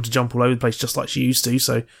seems to be able to jump all over the place just like she used to,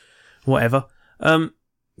 so whatever. But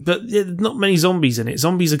not many zombies in it.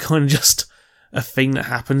 Zombies are kind of just a thing that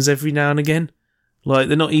happens every now and again. Like,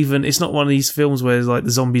 they're not even... It's not one of these films where like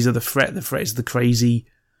the zombies are the threat. The threat is the crazy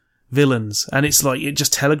villains. And it's like, it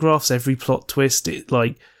just telegraphs every plot twist.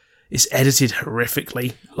 It's edited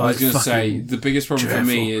horrifically. I was going to say, the biggest problem for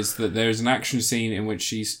me is that there is an action scene in which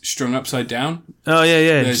she's strung upside down. Oh,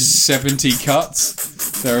 yeah. There's 70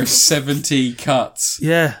 cuts. There are 70 cuts.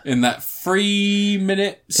 Yeah. In that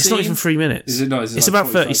 3-minute scene. It's not even 3 minutes. Is it not? Is it it's like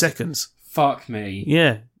about 30 seconds. Fuck me.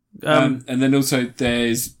 Yeah. And then also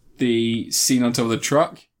there's the scene on top of the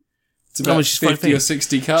truck. It's about 50 or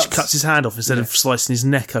 60 cuts. She cuts his hand off instead of slicing his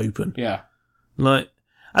neck open. Yeah.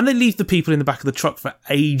 And they leave the people in the back of the truck for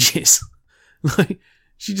ages.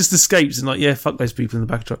 She just escapes and fuck those people in the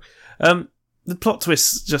back of the truck. The plot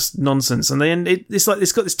twist's just nonsense, and it's like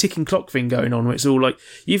it's got this ticking clock thing going on where it's all like,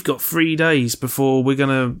 you've got 3 days before we're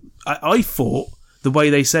gonna. I thought the way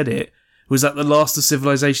they said it was that the last of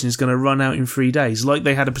civilization is going to run out in 3 days, like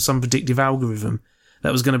they had some predictive algorithm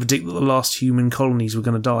that was going to predict that the last human colonies were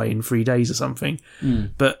going to die in 3 days or something.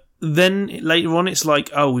 But then later on, it's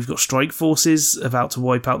like, oh, we've got strike forces about to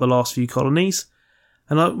wipe out the last few colonies.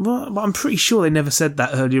 And I'm pretty sure they never said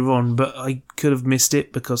that earlier on, but I could have missed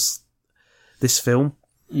it because this film.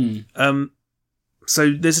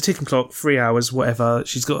 So there's a ticking clock, 3 hours, whatever.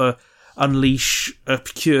 She's got to unleash a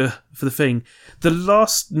cure for the thing. The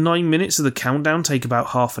last 9 minutes of the countdown take about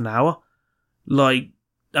half an hour.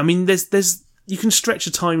 There's you can stretch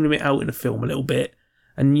a time limit out in a film a little bit.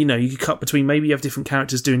 And, you could cut between, maybe you have different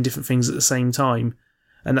characters doing different things at the same time,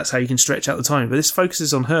 and that's how you can stretch out the time. But this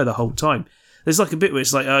focuses on her the whole time. There's a bit where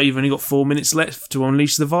it's like, oh, you've only got 4 minutes left to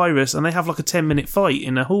unleash the virus, and they have a 10-minute fight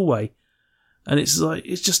in a hallway. And it's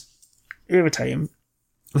just irritating.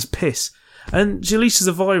 It's piss. And she releases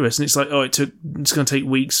the virus, and it's like, oh, it's going to take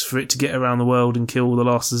weeks for it to get around the world and kill the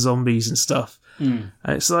last of the zombies and stuff. And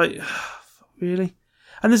it's like, really?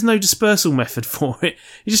 And there's no dispersal method for it.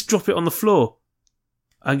 You just drop it on the floor.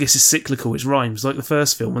 I guess it's cyclical, it rhymes, like the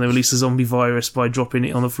first film when they released the zombie virus by dropping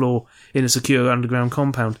it on the floor in a secure underground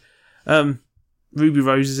compound. Ruby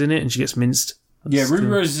Rose is in it and she gets minced. Ruby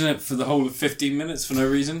Rose is in it for the whole of 15 minutes for no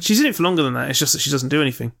reason. She's in it for longer than that, it's just that she doesn't do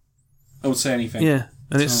anything. I would say anything. Yeah,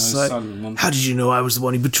 and it's like, how did you know I was the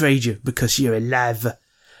one who betrayed you? Because you're alive.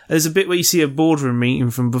 There's a bit where you see a boardroom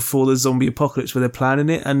meeting from before the zombie apocalypse where they're planning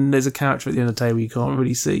it, and there's a character at the end of the table you can't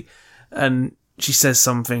really see, and she says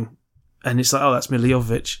something. And it's like, oh, that's Milla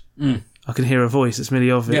Jovovich. I can hear her voice, it's Milla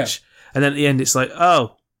Jovovich. Yeah. And then at the end, it's like,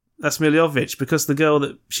 oh, that's Milla Jovovich, because the girl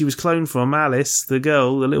that she was cloned from, Alice, the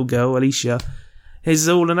little girl, Alicia, is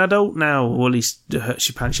all an adult now. Or at least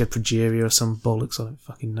she apparently had progeria or some bollocks, I don't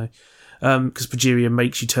fucking know. Because progeria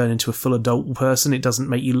makes you turn into a full adult person. It doesn't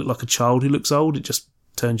make you look like a child who looks old. It just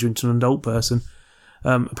turns you into an adult person,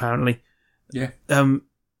 apparently. Yeah.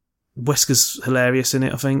 Wesker's hilarious in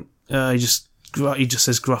it, I think. He just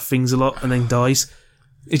says gruff things a lot and then dies.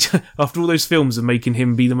 After all those films of making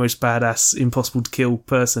him be the most badass, impossible to kill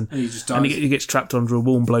person, and he just dies. And he gets trapped under a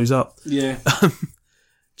wall and blows up. Yeah.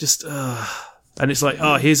 And it's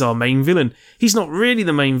like, here's our main villain. He's not really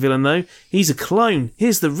the main villain though. He's a clone.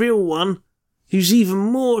 Here's the real one, who's even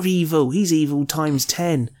more evil. He's evil times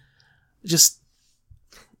 10. It's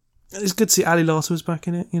good to see Ali Larter was back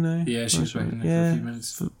in it. Yeah, she was back in it for a few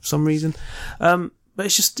minutes for some reason. But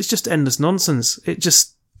it's just endless nonsense.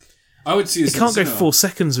 I would see this. It can't go 4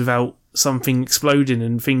 seconds without something exploding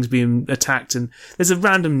and things being attacked. And there's a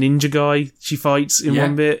random ninja guy she fights in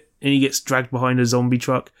one bit, and he gets dragged behind a zombie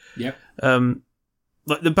truck. Yep.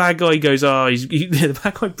 The bad guy goes, the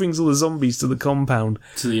bad guy brings all the zombies to the compound,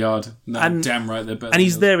 to the yard. No, and damn right they're better. And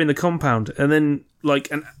he's there in the compound, and then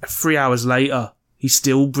 3 hours later, he's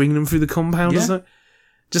still bringing them through the compound. Yeah. Isn't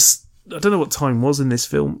it? I don't know what time was in this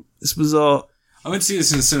film. It's bizarre. I went to see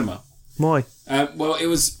this in the cinema. Why? Well, it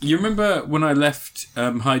was... You remember when I left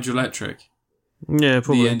Hydroelectric? Yeah,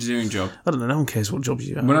 probably. The engineering job. I don't know. No one cares what job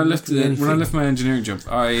you have. When I left my engineering job,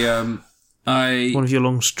 I one of your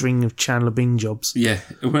long string of Chandler Bing jobs. Yeah,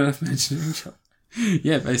 when I left my engineering job.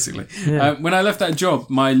 Yeah, basically. Yeah. When I left that job,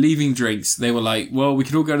 my leaving drinks, they were like, well, we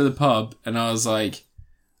could all go to the pub. And I was like,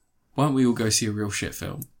 why don't we all go see a real shit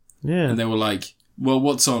film? Yeah. And they were like, well,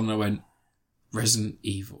 what's on? And I went, Resident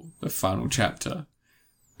Evil, the final chapter.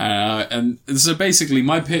 And so basically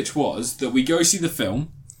my pitch was that we go see the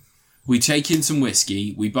film, we take in some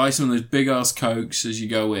whiskey, we buy some of those big ass Cokes as you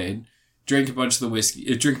go in, drink a bunch of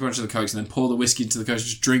the Cokes, and then pour the whiskey into the Cokes,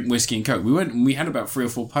 just drink whiskey and Coke. We went and we had about 3 or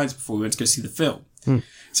 4 pints before we went to go see the film.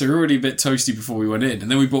 So we were already a bit toasty before we went in. And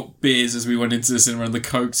then we bought beers as we went into the cinema and the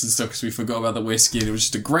Cokes and stuff because we forgot about the whiskey, and it was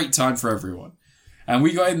just a great time for everyone. And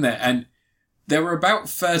we got in there and there were about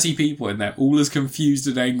 30 people in there, all as confused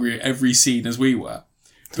and angry at every scene as we were.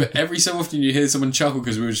 But every so often you hear someone chuckle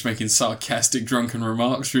because we were just making sarcastic, drunken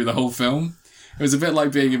remarks through the whole film. It was a bit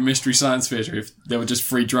like being in Mystery Science Theatre if there were just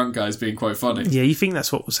 3 drunk guys being quite funny. Yeah, you think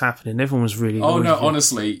that's what was happening. Everyone was really... Oh, no,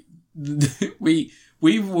 honestly, we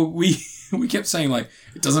kept saying, like,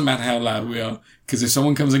 it doesn't matter how loud we are, because if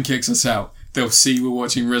someone comes and kicks us out, they'll see we're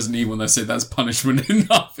watching Resident Evil and they'll say that's punishment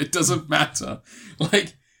enough. It doesn't matter.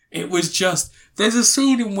 Like, it was just... There's a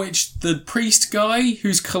scene in which the priest guy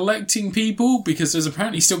who's collecting people, because there's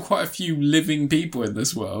apparently still quite a few living people in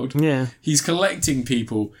this world. Yeah. He's collecting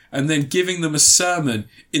people and then giving them a sermon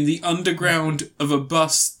in the underground of a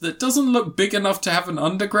bus that doesn't look big enough to have an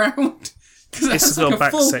underground. It's got a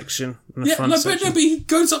back section and a front section. But he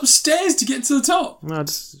goes upstairs to get to the top. No,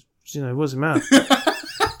 just, what does it matter?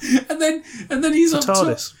 and then he's up top.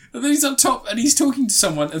 TARDIS. And then he's up top and he's talking to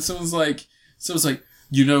someone and someone's like,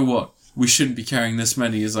 you know what? We shouldn't be carrying this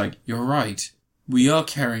many. He's like, you're right. We are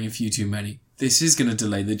carrying a few too many. This is going to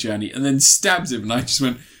delay the journey. And then stabs him. And I just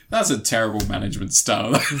went, that's a terrible management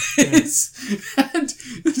style. And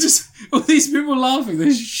just all these people laughing.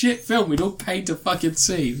 This shit film we'd all paid to fucking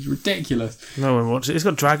see. It's ridiculous. No one watched it. It's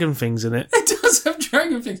got dragon things in it. It does have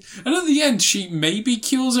dragon things. And at the end, she maybe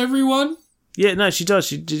kills everyone. Yeah, no, she does.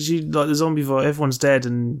 She like the zombie virus. Everyone's dead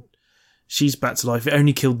and she's back to life. It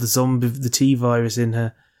only killed the T virus in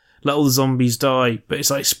her. Like, all the zombies die, but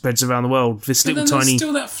it's like spreads around the world. This little tiny... there's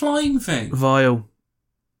still that flying thing. Vial.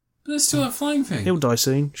 But there's still that flying thing. He'll die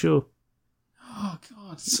soon, sure. Oh,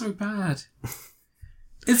 God, it's so bad.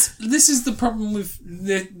 This is the problem with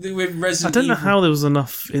Resident Evil. I don't know how there was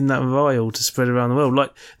enough in that vial to spread around the world.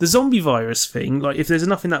 Like, the zombie virus thing, like, if there's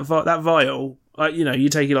enough in that vial, like, you know, you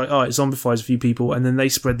take it like, oh, it zombifies a few people, and then they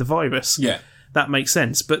spread the virus. Yeah. That makes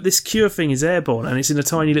sense. But this cure thing is airborne, and it's in a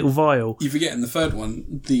tiny little vial. You forget in the third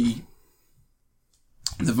one, the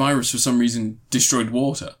virus for some reason destroyed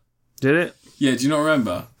water. Did it? Yeah, do you not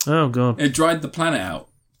remember? Oh, God. It dried the planet out.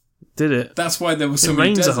 Did it? That's why there were so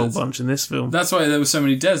many deserts. It rains a whole bunch in this film. That's why there were so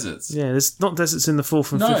many deserts. Yeah, there's not deserts in the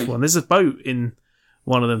fourth and fifth one. There's a boat in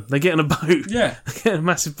one of them. They get on a boat. Yeah. They get on a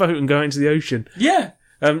massive boat and go into the ocean. Yeah.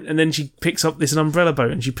 And then she picks up an umbrella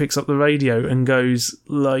boat and she picks up the radio and goes,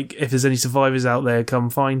 like, if there's any survivors out there,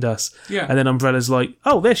 come find us. Yeah. And then Umbrella's like,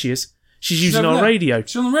 oh, there she is. She's using our radio.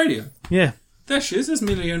 She's on the radio. Yeah. There she is. There's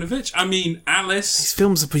Mila Jovovich. I mean, Alice. These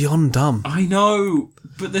films are beyond dumb. I know,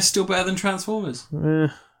 but they're still better than Transformers.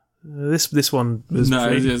 This one was... No,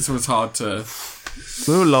 it was hard to...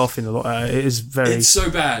 We were laughing a lot at it. It is very... It's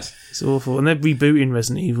so bad. It's awful. And they're rebooting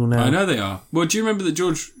Resident Evil now. I know they are. Well, do you remember that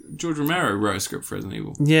George Romero wrote a script for Resident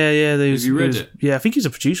Evil? Yeah. Have you read it? Yeah, I think he was a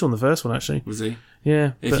producer on the first one, actually. Was he?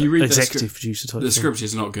 Yeah. If you read executive producer type the script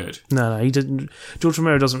is not good. No, he didn't. George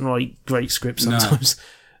Romero doesn't write great scripts sometimes.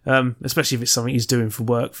 No. Especially if it's something he's doing for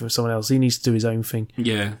work for someone else. He needs to do his own thing.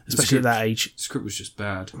 Yeah. Especially at that age. The script was just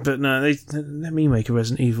bad. But no, let me make a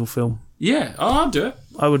Resident Evil film. Yeah, I'll do it.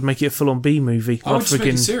 I would make it a full-on B movie. I would make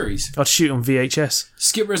a series. I'd shoot on VHS.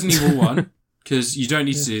 Skip Resident Evil 1, because you don't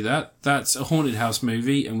need to do that. That's a haunted house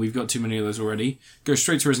movie, and we've got too many of those already. Go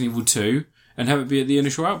straight to Resident Evil 2, and have it be at the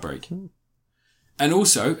initial outbreak. And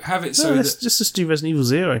also, have it so let's just do Resident Evil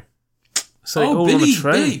 0. So all Billy, on a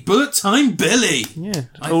train. Billy, Bullet Time Billy. Yeah,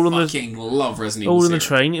 I fucking love Resident Evil 0. All on the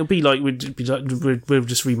train. It'll be like we'll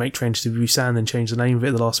just remake Train to Busan and then change the name of it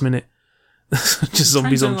at the last minute. Just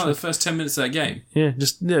zombies on like the first 10 minutes of that game.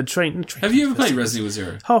 Yeah, train. Have you ever played Resident Evil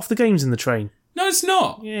 0? Half the game's in the train. No, it's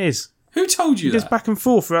not. Yeah, it is. Who told you that? It goes back and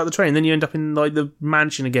forth throughout the train, then you end up in like the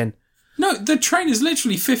mansion again. No, the train is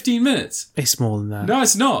literally 15 minutes. It's more than that. No,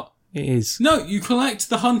 it's not. It is. No, you collect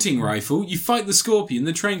the hunting rifle, you fight the scorpion,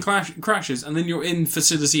 the train crashes, and then you're in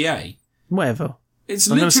Facility A. Whatever. It's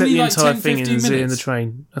I'm literally going to set the like entire 10, thing 15 minutes. in the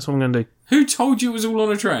train. That's what I'm going to do. Who told you it was all on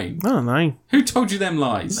a train? I don't know. Who told you them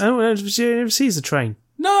lies? I don't know. You never sees the train.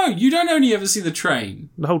 No, you don't only ever see the train.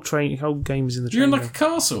 The whole game is in the train. You're in like a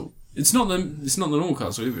castle. It's not the normal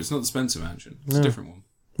castle either. It's not the Spencer Mansion. It's a different one.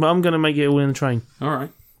 But I'm going to make it all in the train. All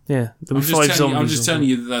right. Yeah. There'll be 5 zombies. I'm just telling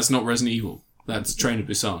you that that's not Resident Evil. That's Train to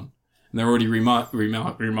Busan. And they're already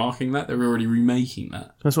remarking that. They're already remaking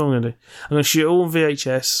that. That's what I'm going to do. I'm going to shoot it all on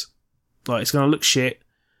VHS. Like, it's going to look shit.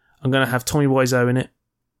 I'm going to have Tommy Wiseau in it.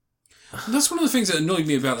 That's one of the things that annoyed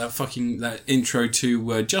me about that intro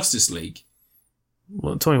to Justice League.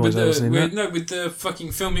 Well, Tommy Wiseau was in that. No, with the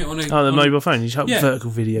fucking filming it on a... Oh, the mobile phone. You shot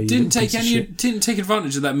vertical video. Didn't take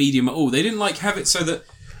advantage of that medium at all. They didn't have it so that...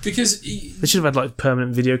 Because... They should have had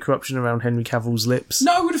permanent video corruption around Henry Cavill's lips.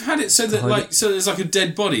 No, I would have had it so that so there's a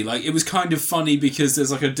dead body. It was kind of funny because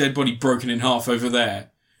there's a dead body broken in half over there.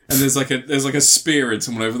 And there's a spear in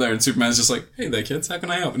someone over there, and Superman's just like, hey there kids, how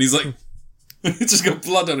can I help? And he's like, he's just got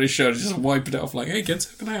blood on his shirt, just wipe it off like, hey kids,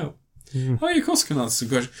 how can I help? Oh yeah, of course I can answer some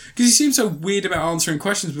questions. Because he seems so weird about answering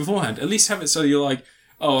questions beforehand. At least have it so you're like,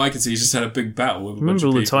 oh, I can see he's just had a big battle with a bunch of Remember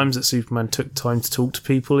all the people. times that Superman took time to talk to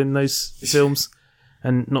people in those films?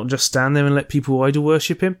 And not just stand there and let people idol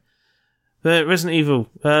worship him? Resident Evil.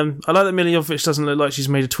 I like that Mila Jovovich doesn't look like she's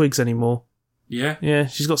made of twigs anymore. Yeah? Yeah,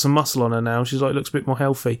 she's got some muscle on her now. She's looks a bit more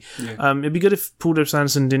healthy. Yeah. It'd be good if Paul W.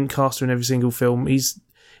 Anderson didn't cast her in every single film.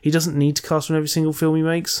 He doesn't need to cast her in every single film he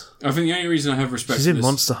makes. I think the only reason I have respect She's for in this...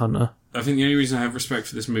 Monster Hunter. I think the only reason I have respect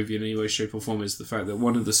for this movie in any way, shape or form is the fact that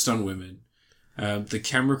one of the stunt women, the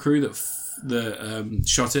camera crew that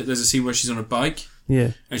shot it, there's a scene where she's on a bike.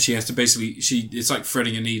 Yeah. And she has to basically... it's like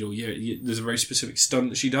threading a needle. Yeah, there's a very specific stunt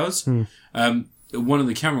that she does. One of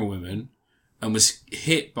the camera women was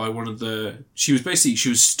hit by one of the... She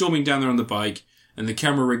was storming down there on the bike and the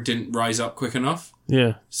camera rig didn't rise up quick enough.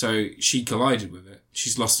 Yeah. So she collided with it.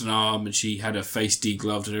 She's lost an arm and she had her face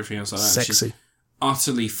degloved and everything else like that. Sexy. She's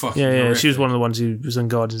utterly fucking Yeah, horrific. she was one of the ones who was on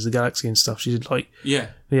Guardians of the Galaxy and stuff. She did like Yeah.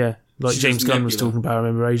 like She James does Gunn was Nebula. talking about, I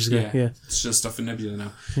remember ages ago. Yeah. It's just stuff in Nebula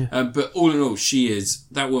now. But all in all, she is,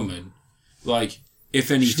 that woman, like, if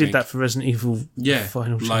anything... She did that for Resident Evil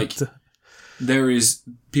final like, chapter.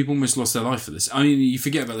 people almost lost their life for this. I mean, you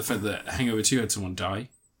forget about the fact that Hangover 2 had someone die.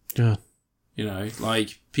 Yeah. You know,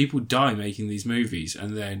 like, people die making these movies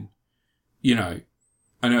and then, you know,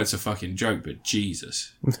 I know it's a fucking joke, but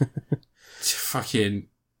Jesus. It's fucking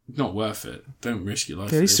not worth it. Don't risk your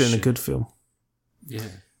life. Yeah, he's for this doing a shit. good film. Yeah.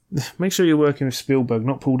 Make sure you're working with Spielberg,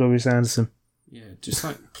 not Paul W. Anderson. Yeah, just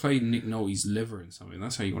like play Nick Nolte's liver in something.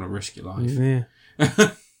 That's how you want to risk your life. Yeah.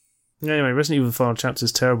 Anyway, Resident Evil Final Chapter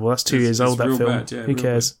is terrible. That's 2 years old, that real film. bad, yeah, Who real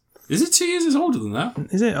cares? Is it 2 years older than that?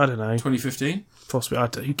 Is it? I don't know. 2015?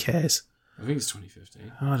 Possibly. Who cares? I think it's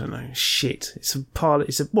 2015. I don't know. Shit.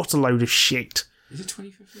 What a load of shit. Is it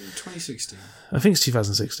 2015 or 2016? I think it's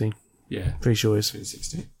 2016. Yeah. Pretty sure it's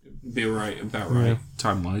 2016. Be about right,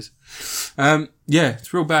 time-wise. Yeah,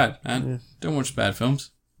 it's real bad, man. Yeah. Don't watch bad films.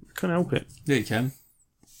 Can't help it. Yeah, you can.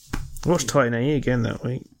 I watched Titan AE again that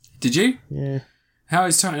week. Did you? Yeah. How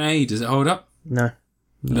is Titan AE? Does it hold up? No.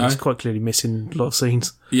 No? It's quite clearly missing a lot of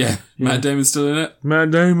scenes. Yeah. Matt Damon's still in it?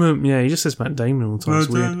 Matt Damon. Yeah, he just says Matt Damon all the time. It's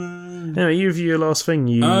weird. Anyway, you review your last thing.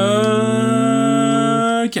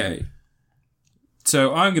 Okay.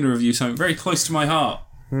 So I'm going to review something very close to my heart.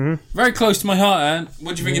 Mm-hmm. Very close to my heart, Ant.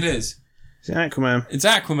 What do you think it is? It's Aquaman. It's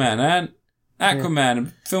Aquaman, Ant. Aquaman,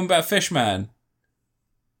 a film about Fishman.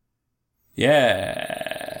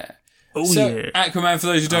 Yeah. Oh, so, yeah. Aquaman, for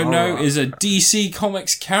those who don't know, is a DC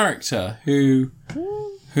Comics character who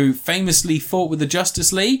famously fought with the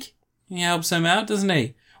Justice League. He helps them out, doesn't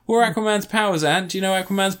he? What are Aquaman's powers, Ant? Do you know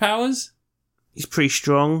Aquaman's powers? He's pretty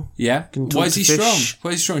strong. Yeah. Can talk Why is to he fish. strong?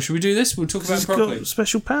 Why is he strong? Should we do this? We'll talk about it He's properly. got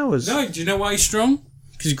special powers. No, do you know why he's strong?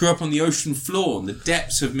 Because he grew up on the ocean floor and the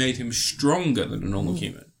depths have made him stronger than a normal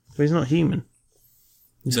human. But he's not human.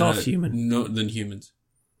 He's half human. Not than humans.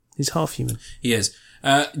 He's half human. He is.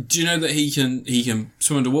 Do you know that he can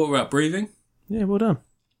swim underwater without breathing? Yeah, well done.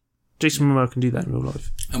 Jason Momoa can do that in real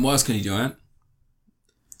life. And what else can he do, Ant?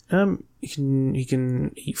 He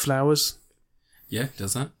can eat flowers. Yeah, he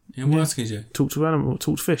does that. Yeah, what else can he do? Talk to animals.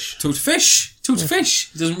 Talk to fish. Talk to fish. Talk to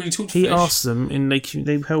fish. He doesn't really talk to He fish. asks them, and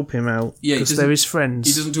they help him out Yeah, because they're his friends.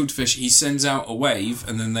 He doesn't talk to fish. He sends out a wave,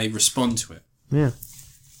 and then they respond to it. Yeah.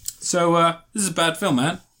 So this is a bad film,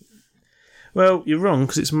 man. Well, you're wrong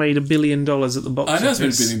because it's made $1 billion at the box I know it's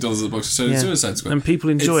office. made $1 billion at the box, so it's Suicide Squad. And people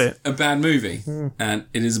enjoy It's a bad movie, and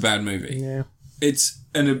it is a bad movie. Yeah. It's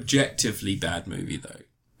an objectively bad movie, though.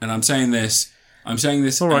 And I'm saying this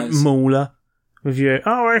All right, as... Mauler. With your,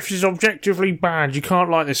 if it's objectively bad, you can't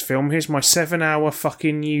like this film. Here's my 7-hour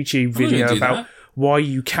fucking YouTube video about why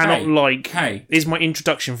you cannot Here's my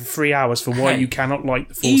introduction for 3 hours for why you cannot like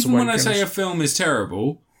The Force Awakens. Even when I say a film is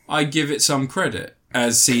terrible, I give it some credit,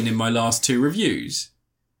 as seen in my last 2 reviews.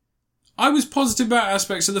 I was positive about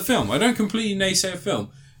aspects of the film. I don't completely naysay a film.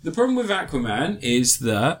 The problem with Aquaman is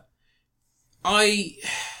that I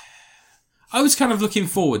was kind of looking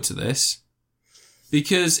forward to this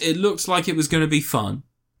because it looked like it was going to be fun.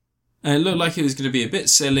 And it looked like it was going to be a bit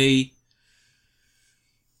silly.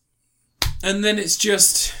 And then it's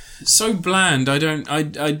just so bland. I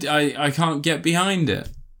can't get behind it.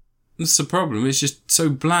 That's the problem. It's just so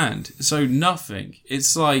bland. So nothing.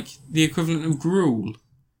 It's like the equivalent of gruel.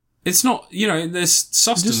 It's not, there's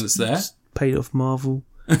sustenance there. Just paid off Marvel.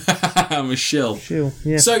 I'm a shill.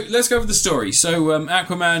 Yeah. So let's go over the story. So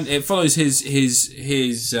Aquaman, it follows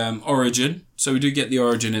his origin. So we do get the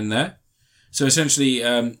origin in there. So essentially,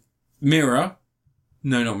 Mera,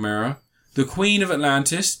 the Queen of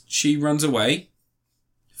Atlantis, she runs away,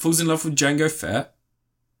 falls in love with Jango Fett.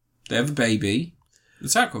 They have a baby.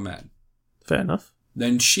 It's Aquaman. Fair enough.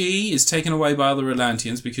 Then she is taken away by other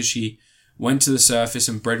Atlanteans because she went to the surface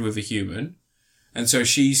and bred with a human. And so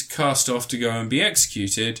she's cast off to go and be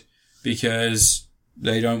executed because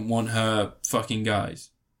they don't want her fucking guys.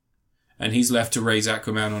 and he's left to raise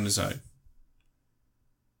Aquaman on his own.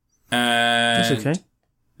 And That's okay.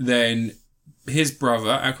 then his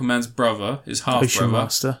brother, Aquaman's brother, his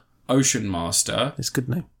half-brother, Ocean Master. It's a good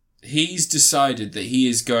name. He's decided that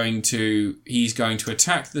he's going to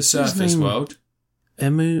attack the surface world.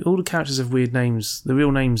 Emu. All the characters have weird names. The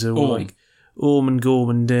real names are all like Orm and Gorm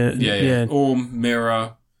and yeah. Orm,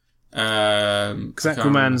 Mira. Because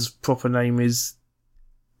Aquaman's proper name is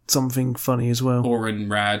something funny as well. Orin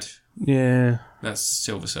Rad. Yeah. That's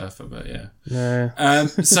Silver Surfer, but yeah. Yeah.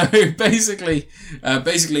 So basically,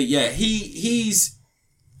 yeah. He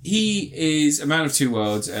is a man of two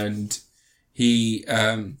worlds, and he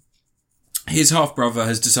his half brother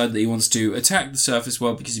has decided that he wants to attack the surface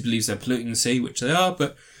world because he believes they're polluting the sea, which they are,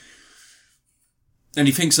 and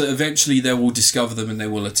he thinks that eventually they will discover them and they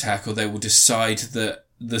will attack, or they will decide that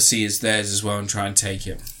the sea is theirs as well and try and take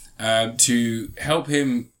it. To help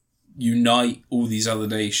him unite all these other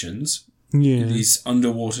nations, these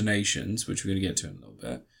underwater nations, which we're going to get to in a little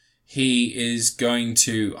bit, he is going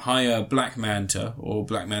to hire Black Manta, or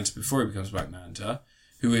Black Manta before he becomes Black Manta,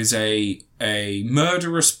 who is a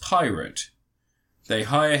murderous pirate. They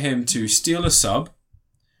hire him to steal a sub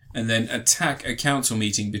and then attack a council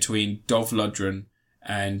meeting between Dolph Lundgren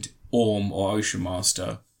and Orm, or Ocean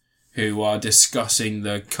Master, who are discussing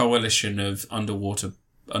the coalition of underwater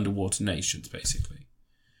nations, basically.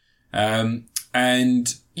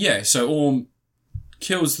 So Orm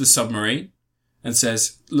kills the submarine and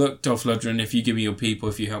says, "Look, Dolph Lundgren, if you give me your people,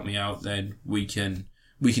 if you help me out, then we can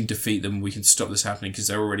defeat them. We can stop this happening because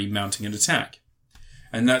they're already mounting an attack."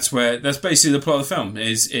 And that's basically the plot of the film.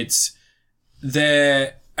 It's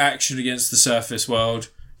their action against the surface world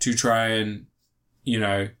to try and,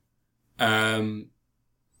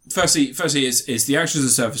 firstly it's the actions of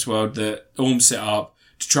the surface world that Orm set up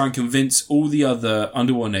to try and convince all the other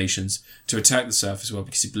underwater nations to attack the surface world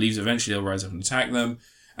because he believes eventually they'll rise up and attack them.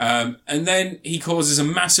 And then he causes a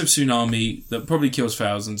massive tsunami that probably kills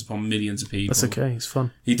thousands upon millions of people. That's okay, it's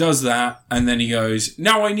fun. He does that, and then he goes,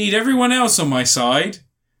 "Now I need everyone else on my side,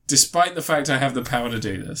 despite the fact I have the power to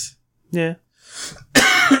do this." Yeah.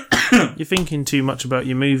 You're thinking too much about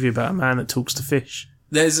your movie about a man that talks to fish.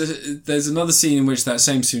 There's another scene in which that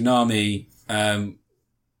same tsunami,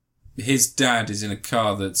 his dad is in a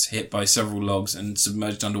car that's hit by several logs and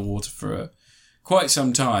submerged underwater for quite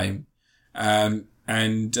some time. And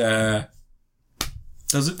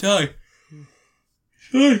doesn't die.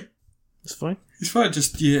 Sorry. It's fine. It's fine.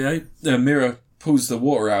 Just, Mira pulls the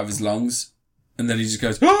water out of his lungs, and then he just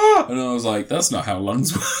goes, "Ah!" And I was like, that's not how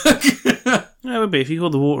lungs work. Yeah, it would be. If you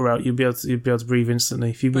got the water out, you'd be able to breathe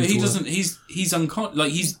instantly. But he doesn't. He's unconscious.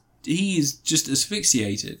 Like he is just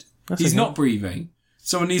asphyxiated. He's not breathing.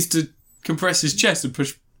 Someone needs to compress his chest and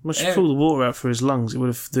push. Once you pull the water out through his lungs,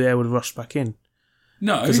 the air would have rushed back in.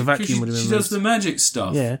 No, because the vacuum would have been. She does the magic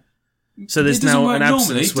stuff. Yeah. So there's now an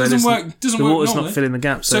absence where the water's not filling the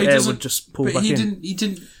gap, so air would just pull back in. He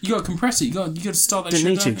didn't. You got to compress it. You got to start that. Didn't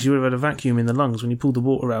need to, because you would have had a vacuum in the lungs. When you pulled the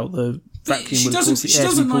water out, the vacuum would have caused the air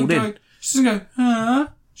to be pulled in. She doesn't go.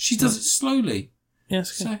 She does it slowly.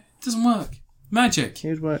 Yes. Okay. So it doesn't work. Magic. It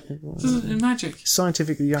would work. Magic.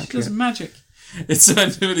 Scientifically accurate. She does magic. It's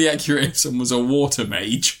scientifically accurate if someone was a water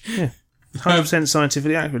mage. Yeah. 100%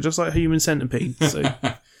 scientifically accurate, just like a human centipede. So.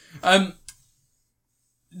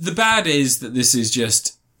 The bad is that this is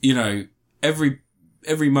just, every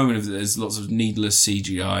moment of it, there's lots of needless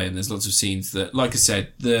CGI, and there's lots of scenes that, like I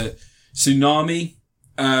said, the tsunami,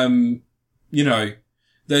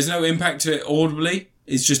 there's no impact to it audibly.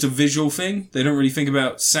 It's just a visual thing. They don't really think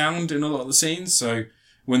about sound in a lot of the scenes. So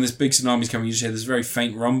when this big tsunami's coming, you just hear this very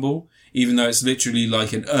faint rumble, even though it's literally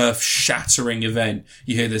like an earth-shattering event.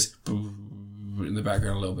 You hear this in the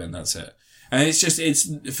background a little bit, and that's it. And it's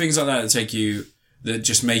things like that that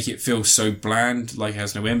just make it feel so bland, like it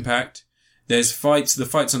has no impact. There's the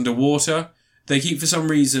fights underwater. They keep, for some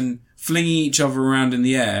reason, flinging each other around in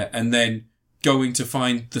the air and then going to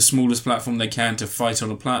find the smallest platform they can to fight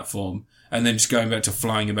on a platform, and then just going back to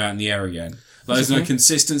flying about in the air again. There's no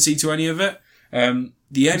consistency to any of it.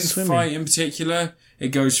 The end fight in particular, it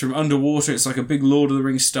goes from underwater, it's like a big Lord of the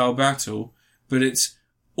Rings style battle, but it's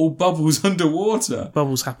all bubbles underwater.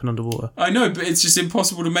 Bubbles happen underwater. I know, but it's just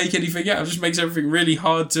impossible to make anything out. It just makes everything really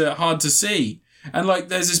hard to see. And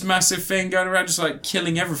there's this massive thing going around just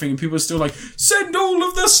killing everything, and people are still like, "Send all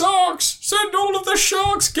of the sharks! Send all of the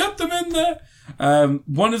sharks! Get them in there!"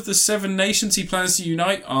 One of the 7 nations he plans to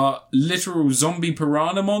unite are literal zombie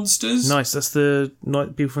piranha monsters. Nice, that's the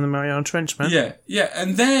people from the Mariana Trench, man. Yeah,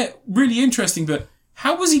 and they're really interesting, but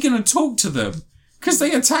how was he going to talk to them? Because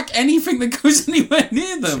they attack anything that goes anywhere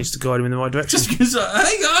near them. Just to guide them in the right direction. Just because,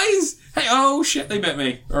 hey guys! Hey, oh shit, they bit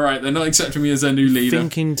me. Alright, they're not accepting me as their new leader.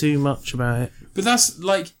 Thinking too much about it. But that's,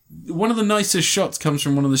 like, one of the nicest shots comes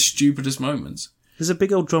from one of the stupidest moments. There's a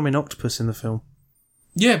big old drumming octopus in the film.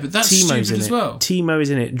 Yeah, but that's Timo's stupid in as it. well. Timo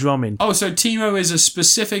is in it, drumming. Oh, so Timo is a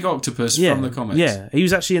specific octopus from the comics? Yeah, he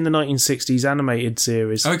was actually in the 1960s animated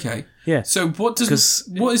series. Okay. Yeah. So what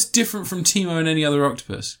is different from Timo and any other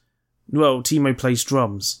octopus? Well, Timo plays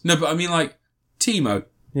drums. No, but I mean, like, Timo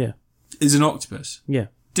Yeah. is an octopus. Yeah.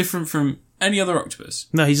 Different from any other octopus.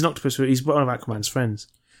 No, he's an octopus. He's one of Aquaman's friends.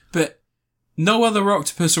 But no other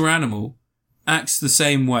octopus or animal acts the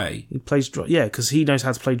same way. He plays drums. Yeah, because he knows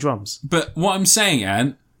how to play drums. But what I'm saying,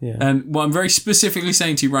 Ant, Yeah. and what I'm very specifically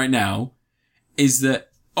saying to you right now, is that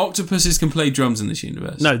octopuses can play drums in this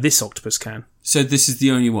universe. No, this octopus can. So this is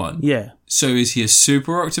the only one. Yeah. So is he a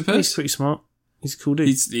super octopus? He's pretty smart. He's a cool dude.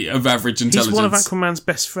 He's of average intelligence. He's one of Aquaman's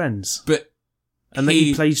best friends. But and then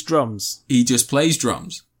he plays drums. He just plays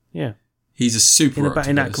drums. Yeah. He's a super octopus.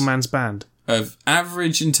 In Aquaman's band. Of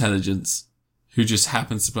average intelligence who just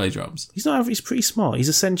happens to play drums. He's not average, he's pretty smart. He's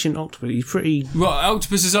a sentient octopus. He's pretty... Well,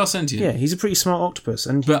 octopuses are sentient. Yeah, he's a pretty smart octopus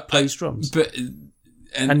and he plays drums.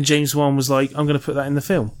 And James Wan was like, I'm going to put that in the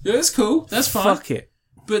film. Yeah, that's cool. That's fine. Fuck it.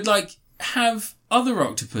 But, like, have other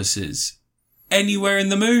octopuses anywhere in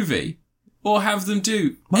the movie. Or have them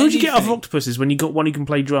do Why would you get other octopuses when you got one who can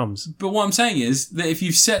play drums? But what I'm saying is that if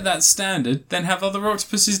you've set that standard, then have other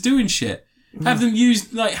octopuses doing shit. Have them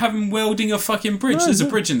use, like, have them welding a fucking bridge. There's a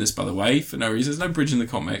bridge in this, by the way, for no reason. There's no bridge in the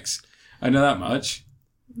comics. I know that much.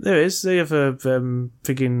 There is. They have a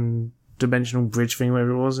friggin' dimensional bridge thing, whatever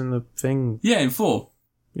it was in the thing. Yeah, in 4.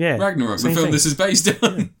 Yeah. Ragnarok, the film this is based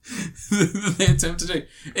on. They attempt to do.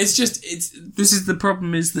 This is the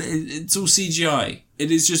problem, is that it's all CGI.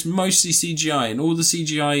 It is just mostly CGI, and all the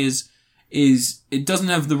CGI is it doesn't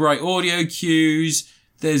have the right audio cues.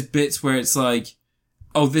 There's bits where it's like,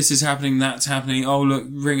 oh, this is happening, that's happening, oh look,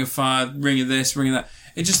 ring of fire, ring of this, ring of that.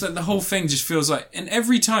 It just, like, the whole thing just feels like, and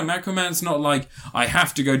every time Aquaman's not like, I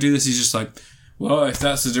have to go do this, he's just like, well, if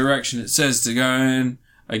that's the direction it says to go in,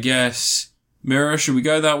 I guess, Mira, should we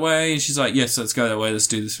go that way? And she's like, yes, let's go that way, let's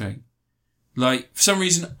do this thing. Like, for some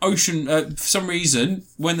reason,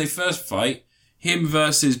 when they first fight, him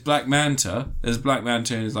versus Black Manta, as Black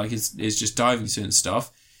Manta is like, is just diving suit and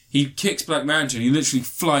stuff, he kicks Black Manta and he literally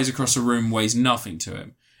flies across a room, weighs nothing to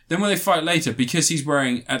him. Then when they fight later, because he's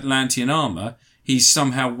wearing Atlantean armor, he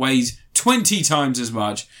somehow weighs 20 times as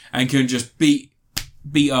much and can just beat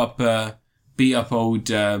up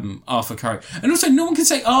old Arthur Curry. And also, no one can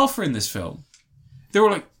say Arthur in this film. They're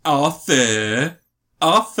all like, Arthur.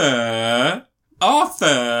 It's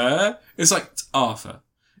like, it's Arthur.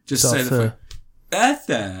 Just say the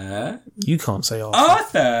Arthur. You can't say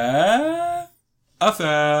Arthur.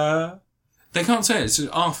 Arthur. They can't say it. It's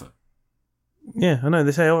just Arthur. Yeah, I know.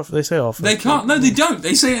 They say Arthur. They can't. No, they don't.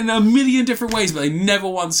 They say it in a million different ways, but they never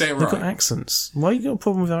once say it right. They've got accents. Why you got a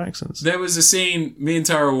problem with our accents? There was a scene, me and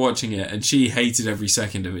Tara were watching it, and she hated every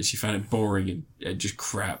second of it. She found it boring and just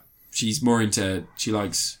crap. She's more into, she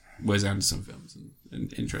likes Wes Anderson films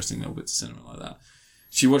and interesting little bits of cinema like that.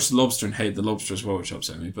 She watched The Lobster and hated The Lobster as well, which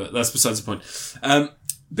upset me, but that's besides the point.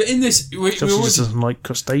 But in this, we just doesn't like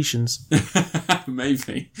crustaceans.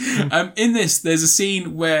 Maybe. In this, there's a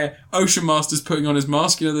scene where Ocean Master's putting on his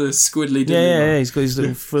mask, you know, the squiddly. Yeah, he's got his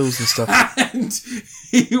little frills and stuff. And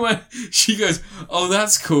she goes, "Oh,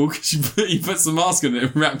 that's cool," because he puts the mask on it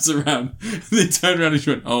and wraps it around. And they turn around and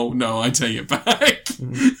she went, "Oh no, I take it back,"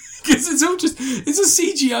 because it's a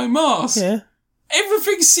CGI mask. Yeah,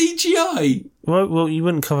 everything's CGI. Well, you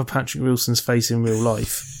wouldn't cover Patrick Wilson's face in real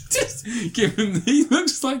life. Just given he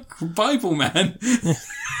looks like Bible Man. Yeah,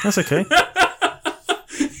 that's okay.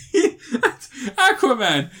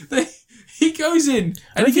 Aquaman. He goes in.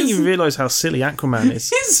 I don't think you realise how silly Aquaman is.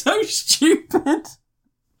 He's so stupid.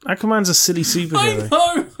 Aquaman's a silly superhero. I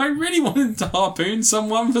know. I really wanted to harpoon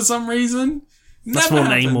someone for some reason. That's more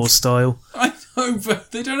Namor style. I know,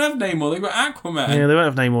 but they don't have Namor. They've got Aquaman. Yeah, they won't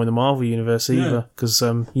have Namor in the Marvel universe either, because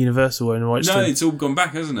Universal own the rights to him. No, it's all gone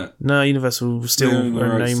back, hasn't it? No, Universal still own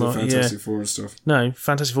Namor. Fantastic Four and stuff. No,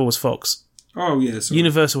 Fantastic Four was Fox. Oh, yeah. Sorry.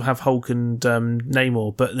 Universal have Hulk and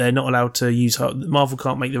Namor, but they're not allowed to use Hulk. Marvel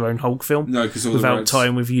can't make their own Hulk film without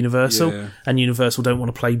tying with Universal, and Universal don't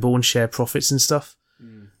want to play ball and share profits and stuff.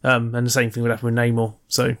 And the same thing would happen with Namor.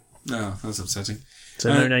 So, no, that's upsetting.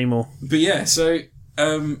 So no Namor. But yeah, so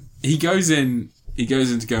he goes in to go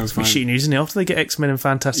and find... shitty news, isn't it? After they get X-Men and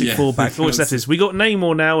Fantastic Four back, all it's left is, we got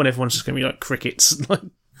Namor now, and everyone's just going to be like crickets.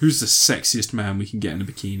 Who's the sexiest man we can get in a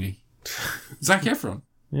bikini? Zac Efron.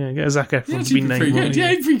 Yeah, get a Zac Efron to be Namor. Yeah,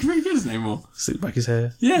 he'd be pretty good colours anymore. Slick back his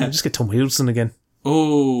hair. Yeah. Just get Tom Hiddleston again.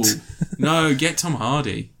 Oh, no, get Tom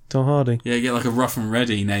Hardy. Tom Hardy. Yeah, get like a rough and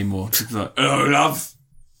ready Namor. Just like, oh, love.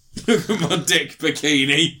 Look at my dick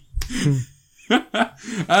bikini.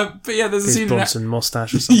 But yeah, there's a His scene Bronson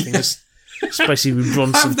mustache or something. Just basically with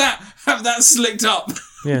Bronson. Have that slicked up.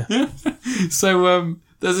 Yeah. So,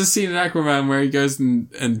 there's a scene in Aquaman where he goes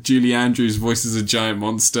and Julie Andrews voices a giant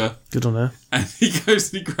monster. Good on her. And he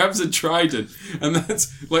goes and he grabs a trident. And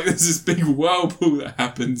that's like, there's this big whirlpool that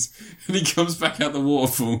happens. And he comes back out the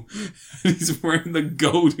waterfall. And he's wearing the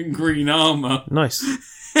gold and green armour. Nice.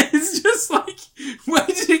 It's just like, where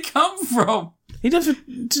did it come from?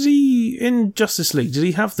 Did he, in Justice League, did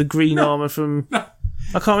he have the green armour from... No.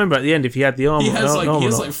 I can't remember at the end if he had the armour. He has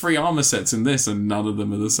like 3 armour sets in this and none of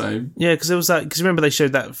them are the same. Yeah, because there was that... Because remember they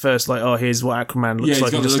showed that first, like, oh, here's what Aquaman looks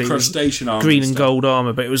like. Yeah, he's got the crustacean armour. Green and gold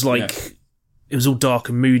armour, but it was like... Yeah. It was all dark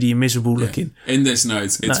and moody and miserable looking. In this,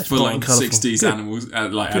 it's full on 60s animals,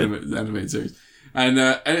 animated series. And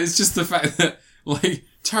it's just the fact that, like,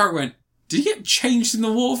 Tara went, did he get changed in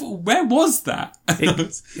the waterfall? Where was that?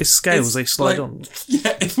 It's scales, they slide on.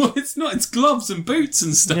 Yeah, it's not. It's gloves and boots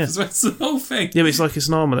and stuff. Yeah. So it's the whole thing. Yeah, but it's like it's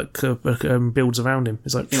an armour that builds around him.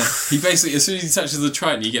 It's like... Yeah. He basically, as soon as he touches the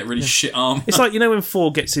trident, you get really shit armour. It's like, when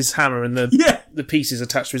Thor gets his hammer and the pieces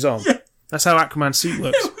attached to his arm. Yeah. That's how Aquaman's suit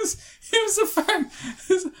works. It was the fact.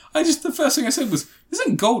 The first thing I said was,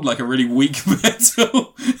 isn't gold like a really weak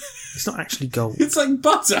metal? It's not actually gold. It's like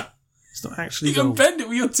butter. It's not actually gold. You can bend it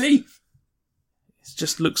with your teeth. It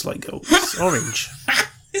just looks like gold. It's orange.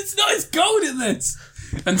 It's not. It's gold in this.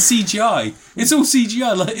 And CGI. It's all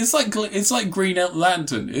CGI. Like it's like Green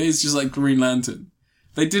Lantern. It is just like Green Lantern.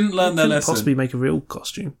 They didn't learn their lesson. Possibly make a real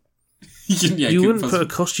costume. You wouldn't put a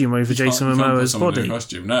costume over Jason Momoa's body. In a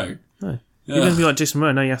costume, no. You're going to be like Jason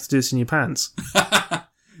Momoa. No, you have to do this in your pants.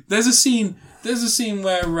 There's a scene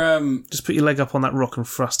where just put your leg up on that rock and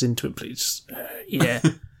thrust into it, please. Yeah.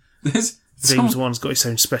 James Wan's got his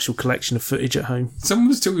own special collection of footage at home. Someone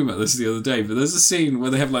was talking about this the other day, but there's a scene where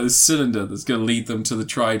they have like this cylinder that's going to lead them to the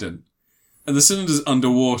trident, and the cylinder's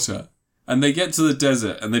underwater, and they get to the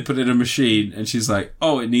desert and they put it in a machine, and she's like,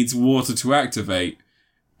 "Oh, it needs water to activate,"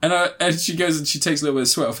 and she goes and she takes a little bit of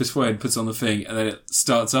sweat off his forehead, puts on the thing, and then it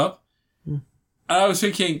starts up. And I was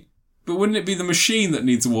thinking, but wouldn't it be the machine that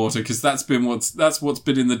needs water? Because that's what's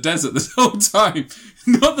been in the desert this whole time,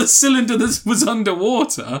 not the cylinder that was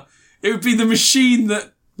underwater. It would be the machine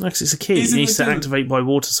that... Because it's a key. It needs to activate by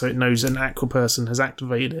water so it knows an aqua person has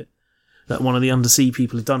activated it. That one of the undersea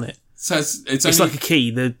people has done it. So it's only... like a key.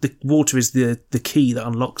 The water is the key that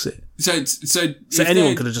unlocks it. So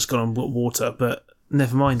anyone could have just gone on water, but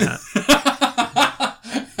never mind that.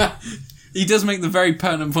 He does make the very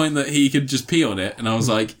pertinent point that he could just pee on it, and I was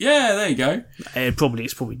like, yeah, there you go. It's probably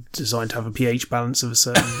designed to have a pH balance of a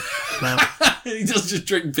certain amount. He does just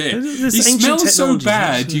drink beer. He smells so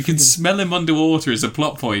bad, you can smell him underwater as a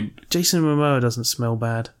plot point. Jason Momoa doesn't smell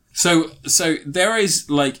bad. So there is,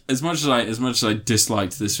 like, as much as I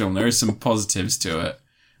disliked this film, there is some positives to it.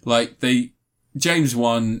 Like, James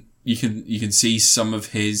Wan, you can see some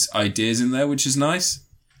of his ideas in there, which is nice.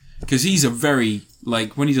 Because he's a very,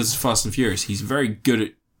 like, when he does Fast and Furious, he's very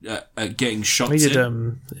good at getting shots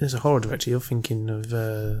in. There's a horror director, you're thinking of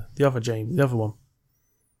the other one.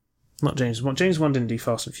 Not James Wan. James Wan didn't do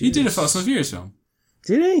Fast and Furious. He did a Fast and Furious film.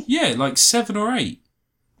 Did he? Yeah, like 7 or 8.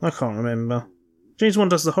 I can't remember. James Wan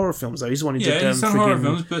does the horror films, though. He's the one who did... he's done horror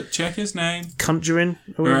films, but check his name. Conjuring.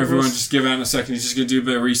 Where everyone just give out in a second. He's just going to do a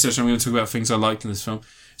bit of research. I'm going to talk about things I liked in this film.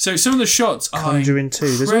 So some of the shots are Conjuring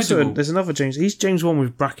 2. There's incredible. There's another James... He's James Wan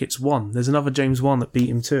with brackets 1. There's another James Wan that beat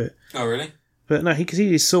him to it. Oh, really? But no, because he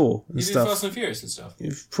did Saw and stuff. He did Fast and Furious and stuff?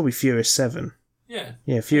 Probably Furious 7. Yeah.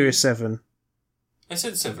 Yeah, Furious 7. I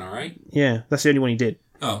said 7 or 8. Yeah, that's the only one he did.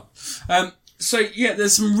 Oh. So, yeah,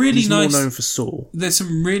 there's some really nice... He's more known for Saw. There's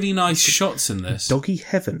some really nice shots in this. Doggy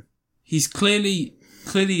Heaven. He's clearly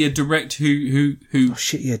a director who... Oh,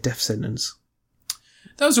 shit, yeah, Death Sentence.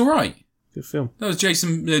 That was alright. Good film. That was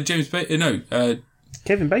Kevin Bacon.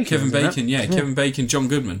 Kevin Bacon, yeah. Kevin Bacon, John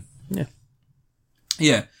Goodman. Yeah.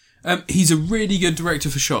 Yeah. He's a really good director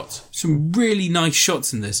for shots. Some really nice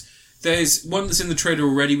shots in this. There's one that's in the trailer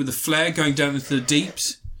already with a flare going down into the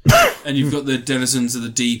deeps. And you've got the denizens of the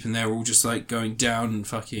deep and they're all just like going down and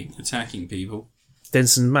fucking attacking people.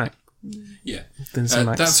 Denson Mac. Yeah. Denson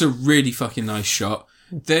Max. That's a really fucking nice shot.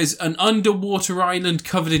 There's an underwater island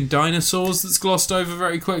covered in dinosaurs that's glossed over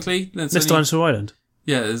very quickly. That's Dinosaur Island.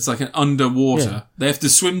 Yeah, it's like an underwater. Yeah. They have to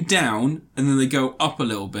swim down and then they go up a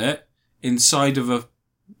little bit inside of a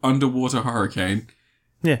underwater hurricane.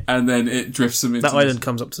 Yeah. And then it drifts them into... That island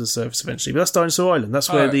comes up to the surface eventually. But that's Dinosaur Island. That's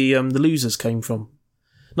where the losers came from.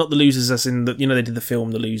 Not the Losers, as in they did the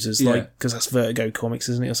film The Losers, Yeah. because that's Vertigo Comics,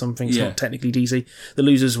 isn't it, or something? It's Yeah. not technically DC. The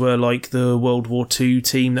Losers were like the World War II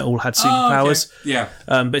team that all had superpowers. Oh, okay. Yeah.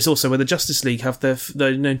 But it's also where the Justice League have their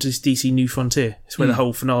DC New Frontier. It's where the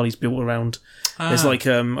whole finale's built around. There's I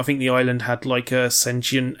think the island had like a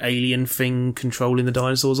sentient alien thing controlling the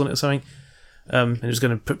dinosaurs on it or something. And it was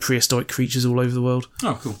going to put prehistoric creatures all over the world.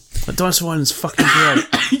 Oh, cool. Like, Dinosaur Island's fucking great.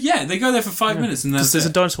 Yeah, they go there for 5 minutes and that's There's it.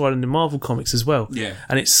 a Dinosaur Island in Marvel Comics as well. Yeah.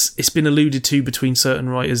 And it's been alluded to between certain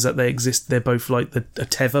writers that they exist. They're both like a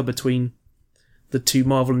tether between the two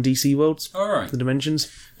Marvel and DC worlds. All right. The dimensions.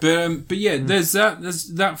 But yeah, there's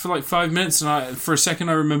that for like 5 minutes, and for a second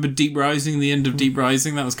I remember Deep Rising, the end of Deep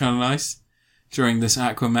Rising. That was kind of nice during this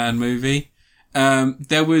Aquaman movie.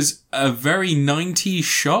 There was a very 90s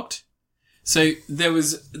shot. So there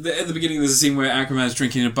was at the beginning. There's a scene where Aquaman's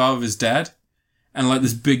drinking a bar with his dad, and like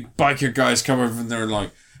this big biker guys come over and they're like,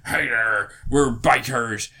 "Hey there, we're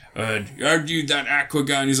bikers. Are you that Aqua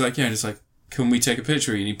guy?" And he's like, "Yeah." And it's like, "Can we take a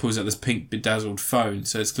picture?" And he pulls out this pink bedazzled phone.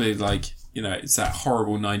 So it's clearly like, it's that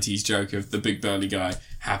horrible 90s joke of the big burly guy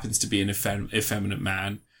happens to be an effeminate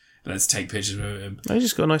man. Let's take pictures of him. Oh, he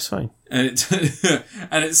just got a nice phone. And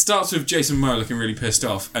it starts with Jason Momoa looking really pissed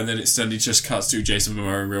off, and then it suddenly just cuts to Jason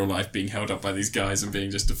Momoa in real life being held up by these guys and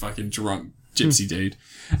being just a fucking drunk gypsy dude,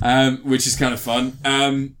 which is kind of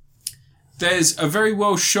fun. There's a very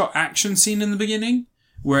well shot action scene in the beginning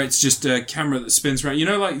where it's just a camera that spins around.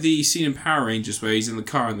 Like the scene in Power Rangers where he's in the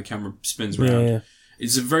car and the camera spins around. Yeah.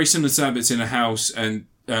 It's a very similar to that, but it's in a house, and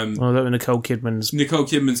that was Nicole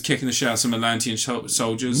Kidman's kicking the shit out of some Atlantean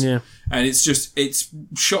soldiers. Yeah. And it's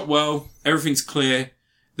shot well. Everything's clear.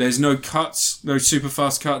 There's no cuts, no super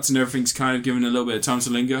fast cuts, and everything's kind of given a little bit of time to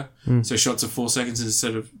linger. So shots of 4 seconds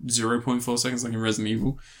instead of 0.4 seconds like in Resident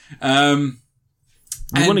Evil. You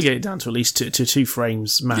want to get it down to at least to 2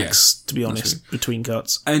 frames max, to be honest, between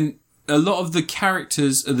cuts. And a lot of the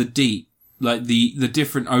characters of the deep, like the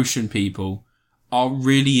different ocean people, are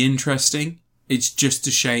really interesting. It's just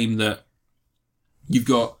a shame that you've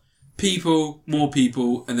got people, more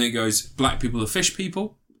people, and then it goes black people are fish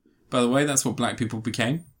people. By the way, that's what black people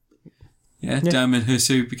became. Yeah. Damon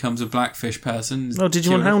Hirsu becomes a black fish person. Oh,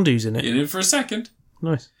 Digimon Houndu's in it? In it for a second.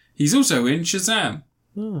 Nice. He's also in Shazam.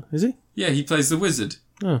 Oh, is he? Yeah, he plays the wizard.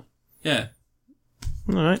 Oh. Yeah.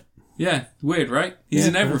 Alright. Yeah, weird, right? He's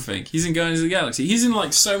in everything. He's in Guardians of the Galaxy. He's in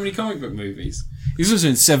like so many comic book movies. He's also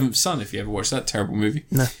in Seventh Son, if you ever watched that terrible movie.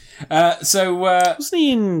 No. Wasn't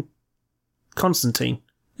he in Constantine?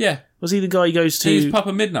 Yeah. Was he the guy who goes to... He was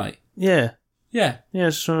Papa Midnight. Yeah. Yeah. Yeah,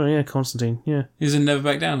 sure. Yeah, Constantine. Yeah. He was in Never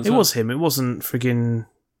Back Down as well. It was him. It wasn't friggin'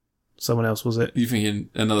 someone else, was it? You're thinking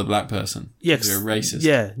another black person? Yeah. You're a racist.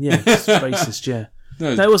 Yeah. It's racist, yeah.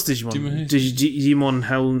 No, it was Digimon. Digimon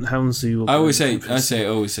Houndsoo. I always say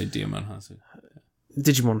Digimon Houndsoo.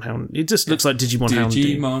 Digimon Hound. It just looks like Digimon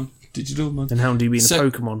Houndsoo. Digimon. Digitalmon. And Houndsoo being a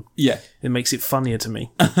Pokemon. Yeah. It makes it funnier to me.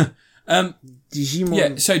 Digimon.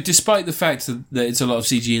 Yeah, so despite the fact that it's a lot of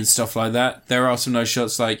CG and stuff like that, there are some nice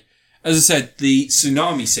shots like, as I said, the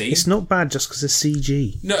tsunami scene. It's not bad just because it's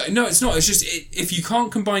CG. No, it's not. It's just, if you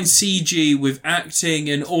can't combine CG with acting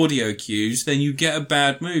and audio cues, then you get a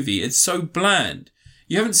bad movie. It's so bland.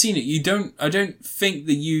 You haven't seen it.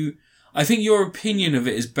 I think your opinion of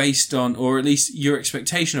it is based on, or at least your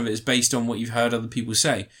expectation of it is based on what you've heard other people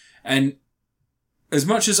say. And as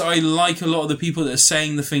much as I like a lot of the people that are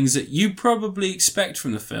saying the things that you probably expect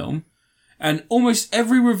from the film, and almost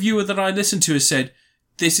every reviewer that I listen to has said,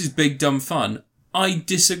 this is big dumb fun, I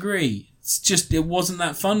disagree. It's just, it wasn't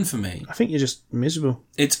that fun for me. I think you're just miserable.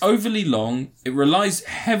 It's overly long. It relies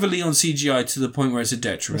heavily on CGI to the point where it's a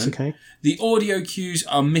detriment. That's okay. The audio cues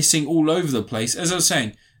are missing all over the place. As I was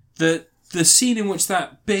saying, the scene in which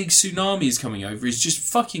that big tsunami is coming over is just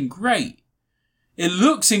fucking great. It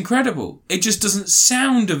looks incredible. It just doesn't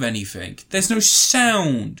sound of anything. There's no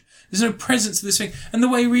sound. There's no presence to this thing. And the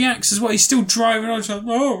way he reacts as well, he's still driving on. He's like,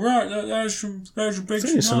 oh, right, there's a big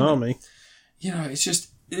tsunami.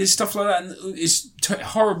 It's stuff like that. And it's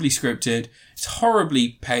horribly scripted. It's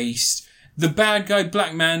horribly paced. The bad guy,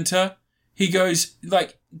 Black Manta, he goes,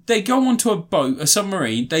 they go onto a boat, a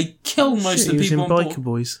submarine, they kill most of the people on board. Biker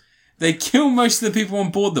Boys. They kill most of the people on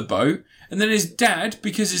board the boat, and then his dad,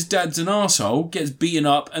 because his dad's an arsehole, gets beaten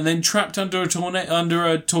up and then trapped under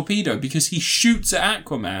a torpedo because he shoots at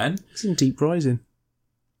Aquaman. He's in Deep Rising.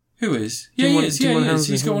 Who is? Yeah, he is. Yeah, he is.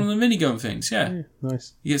 He's got one of the minigun things, yeah.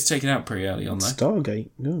 Nice. He gets taken out pretty early on, though.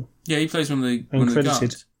 Stargate, no. Yeah, he plays one of the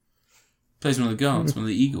guards. Plays one of the guards, one of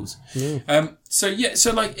the Eagles. Yeah.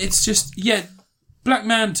 It's just, Black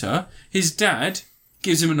Manta, his dad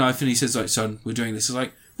gives him a knife and he says, son, we're doing this. It's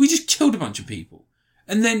like, we just killed a bunch of people.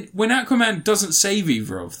 And then when Aquaman doesn't save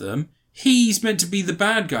either of them, he's meant to be the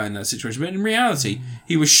bad guy in that situation. But in reality,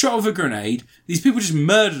 he was shot with a grenade. These people just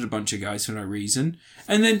murdered a bunch of guys for no reason.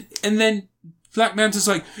 And then Black Manta's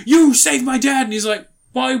like, you saved my dad. And he's like,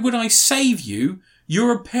 why would I save you?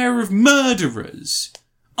 You're a pair of murderers.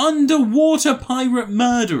 Underwater pirate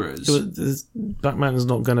murderers. Black Manta's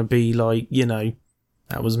not going to be like,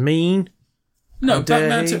 that was mean. No,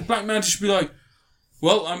 Black Manta should be like,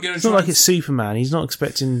 well, I'm going to try. It's not like it's Superman. He's not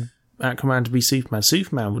expecting Aquaman to be Superman.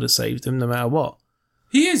 Superman would have saved him no matter what.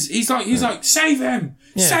 He is. He's like, save him!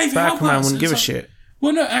 Yeah, Save him! but Aquaman wouldn't give a like, shit.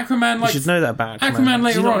 Well, no, Aquaman, like... You should know that about Aquaman. Aquaman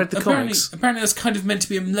later on, apparently that's kind of meant to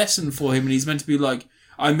be a lesson for him, and he's meant to be like,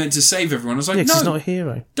 I'm meant to save everyone. I was like, yeah, no, he's not a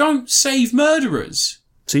hero. Don't save murderers.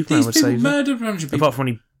 Superman would save murdered a bunch of people. Apart from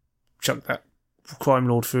when he chucked that crime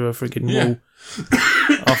lord through a freaking wall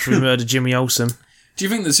after he murdered Jimmy Olsen. Do you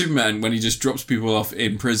think that Superman, when he just drops people off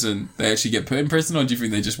in prison, they actually get put in prison, or do you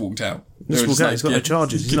think they just walked out? He's got no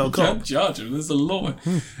charges. He's not a cop. Charges. There's the law.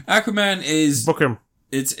 Aquaman is... Book him.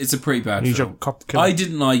 It's a pretty bad He's film. a cop killer. I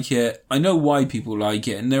didn't like it. I know why people like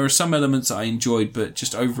it, and there are some elements that I enjoyed, but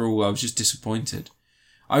just overall I was just disappointed.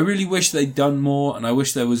 I really wish they'd done more, and I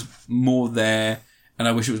wish there was more there, and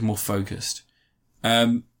I wish it was more focused.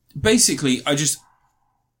 Basically,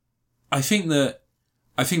 I think that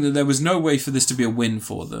there was no way for this to be a win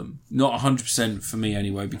for them. Not 100% for me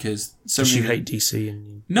anyway, because you hate DC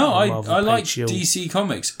and no, I like Shield. DC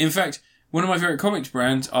Comics. In fact, one of my favourite comics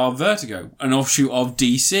brands are Vertigo, an offshoot of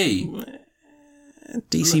DC.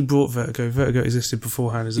 DC brought Vertigo. Vertigo existed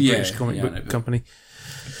beforehand as a British comic book company.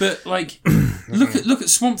 But like, look at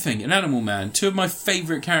Swamp Thing and Animal Man, two of my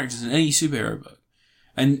favourite characters in any superhero book,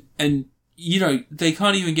 and they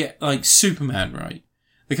can't even get like Superman right.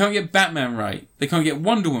 They can't get Batman right. They can't get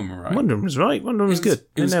Wonder Woman right. Wonder Woman's right. Wonder Woman's good.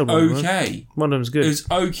 It was okay. Wonder Woman's good. It was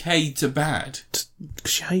okay to bad.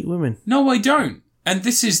 Because you hate women. No, I don't. And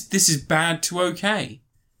this is bad to okay.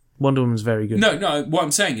 Wonder Woman's very good. No. What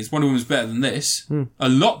I'm saying is Wonder Woman's better than this. A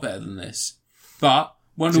lot better than this. But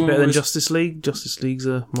Wonder Woman better than Justice League. Justice League's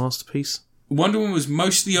a masterpiece. Wonder Woman was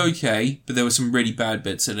mostly okay, but there were some really bad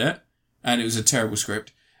bits in it, and it was a terrible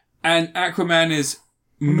script. And Aquaman is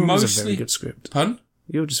mostly a very good script. Pardon?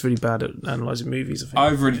 You're just really bad at analysing movies, I think.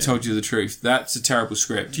 I've already told you the truth. That's a terrible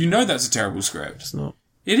script. You know that's a terrible script. It's not.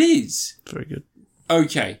 It is. It's very good.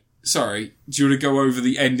 Okay. Sorry. Do you want to go over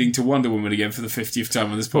the ending to Wonder Woman again for the 50th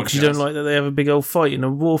time on this podcast? Because you don't like that they have a big old fight in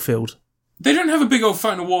a warfield? They don't have a big old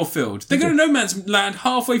fight in a warfield. They go to no man's land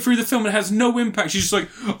halfway through the film and it has no impact. She's just like,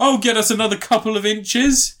 oh, get us another couple of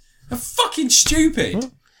inches. They're fucking stupid.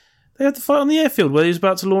 What? They had the fight on the airfield where he was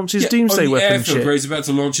about to launch his doomsday weapon. On the airfield where he's about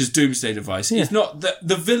to launch his doomsday device. Yeah. It's not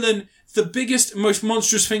the villain. The biggest, most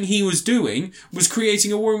monstrous thing he was doing was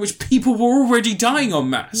creating a war in which people were already dying en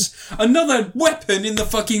masse. Another weapon in the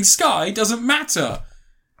fucking sky doesn't matter.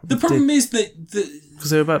 The problem is that because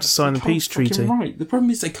they were about to sign the peace treaty. Right. The problem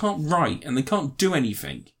is they can't write and they can't do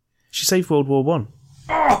anything. She saved World War One.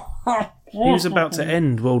 He was about to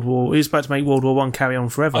end World War. He was about to make World War One carry on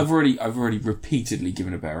forever. I've already repeatedly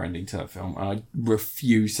given a better ending to that film, and I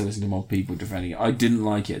refuse to listen to more people defending it. I didn't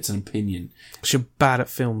like it. It's an opinion. Because you're bad at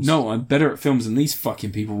films. No, I'm better at films than these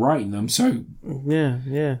fucking people writing them. So yeah.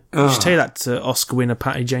 You should tell that to Oscar winner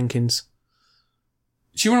Patty Jenkins.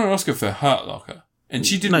 She won an Oscar for Hurt Locker, and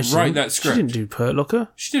she didn't write that script. She didn't do Hurt Locker.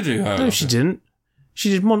 She did do Hurt Locker. No, she didn't. She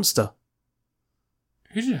did Monster.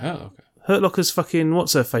 Who did Hurt Locker? Hurt Locker's fucking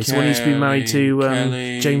what's-her-face, the one who used to be married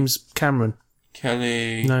to James Cameron.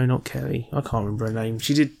 Kelly. No, not Kelly. I can't remember her name.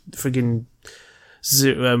 She did friggin'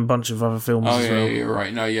 bunch of other films as well. Yeah, you're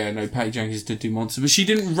right. No, Patty Jenkins did do Monster, but she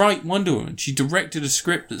didn't write Wonder Woman. She directed a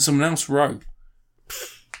script that someone else wrote.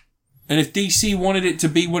 And if DC wanted it to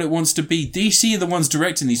be what it wants to be, DC are the ones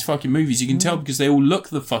directing these fucking movies. You can tell because they all look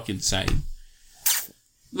the fucking same.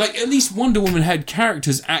 Like, at least Wonder Woman had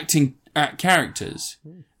characters acting at characters.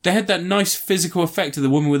 They had that nice physical effect of the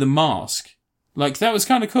woman with a mask. Like, that was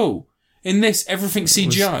kind of cool. In this, everything's CGI.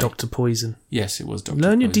 It was Dr. Poison. Yes, it was Dr. Poison.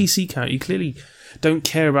 Learn your DC character. You clearly don't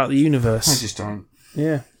care about the universe. I just don't.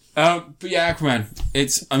 Yeah. But yeah, Aquaman.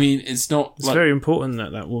 It's not... It's very important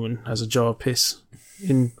that woman has a jar of piss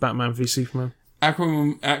in Batman v Superman.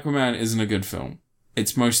 Aquaman isn't a good film.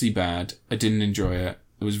 It's mostly bad. I didn't enjoy it.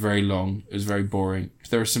 It was very long. It was very boring.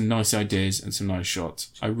 There are some nice ideas and some nice shots.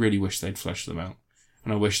 I really wish they'd fleshed them out.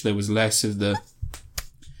 And I wish there was less of the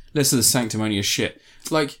sanctimonious shit.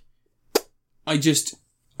 Like, I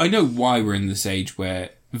know why we're in this age where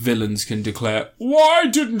villains can declare, "Why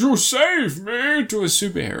didn't you save me?" to a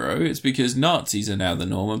superhero. It's because Nazis are now the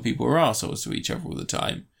norm and people are arseholes to each other all the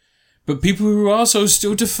time. But people who are arseholes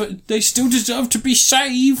still deserve to be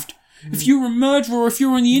saved. If you're a murderer or if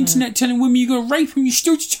you're on the internet telling women you're going to rape them, you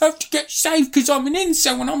still deserve to get saved because I'm an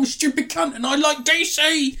incel and I'm a stupid cunt and I like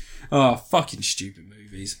DC. Oh, fucking stupid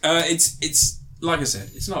movies. It's like I said,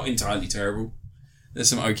 it's not entirely terrible. There's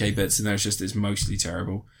some okay bits in there. It's mostly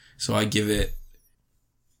terrible. So I give it...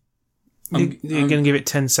 You're going to give it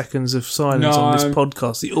 10 seconds of silence on this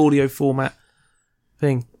podcast, the audio format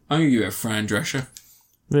thing. I'm going to give it a Fran Drescher.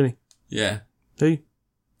 Really? Yeah. Who?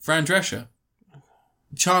 Fran Drescher.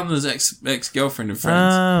 Chandler's ex-girlfriend of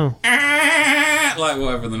Friends. Oh. Like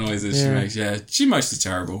whatever the noise is she makes. Yeah, she's mostly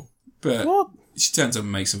terrible. But What? she turns up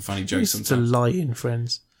and makes some funny jokes She's sometimes. a delight in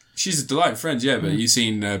Friends. She's a delight in Friends, yeah, but you've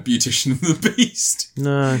seen Beautician and the Beast?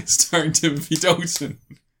 No. Starring Timothy Dalton.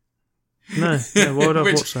 No. Why would I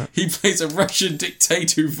watch that? He plays a Russian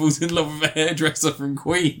dictator who falls in love with a hairdresser from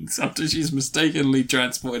Queens after she's mistakenly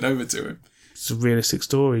transported over to him. It's a realistic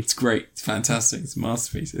story. It's great. It's fantastic. It's a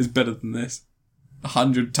masterpiece. It's better than this.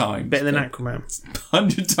 100 times. Better than Aquaman.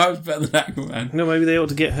 100 times better than Aquaman. No, maybe they ought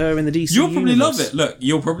to get her in the DC You'll probably universe. love it. Look,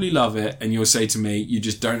 you'll probably love it and you'll say to me, you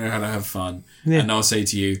just don't know how to have fun. Yeah. And I'll say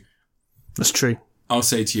to you, That's true. I'll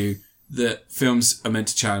say to you that films are meant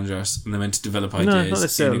to challenge us and they're meant to develop not ideas in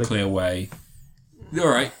necessarily. a clear way. All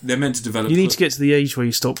right, they're meant to develop. You need to get to the age where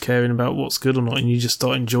you stop caring about what's good or not and you just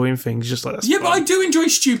start enjoying things just like that. Yeah, but I do enjoy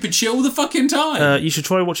stupid shit all the fucking time. You should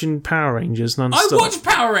try watching Power Rangers non-stop. I watch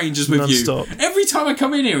Power Rangers with Non-stop. you. Every time I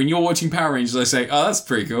come in here and you're watching Power Rangers, I say, oh, that's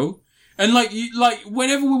pretty cool. And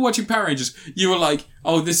whenever we're watching Power Rangers, you were like,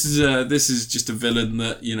 oh, this is just a villain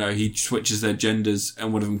that, he switches their genders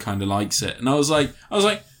and one of them kind of likes it. And I was like,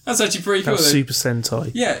 that's actually pretty cool. That's Super Sentai.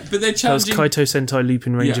 Yeah, but they're That was challenging. Kaito Sentai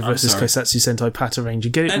Lupin Ranger Yeah, I'm versus sorry. Koisatsu Sentai Pata Ranger.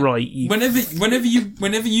 Get it And right.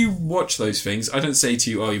 Whenever you watch those things, I don't say to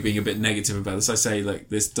you, oh, you're being a bit negative about this. I say, like,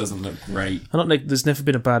 this doesn't look great. There's never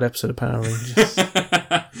been a bad episode of Power Rangers.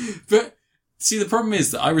 But see, the problem is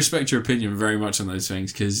that I respect your opinion very much on those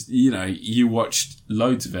things because you watched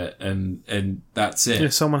loads of it and that's it. Yeah,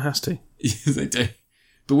 someone has to. They do.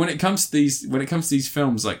 But when it comes to these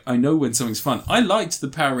films, like, I know when something's fun. I liked the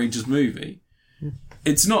Power Rangers movie.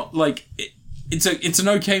 It's not like it's an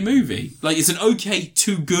okay movie. Like, it's an okay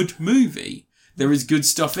to good movie. There is good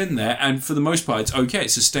stuff in there, and for the most part, it's okay.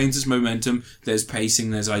 It sustains its momentum. There's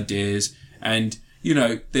pacing. There's ideas, and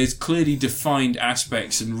there's clearly defined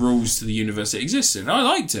aspects and rules to the universe it exists in. I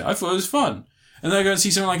liked it. I thought it was fun. And then I go and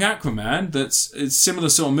see something like Aquaman. It's a similar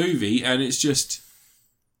sort of movie, and it's just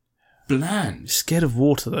bland. You're scared of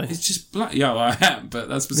water, though. It's just bland. Yeah, well, I am, but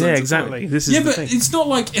that's besides Yeah, the exactly. point. This is the but thing. it's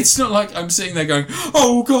not like I'm sitting there going,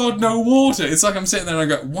 "Oh God, no water." It's like I'm sitting there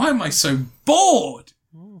and I go, "Why am I so bored?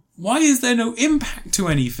 Why is there no impact to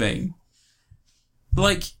anything?"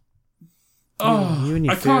 Like, You and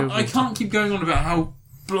your fear of I can't keep going on about how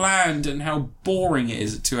bland and how boring it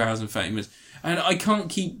is at 2 hours and 30 minutes. And I can't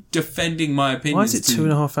keep defending my opinions. Why is it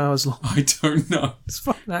 2.5 hours long? I don't know. It's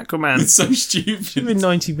fucking Aquaman. It's so stupid. Should have been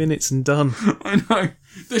 90 minutes and done. I know.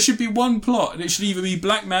 There should be one plot, and it should either be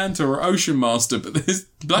Black Manta or Ocean Master, but there's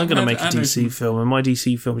Black I'm going to Manta make a and DC film, and my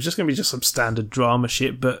DC film is just going to be just some standard drama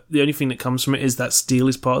shit, but the only thing that comes from it is that Steel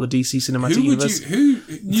is part of the DC cinematic universe.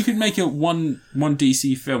 You could make a one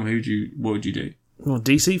DC film, what would you do? Well,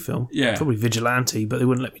 DC film? Yeah. Probably Vigilante, but they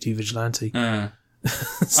wouldn't let me do Vigilante.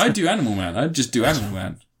 I'd do Animal Man. I'd just do Animal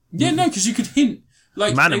Man. Yeah, no, because you could hint.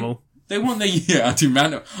 Like, Manimal. They want their... Yeah, I do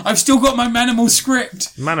Manimal. I've still got my Manimal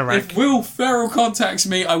script. Manorak. If Will Ferrell contacts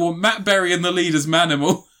me, I want Matt Berry in the lead as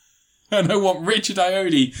Manimal. And I want Richard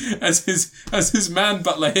Ayoade as his man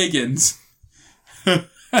Butler Higgins. And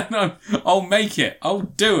I'll make it. I'll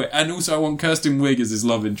do it. And also I want Kirsten Wiig as his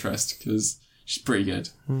love interest, because she's pretty good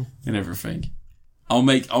in everything. I'll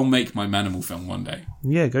make my Manimal film one day.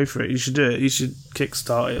 Yeah, go for it. You should do it. You should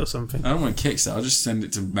kickstart it or something. I don't want to kickstart. I'll just send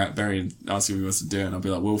it to Matt Berry and ask him if he wants to do it. And I'll be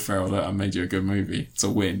like, Will Ferrell, look, I made you a good movie. It's a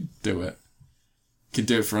win. Do it. Could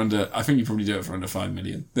do it for I think you probably do it for under 5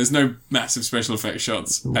 million. There's no massive special effects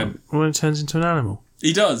shots. And When it turns into an animal.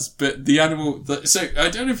 he does, but the animal... So, I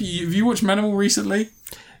don't know if you watched Manimal recently?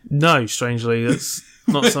 No, strangely, that's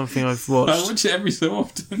not something I've watched. I watch it every so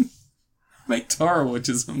often. Make Tara watch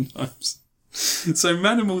it sometimes. So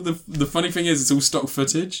Manimal, the funny thing is, it's all stock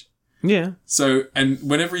footage. Yeah. So, and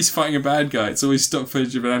whenever he's fighting a bad guy, it's always stock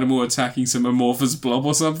footage of an animal attacking some amorphous blob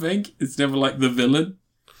or something. It's never like the villain.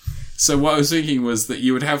 So what I was thinking was that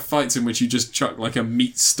you would have fights in which you just chuck like a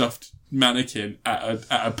meat-stuffed mannequin at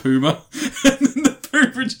a puma, and then the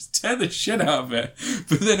puma would just tear the shit out of it.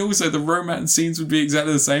 But then also the romance scenes would be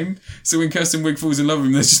exactly the same. So when Kirsten Wiig falls in love with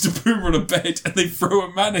him, there's just a puma on a bed, and they throw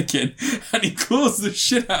a mannequin, and he claws the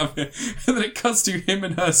shit out of it. And then it cuts to him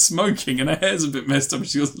and her smoking, and her hair's a bit messed up, and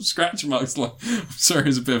she's got some scratch marks. Like, I'm sorry,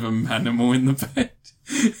 there's a bit of a manimal in the bed.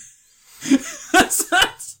 That's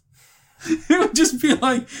it would just be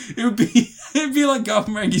like it'd be like Garth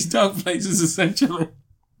Marenghi's Dark Places essentially.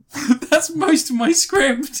 That's most of my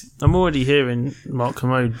script. I'm already hearing Mark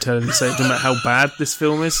Kermode talking about how bad this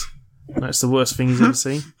film is. That's the worst thing he's ever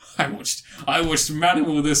seen. I watched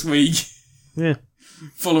Manimal this week. Yeah.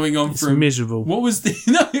 Following on from miserable. What was the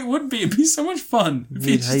no? It wouldn't be. It'd be so much fun. It'd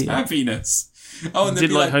be just happiness. Oh, and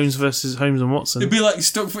did like Holmes versus Holmes and Watson. It'd be like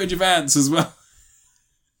stock footage of ants as well.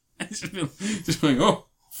 just going,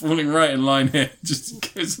 falling right in line here.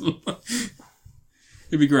 Just goes along.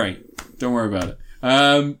 It'd be great. Don't worry about it.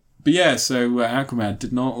 But yeah, so Aquaman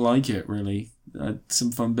did not like it really.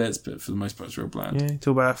 Some fun bits, but for the most part, it's real bland. Yeah,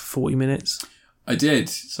 talk about 40 minutes. I did.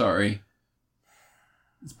 Sorry.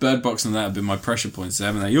 It's Bird Box and that have been my pressure points,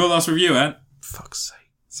 haven't they? Your last review, Ant. Fuck's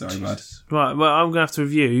sake. Sorry, bud. Right, well, I'm going to have to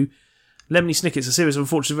review Lemony Snicket's A Series of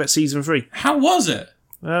Unfortunate Events Season 3. How was it?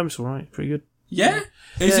 It's alright, pretty good. Yeah?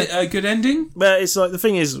 Is it a good ending? Well, it's like, the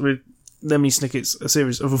thing is, with Lemony Snicket's A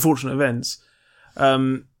Series of Unfortunate Events,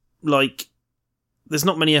 there's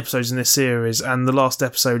not many episodes in this series, and the last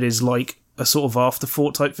episode is like a sort of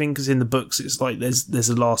afterthought type thing, because in the books it's like there's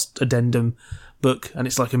a last addendum book, and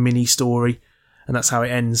it's like a mini story, and that's how it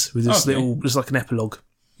ends, with this there's like an epilogue.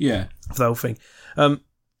 Yeah. For the whole thing. And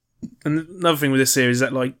another thing with this series is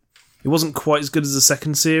that like it wasn't quite as good as the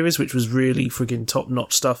second series, which was really friggin'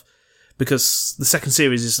 top-notch stuff, because the second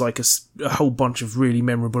series is like a whole bunch of really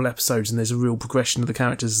memorable episodes, and there's a real progression of the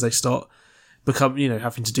characters as they start become,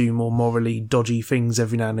 having to do more morally dodgy things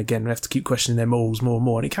every now and again. We have to keep questioning their morals more and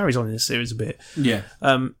more, and it carries on in this series a bit. Yeah.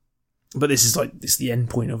 But this is the end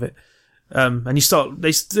point of it. And they sort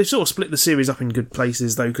of split the series up in good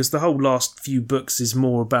places though, because the whole last few books is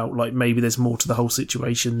more about like maybe there's more to the whole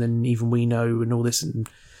situation than even we know and all this, and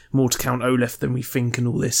more to Count Olaf than we think and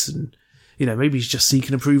all this, and maybe he's just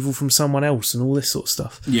seeking approval from someone else and all this sort of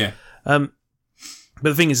stuff. Yeah. But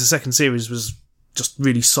the thing is, the second series was just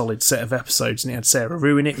really solid set of episodes, and it had Sarah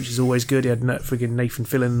Rue in it, which is always good. He had friggin' Nathan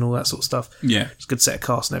Fillion and all that sort of stuff. Yeah. It's a good set of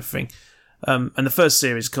cast and everything. And the first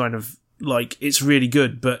series kind of, like, it's really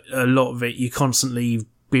good, but a lot of it, you're constantly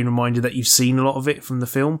being reminded that you've seen a lot of it from the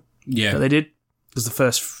film that they did. Because the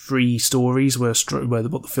first 3 stories were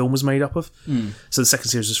what the film was made up of. So the second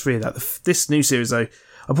series was 3 of that. This new series, though,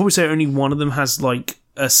 I'd probably say only one of them has, like,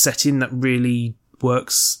 a setting that really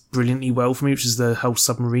works brilliantly well for me, which is the whole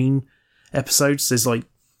submarine episodes. There's like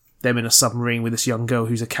them in a submarine with this young girl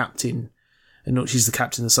who's a captain, and she's the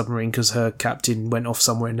captain of the submarine because her captain went off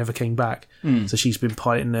somewhere and never came back. So she's been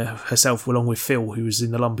piloting herself along with Phil, who was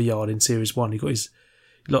in the lumberyard in series 1. He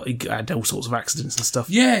had all sorts of accidents and stuff.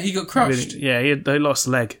 Yeah, he got crushed. He lost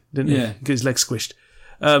a leg, didn't he? Got his leg squished.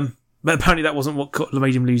 But apparently that wasn't what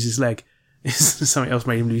made him lose his leg. Something else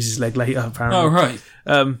made him lose his leg later, apparently. Oh, right.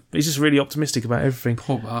 He's just really optimistic about everything.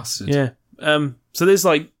 Poor bastard. Yeah. So there's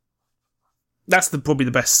like, that's probably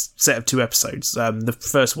the best set of 2 episodes. The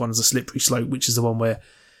first one is A Slippery Slope, which is the one where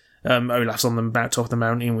Olaf's on the top of the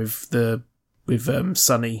mountain with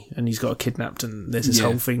Sunny, and he's got her kidnapped, and there's this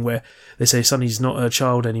whole thing where they say Sunny's not a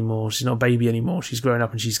child anymore, she's not a baby anymore, she's grown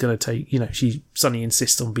up and she's going to take, Sunny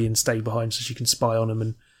insists on being stay behind so she can spy on him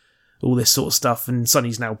and all this sort of stuff, and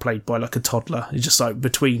Sunny's now played by like a toddler. It's just like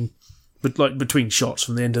between shots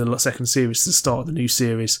from the end of the second series to the start of the new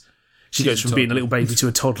series. She goes from being a little baby to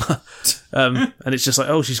a toddler. And it's just like,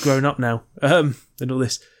 oh, she's grown up now. And all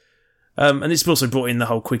this. And it's also brought in the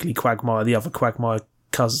whole Quigley Quagmire, the other Quagmire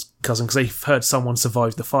cousin, because they've heard someone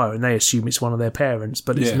survived the fire and they assume it's one of their parents,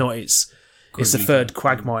 but it's not. It's the third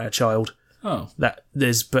Quagmire child. Oh. They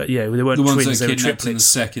weren't twins, they were triplets. In the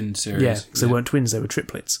second series. Yeah, because they weren't twins, they were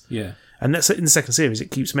triplets. Yeah. And that's in the second series,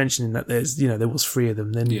 it keeps mentioning that there's, there was 3 of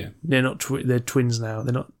them. Then they're not, they're twins now.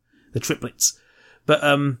 They're triplets. But,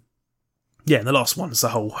 yeah, and the last one's the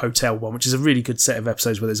whole hotel one, which is a really good set of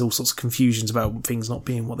episodes where there's all sorts of confusions about things not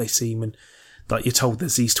being what they seem, and like you're told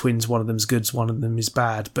there's these twins, one of them's good, one of them is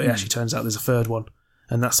bad, but it actually turns out there's a third one,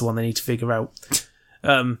 and that's the one they need to figure out.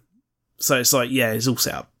 So it's like, it's all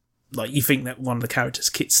set up. Like, you think that one of the characters,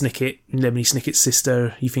 Kit Snicket, Lemony Snicket's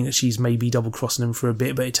sister, you think that she's maybe double-crossing them for a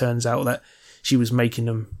bit, but it turns out that she was making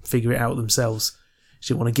them figure it out themselves.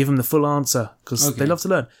 She didn't want to give them the full answer, because they love to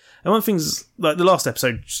learn. And one thing's, like, the last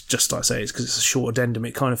episode, just like I say, is because it's a short addendum,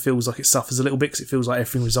 it kind of feels like it suffers a little bit, because it feels like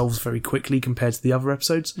everything resolves very quickly compared to the other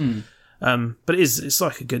episodes. But it's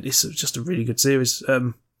just a really good series.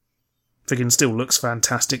 Friggin' still looks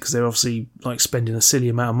fantastic, because they're obviously, like, spending a silly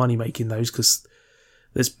amount of money making those, because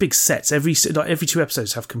there's big sets. Every 2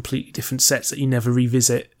 episodes have completely different sets that you never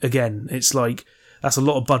revisit again. It's like, that's a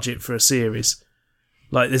lot of budget for a series.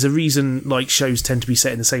 Like, there's a reason, like, shows tend to be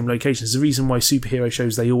set in the same locations. There's a reason why superhero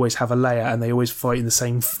shows, they always have a layout and they always fight in the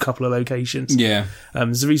same couple of locations. Yeah.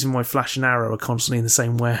 There's a reason why Flash and Arrow are constantly in the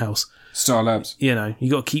same warehouse. Star Labs. You know,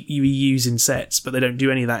 you got to keep reusing sets, but they don't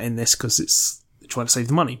do any of that in this because they're trying to save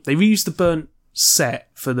the money. They reused the burnt set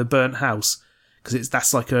for the burnt house because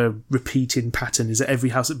that's like a repeating pattern, is that every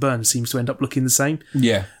house that burns seems to end up looking the same.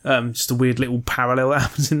 Yeah. Just a weird little parallel that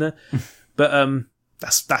happens in there. But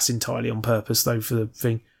that's entirely on purpose, though, for the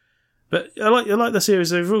thing. But I like the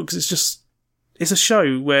series overall because it's a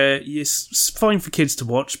show where it's fine for kids to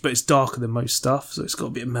watch, but it's darker than most stuff, so it's got a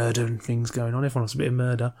bit of murder and things going on. Everyone wants a bit of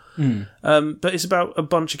murder. But it's about a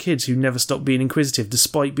bunch of kids who never stop being inquisitive.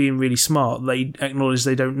 Despite being really smart, they acknowledge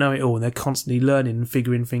they don't know it all, and they're constantly learning and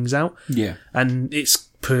figuring things out. Yeah. And it's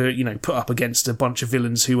put up against a bunch of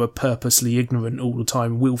villains who are purposely ignorant all the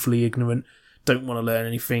time, willfully ignorant, don't want to learn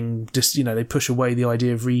anything, just, they push away the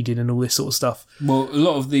idea of reading and all this sort of stuff. Well, a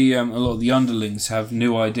lot of the underlings have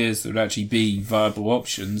new ideas that would actually be viable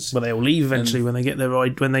options. But they'll leave eventually when they get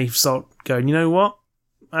when they start going, you know what?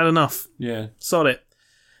 I had enough. Yeah. Sod it.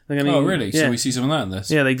 Oh, really? Yeah. So we see some of that in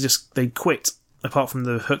this? Yeah, they quit, apart from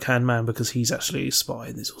the Hook Hand Man, because he's actually a spy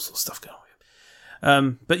and there's all sorts of stuff going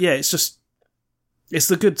on. But yeah, it's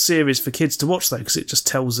the good series for kids to watch, though, because it just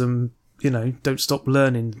tells them, don't stop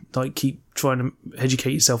learning. Like, keep trying to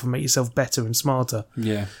educate yourself and make yourself better and smarter.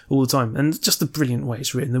 Yeah. All the time. And just the brilliant way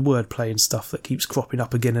it's written, the wordplay and stuff that keeps cropping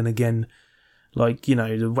up again and again. Like,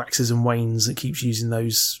 the waxes and wanes that keeps using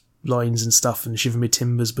those lines and stuff, and Shiver Me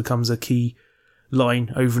Timbers becomes a key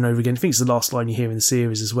line over and over again. I think it's the last line you hear in the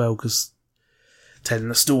series as well, because telling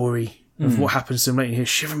the story of what happens to them later, you hear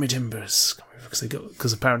Shiver Me Timbers.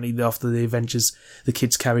 Because apparently after the adventures, the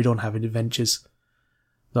kids carried on having adventures.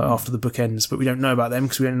 Like after the book ends, but we don't know about them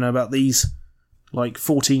because we only know about these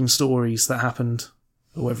 14 stories that happened,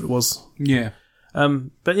 or whatever it was. Yeah.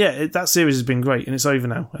 But yeah, that series has been great, and it's over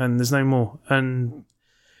now, and there's no more. And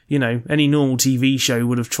any normal TV show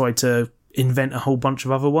would have tried to invent a whole bunch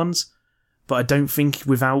of other ones, but I don't think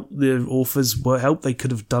without the author's help they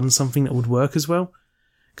could have done something that would work as well.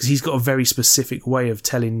 Because he's got a very specific way of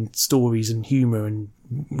telling stories and humour and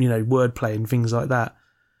wordplay and things like that.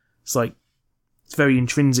 It's very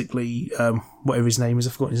intrinsically, whatever his name is,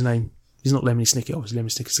 I've forgotten his name. He's not Lemony Snicket, obviously.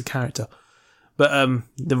 Lemony Snickett's a character. But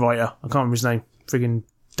the writer, I can't remember his name. Friggin'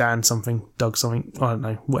 Dan something, Doug something, I don't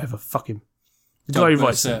know, whatever, fuck him. The guy who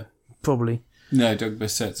writes it, probably. No, Doug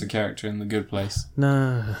Bissett's a character in The Good Place.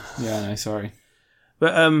 No. Yeah, no, sorry.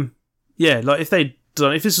 But, yeah, if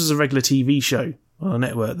this was a regular TV show on a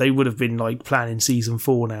network, they would have been, planning season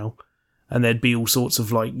 4 now. And there'd be all sorts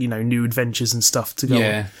of, new adventures and stuff to go on.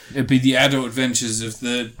 Yeah, it'd be the adult adventures of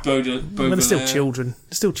the Baudelaire... But they're still children.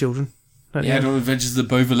 They're still children. The adult adventures of the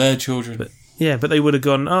Baudelaire children. But they would have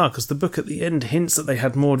gone, because the book at the end hints that they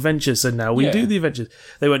had more adventures, so now we do the adventures.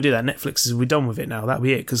 They won't do that. Netflix is, we're done with it now. That'll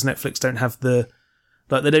be it, because Netflix don't have they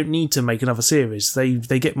don't need to make another series. They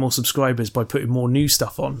get more subscribers by putting more new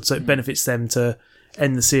stuff on, so it benefits them to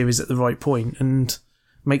end the series at the right point and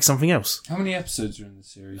make something else. How many episodes are in the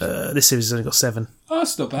series? This series has only got 7. Oh,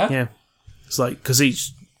 that's not bad. Yeah. It's because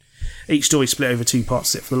each story split over 2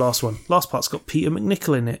 parts for the last one. Last part's got Peter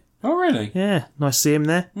McNichol in it. Oh, really? Yeah, nice to see him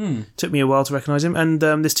there. Took me a while to recognise him. And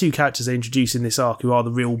there's 2 characters they introduce in this arc who are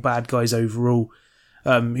the real bad guys overall,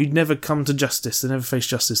 who'd never come to justice. They never face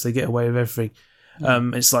justice. They get away with everything.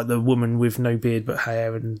 It's like the woman with no beard but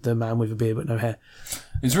hair and the man with a beard but no hair.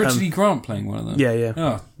 Is Richard E. Grant playing one of them? Yeah.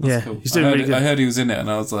 Oh, that's cool. He's doing really good. I heard he was in it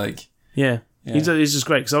and I was like... Yeah. He's just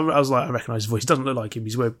great, because I was like, I recognise his voice. He doesn't look like him.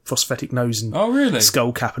 He's wearing a prosthetic nose and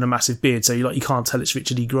skull cap and a massive beard, so you can't tell it's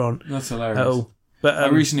Richard E. Grant. That's hilarious. At all. But, I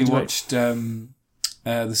recently watched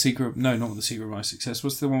The Secret... No, not The Secret of My Success.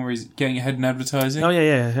 What's the one where he's getting ahead in advertising? Oh,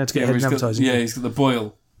 yeah. He had to get ahead in advertising. He's got the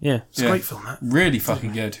boil. Yeah, it's a great film, that. Really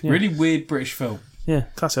fucking good. Yeah. Really weird British film. Yeah,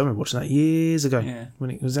 classic. I remember watching that years ago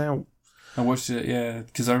when it was out. I watched it,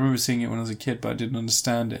 because I remember seeing it when I was a kid, but I didn't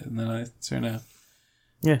understand it, and then I saw it now.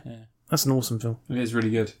 Yeah, that's an awesome film. It is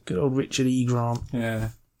really good. Good old Richard E. Grant. Yeah.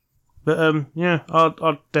 But,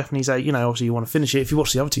 I'd definitely say, obviously you want to finish it. If you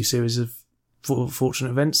watch the other 2 series of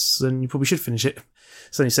Fortunate Events, then you probably should finish it.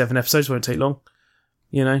 It's only 7 episodes, won't take long.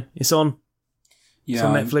 It's on. Yeah, it's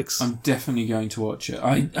on Netflix. I'm definitely going to watch it.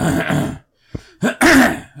 I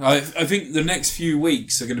think the next few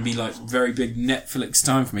weeks are going to be very big Netflix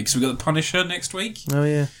time for me, because we've got The Punisher next week. Oh,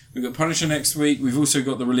 yeah. We've got Punisher next week. We've also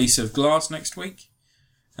got the release of Glass next week.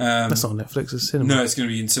 That's not on Netflix, it's cinema. No, it's going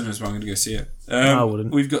to be in cinemas, but I'm going to go see it. I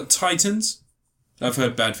wouldn't. We've got Titans. I've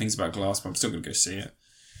heard bad things about Glass, but I'm still going to go see it.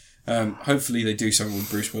 Hopefully they do something with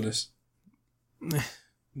Bruce Willis.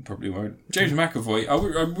 Probably won't. James McAvoy. I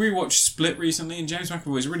rewatched Split recently, and James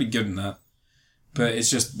McAvoy is really good in that. But it's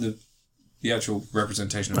just the actual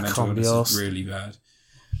representation of mental illness is really bad.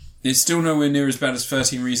 It's still nowhere near as bad as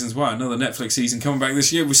 13 Reasons Why. Another Netflix season coming back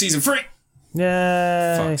this year with season 3.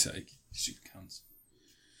 Yay! Fuck's sake. Stupid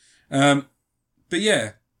cunts. But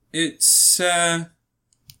yeah, it's... it's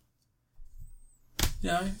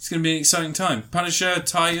going to be an exciting time. Punisher,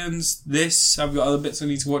 Titans, this. I've got other bits I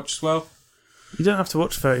need to watch as well. You don't have to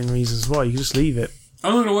watch 13 Reasons Why. You can just leave it.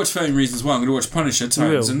 I'm not going to watch 13 Reasons Why. I'm going to watch Punisher,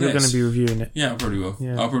 Titans, and this. You're going to be reviewing it. Yeah, I probably will.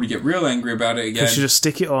 Yeah. I'll probably get real angry about it again. Because you just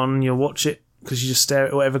stick it on, you'll watch it, because you just stare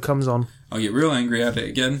at whatever comes on. I'll get real angry at it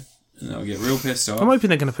again, and I'll get real pissed off. I'm hoping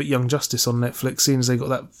they're going to put Young Justice on Netflix, seeing as they got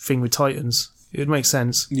that thing with Titans. It would make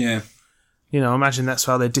sense. Yeah. You know, I imagine that's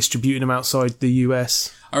how they're distributing them outside the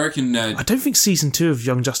US. I reckon... I don't think Season 2 of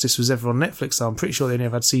Young Justice was ever on Netflix, though. I'm pretty sure they only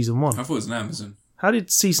ever had Season 1. I thought it was on Amazon. How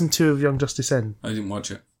did Season 2 of Young Justice end? I didn't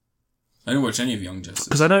watch it. I didn't watch any of Young Justice.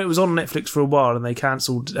 Because I know it was on Netflix for a while and they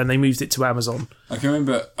cancelled and they moved it to Amazon. I can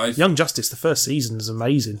remember... Young Justice, the first season, is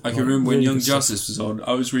amazing. I can remember when Young Justice was on,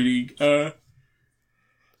 I was reading... I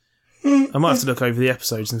might have to look over the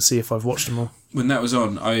episodes and see if I've watched them all. When that was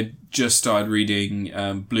on, I had just started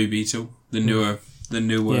reading Blue Beetle, the newer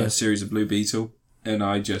series of Blue Beetle, and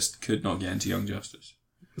I just could not get into Young Justice.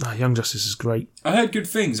 Young Justice is great. I heard good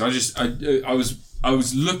things. I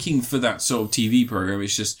was looking for that sort of TV program.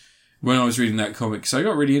 It's just when I was reading that comic, so I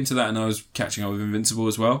got really into that, and I was catching up with Invincible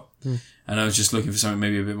as well. And I was just looking for something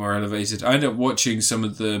maybe a bit more elevated. I ended up watching some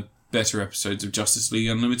of the better episodes of Justice League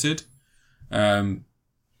Unlimited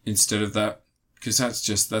instead of that, because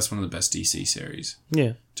that's one of the best DC series.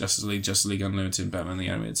 Yeah, Justice League Unlimited, Batman the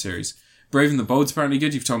Animated Series. Brave and the Bold's apparently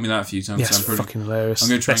good. You've told me that a few times. Yeah, it's fucking hilarious. I'm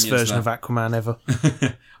going to try Best version of Aquaman ever.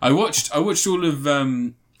 I watched all of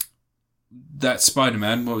that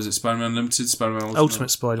Spider-Man. What was it? Spider-Man Unlimited? Spider-Man Ultimate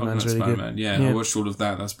Spider-Man's really Spider-Man. good. Yeah, I watched all of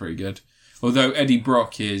that. That's pretty good. Although Eddie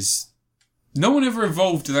Brock is... No one ever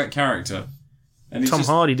evolved to that character. And Tom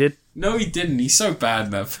Hardy did. No, he didn't. He's so bad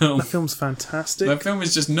in that film. That film's fantastic. That film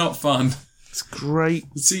is just not fun. It's great.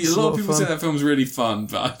 See, a lot of people say that film's really fun,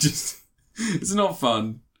 but it's not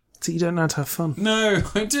fun. So you don't know how to have fun. No,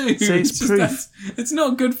 I do. So it's proof. It's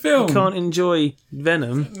not a good film. You can't enjoy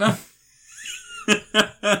Venom. No.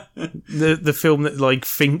 the film that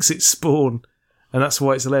thinks it's Spawn, and that's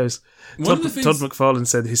why it's hilarious. Todd McFarlane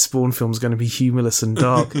said his Spawn film's going to be humorless and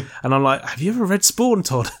dark, and I'm like, have you ever read Spawn,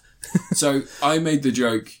 Todd? So I made the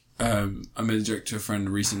joke. I made a joke to a friend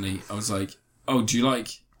recently. I was like, "Oh,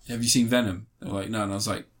 have you seen Venom?" They're like, "No," and I was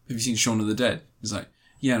like, "Have you seen Shaun of the Dead?" He's like,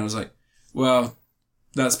 "Yeah," and I was like, "Well,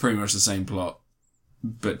 that's pretty much the same plot,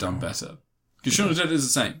 but done better. Because Shaun of the Dead is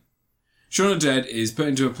the same. Shaun of the Dead is put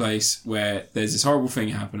into a place where there's this horrible thing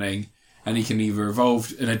happening, and he can either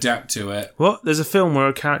evolve and adapt to it. What? There's a film where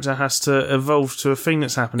a character has to evolve to a thing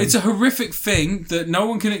that's happening? It's a horrific thing that no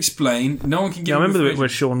one can explain, no one can give. Yeah, I remember the bit where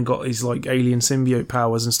Shaun got his alien symbiote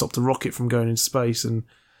powers and stopped a rocket from going into space and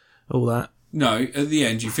all that. No, at the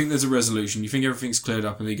end, you think there's a resolution, you think everything's cleared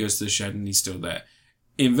up, and he goes to the shed and he's still there.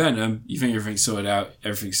 In Venom, you think everything's sorted out,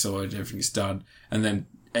 everything's done, and then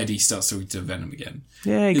Eddie starts talking to Venom again.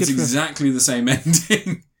 Yeah, it's exactly the same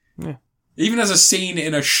ending. Yeah. Even as a scene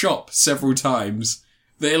in a shop several times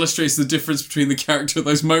that illustrates the difference between the character at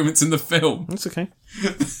those moments in the film. That's okay.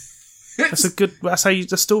 That's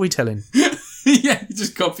that's storytelling. Yeah, you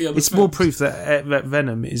just copy other It's films. More proof that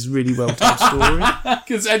Venom is really well told story.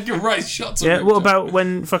 Because Edgar Wright shots. Yeah, what about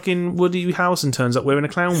when fucking Woody Harrelson turns up wearing a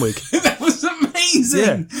clown wig? That was amazing.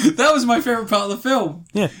 Yeah. That was my favourite part of the film.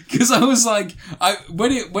 Yeah, because I was like, I hope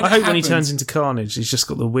when he turns into Carnage, he's just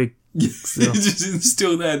got the wig.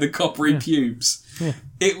 Still there, the coppery pubes. Yeah,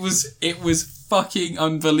 it was fucking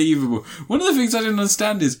unbelievable. One of the things I didn't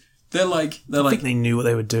understand is. They're like. I think they knew what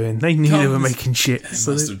they were doing. They knew they were making shit. They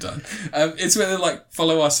must have done. It's where they're like,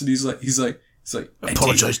 follow us, and he's like,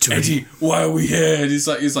 apologise to Eddie. Why are we here? And he's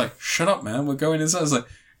like, shut up, man. We're going inside. I was like,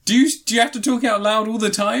 do you have to talk out loud all the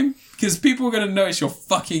time? Because people are going to notice you're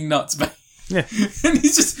fucking nuts, man. Yeah. And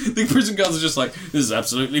the prison guards are just like, this is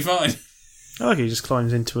absolutely fine. I like he just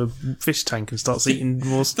climbs into a fish tank and starts eating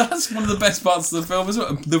raw. That's one of the best parts of the film as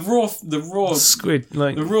well. The raw squid,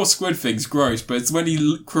 the raw squid thing's gross, but it's when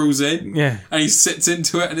he crawls in, and he sits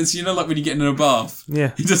into it, and it's like when you get in a bath,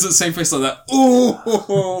 he does that same face like that.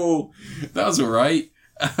 Oh, that was alright.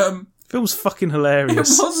 Film's fucking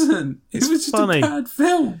hilarious. It wasn't. It was just funny. A bad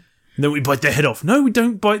film. No, we bite their head off. No, we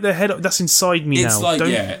don't bite their head off. That's inside me now. It's like,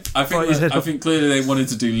 I think clearly they wanted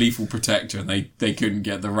to do Lethal Protector and they couldn't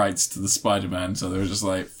get the rights to the Spider-Man, so they were just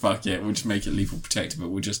like, fuck it, we'll just make it Lethal Protector, but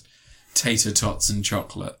we'll just tater tots and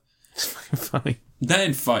chocolate. It's fucking funny. That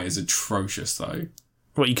in fight is atrocious, though.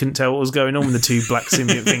 What, you couldn't tell what was going on when the two black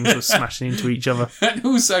symbiote things were smashing into each other? And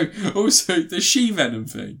also the she-venom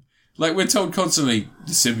thing. Like, we're told constantly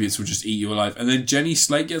the symbiotes will just eat you alive, and then Jenny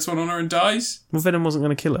Slate gets one on her and dies. Well, Venom wasn't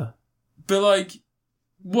going to kill her. But, like,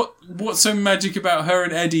 what's so magic about her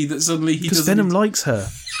and Eddie that suddenly he doesn't... Because Venom likes her.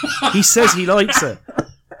 He says he likes her.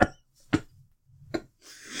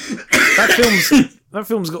 That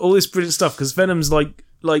film's got all this brilliant stuff, because Venom's like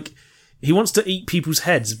he wants to eat people's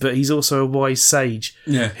heads, but he's also a wise sage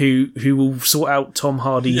who will sort out Tom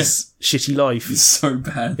Hardy's shitty life. It's so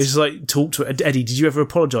bad. It's like, talk to Eddie, did you ever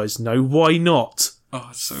apologise? No, why not? Oh,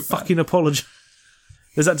 it's so bad. Fucking apologise.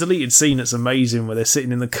 There's that deleted scene that's amazing where they're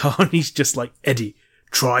sitting in the car and he's just like, Eddie,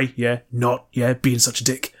 try, not, being such a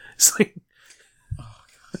dick. It's like... Oh,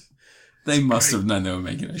 God. They must have known they were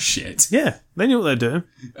making a shit. Yeah, they knew what they were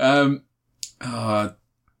doing.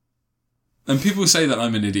 And people say that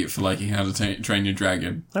I'm an idiot for liking How to Train Your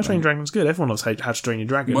Dragon. How to Train Your Dragon's good. Everyone loves How to Train Your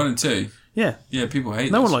Dragon. 1 and 2. Yeah. Yeah, people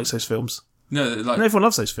hate No those. one likes those films. No, like... And everyone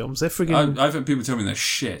loves those films. They're friggin'... I've had people tell me they're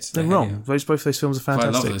shit. They're wrong. Both those films are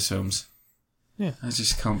fantastic. But I love those films. Yeah. I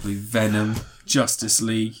just can't believe Venom, Justice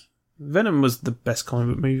League. Venom was the best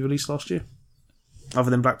comic book movie released last year. Other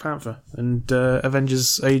than Black Panther and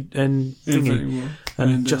Avengers and Thingy.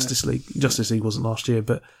 And Justice League. Justice League wasn't last year,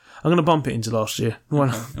 but I'm going to bump it into last year.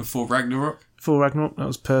 Okay. And for Ragnarok? For Ragnarok, that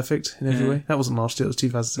was perfect in every way. That wasn't last year, it was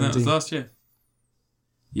 2017. No, it was last year.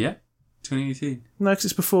 Yeah? 2018. No, because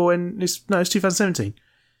it's before, it's 2017.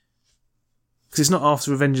 Because it's not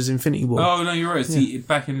after Avengers Infinity War. Oh, no, you're right. It's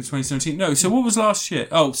back in 2017. No, so what was last year?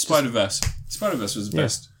 Oh, Spider-Verse. Spider-Verse was the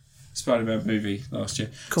best Spider-Man movie last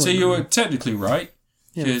year. So you were technically right.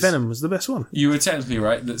 Yeah, Venom was the best one. You were technically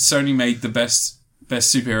right that Sony made the best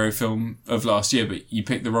superhero film of last year, but you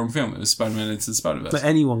picked the wrong film. It was Spider-Man Into the Spider-Verse. But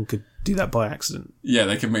anyone could do that by accident. Yeah,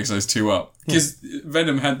 they could mix those two up. Because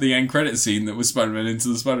Venom had the end credit scene that was Spider-Man Into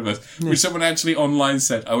the Spider-Verse, which someone actually online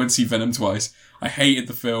said, I went to see Venom twice. I hated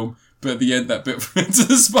the film, but at the end, that bit from Into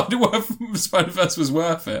the Spider-Verse was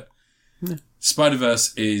worth it. Yeah.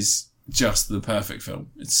 Spider-Verse is just the perfect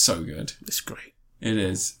film. It's so good. It's great. It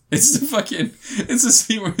is. It's a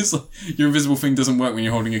scene where it's like, your invisible thing doesn't work when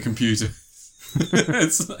you're holding a computer.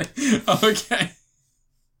 It's like, okay.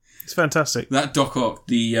 It's fantastic. That Doc Ock,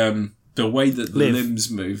 the way that the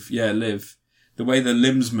limbs move, Liv, the way the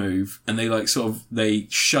limbs move, and they they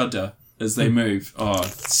shudder as they move. Oh,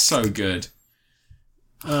 it's so good.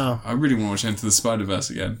 Oh, I really want to watch Into the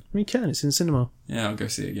Spider-Verse again. You can. It's in cinema. Yeah, I'll go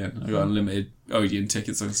see it again. I've got unlimited Odeon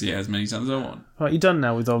tickets. I can see it as many times as I want. Right, you're done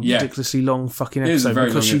now with our ridiculously long fucking episode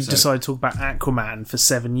because you decided to talk about Aquaman for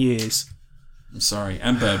 7 years. I'm sorry.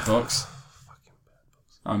 And Bird Box.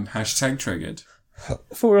 I'm #triggered. I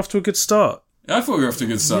thought we were off to a good start. I thought we were off to a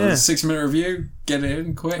good start. Yeah. 6-minute review. Get it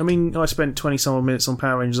in quick. I mean, I spent 20-some minutes on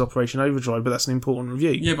Power Rangers Operation Overdrive, but that's an important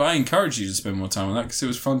review. Yeah, but I encourage you to spend more time on that because it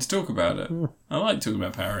was fun to talk about it. I like talking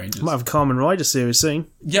about Power Rangers. I might have a Kamen Rider series soon.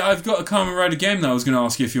 Yeah, I've got a Kamen Rider game that I was going to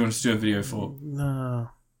ask you if you wanted to do a video for.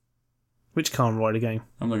 No. Which Kamen Rider game?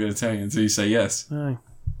 I'm not going to tell you until you say yes. No.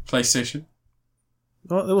 PlayStation?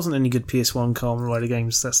 Well, there wasn't any good PS1 Kamen Rider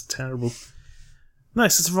games. That's terrible. No,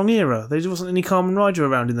 it's the wrong era. There wasn't any Kamen Rider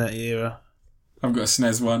around in that era. I've got a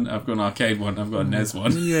SNES one, I've got an arcade one, I've got a NES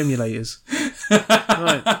one. And your emulators.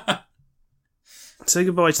 Right. Say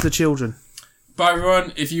goodbye to the children. Bye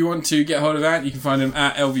everyone. If you want to get hold of Ant, you can find him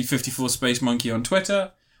at LV54 Space Monkey on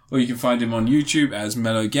Twitter, or you can find him on YouTube as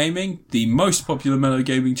Mellow Gaming, the most popular Mellow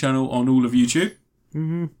Gaming channel on all of YouTube.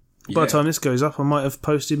 Mm-hmm. By the time this goes up, I might have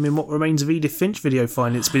posted me What Remains of Edith Finch video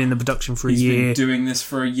finally. It's been in the production for a year. He's been doing this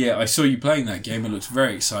for a year. I saw you playing that game. It looks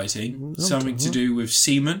very exciting. Something to do with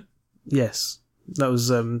semen. Yes. That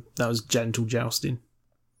was gentle jousting.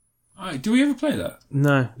 Do we ever play that?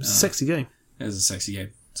 No. It's a sexy game. It is a sexy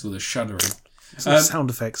game. It's all the shuddering. It's all sound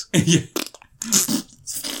effects. Yeah.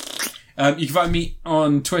 You can find me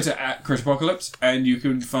on Twitter at Critapocalypse, and you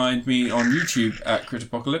can find me on YouTube at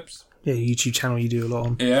Critapocalypse. Yeah, YouTube channel you do a lot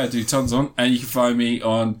on. Yeah, I do tons on. And you can find me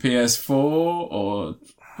on PS4 or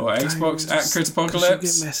Xbox at Critapocalypse.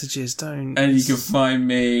 You get messages, don't. And you can find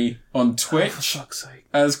me on Twitch for fuck's sake.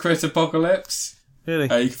 As Critapocalypse. Really?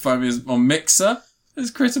 You can find me on Mixer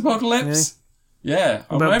as Critapocalypse. Yeah.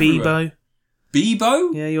 What about Bebo?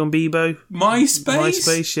 Bebo? Yeah, you on Bebo?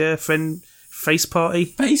 MySpace, yeah. Face Party?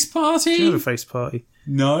 Face Party? Do you have a Face Party?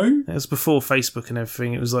 No. It was before Facebook and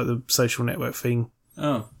everything. It was like the social network thing.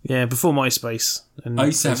 Oh. Yeah, before MySpace. And I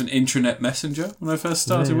used to have an intranet messenger when I first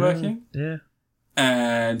started working. Yeah.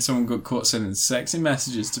 And someone got caught sending sexy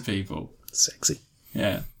messages to people. Sexy.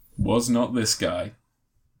 Yeah. Was not this guy.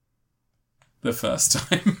 The first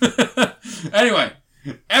time. Anyway,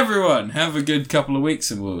 Everyone, have a good couple of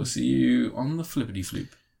weeks, and we'll see you on the flippity floop.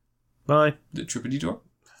 Bye. The trippity drop.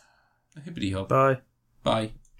 A hippity hop. Bye. Bye.